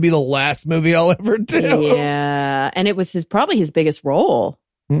like it's going to be the last movie I'll ever do." Yeah, and it was probably his biggest role,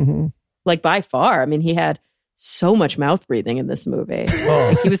 like by far. I mean, he had so much mouth breathing in this movie.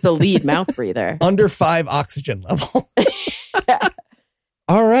 Like, he was the lead mouth breather. Under 5 oxygen level.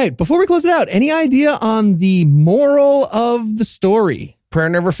 All right. Before we close it out, any idea on the moral of the story? Prayer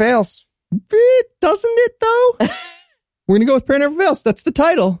never fails. Doesn't it, though? We're going to go with Prayer Never Fails. That's the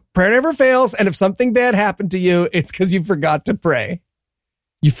title. Prayer never fails. And if something bad happened to you, it's because you forgot to pray.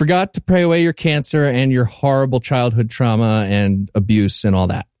 You forgot to pray away your cancer and your horrible childhood trauma and abuse and all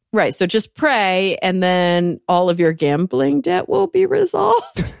that. Right. So just pray, and then all of your gambling debt will be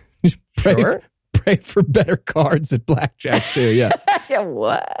resolved. Pray for better cards at blackjack, too. Yeah. Yeah,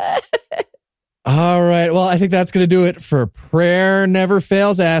 what? All right. Well, I think that's going to do it for Prayer Never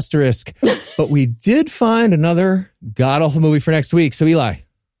Fails asterisk. But we did find another god-awful movie for next week. So, Eli,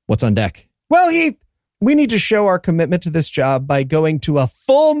 what's on deck? Well, Heath, we need to show our commitment to this job by going to a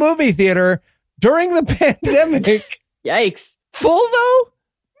full movie theater during the pandemic. Yikes. Full, though?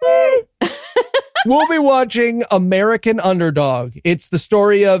 We'll be watching American Underdog. It's the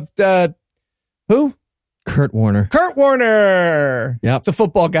story of who? Kurt Warner. Kurt Warner. Yep. It's a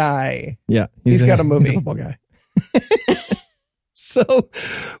football guy. Yeah. He's got a movie. He's a football guy. So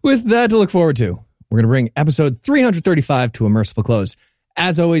with that to look forward to, we're going to bring episode 335 to a merciful close.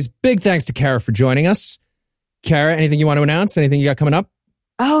 As always, big thanks to Kara for joining us. Kara, anything you want to announce? Anything you got coming up?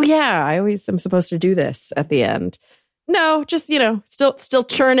 Oh, yeah. I always am supposed to do this at the end. No, just, still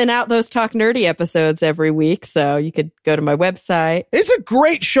churning out those Talk Nerdy episodes every week. So you could go to my website. It's a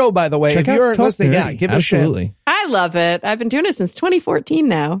great show, by the way. Check if you out aren't Talk listening, Nerdy. give it Absolutely. a shot. I love it. I've been doing it since 2014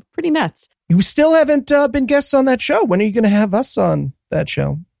 now. Pretty nuts. You still haven't been guests on that show. When are you going to have us on that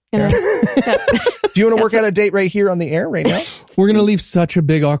show? You know? Do you want to work out a date right here on the air right now? We're going to leave such a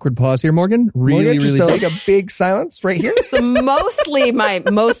big awkward pause here, Morgan. Really just big. like a big silence right here. So mostly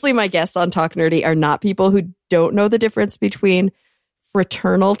my guests on Talk Nerdy are not people who don't know the difference between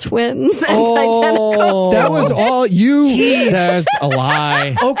fraternal twins and identical. That was all you. There's a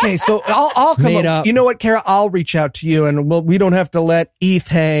lie. Okay, so I'll come Made up. up. You know what, Kara? I'll reach out to you, and we don't have to let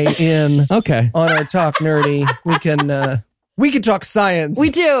Ethan in Okay. on our Talk Nerdy. We can talk science.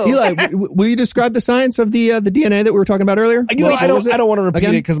 We do. Eli, will you describe the science of the DNA that we were talking about earlier? You know, I don't want to repeat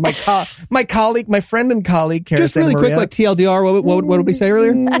Again? it because my friend and colleague, Kara Just really quick, like TLDR, what did we say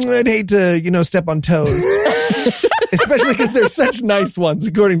earlier? I'd hate to, step on toes. Especially because they're such nice ones,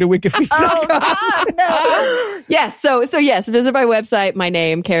 according to Wikipedia. Oh, God, no. Yes. So yes, visit my website, my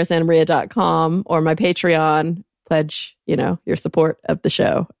name, karasantamaria.com, or my Patreon. Pledge, your support of the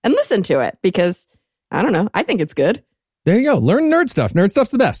show and listen to it because, I don't know, I think it's good. There you go. Learn nerd stuff. Nerd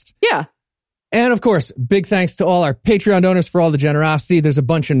stuff's the best. Yeah. And of course, big thanks to all our Patreon donors for all the generosity. There's a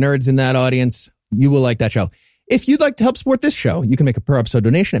bunch of nerds in that audience. You will like that show. If you'd like to help support this show, you can make a per episode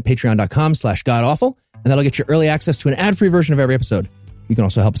donation at patreon.com/godawful, and that'll get you early access to an ad-free version of every episode. You can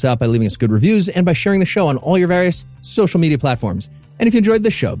also help us out by leaving us good reviews and by sharing the show on all your various social media platforms. And if you enjoyed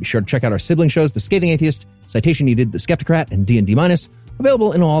this show, be sure to check out our sibling shows, The Scathing Atheist, Citation Needed, The Skeptocrat, and D&D-,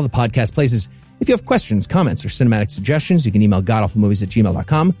 available in all the podcast places. If you have questions, comments, or cinematic suggestions, you can email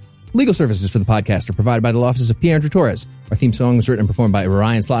godawfulmovies@gmail.com. Legal services for the podcast are provided by the law offices of P. Andrew Torres. Our theme song was written and performed by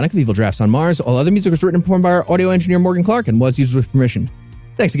Ryan Slotnick of Evil Drafts on Mars. All other music was written and performed by our audio engineer, Morgan Clark, and was used with permission.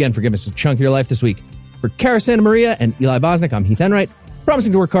 Thanks again for giving us a chunk of your life this week. For Kara Santa Maria and Eli Bosnick, I'm Heath Enright,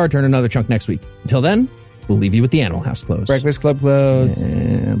 promising to work hard to earn another chunk next week. Until then, we'll leave you with the Animal House close. Breakfast Club close.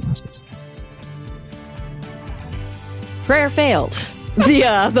 And Bosnick's. Prayer failed.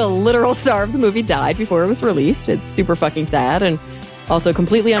 The literal star of the movie died before it was released. It's super fucking sad and also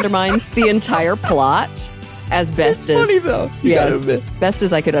completely undermines the entire plot as best as Funny though. best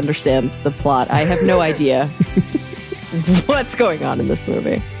as I could understand the plot. I have no idea what's going on in this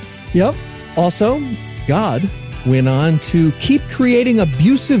movie. Yep. Also, God went on to keep creating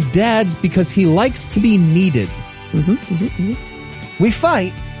abusive dads because he likes to be needed. We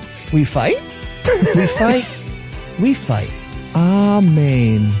fight. We fight. We fight. We fight.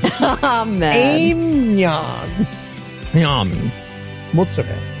 Amen. Amen. Amen. Amen.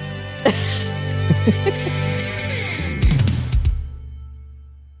 Mozzarella.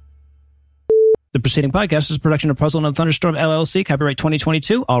 The preceding podcast is a production of Puzzle and a Thunderstorm LLC, copyright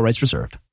 2022, all rights reserved.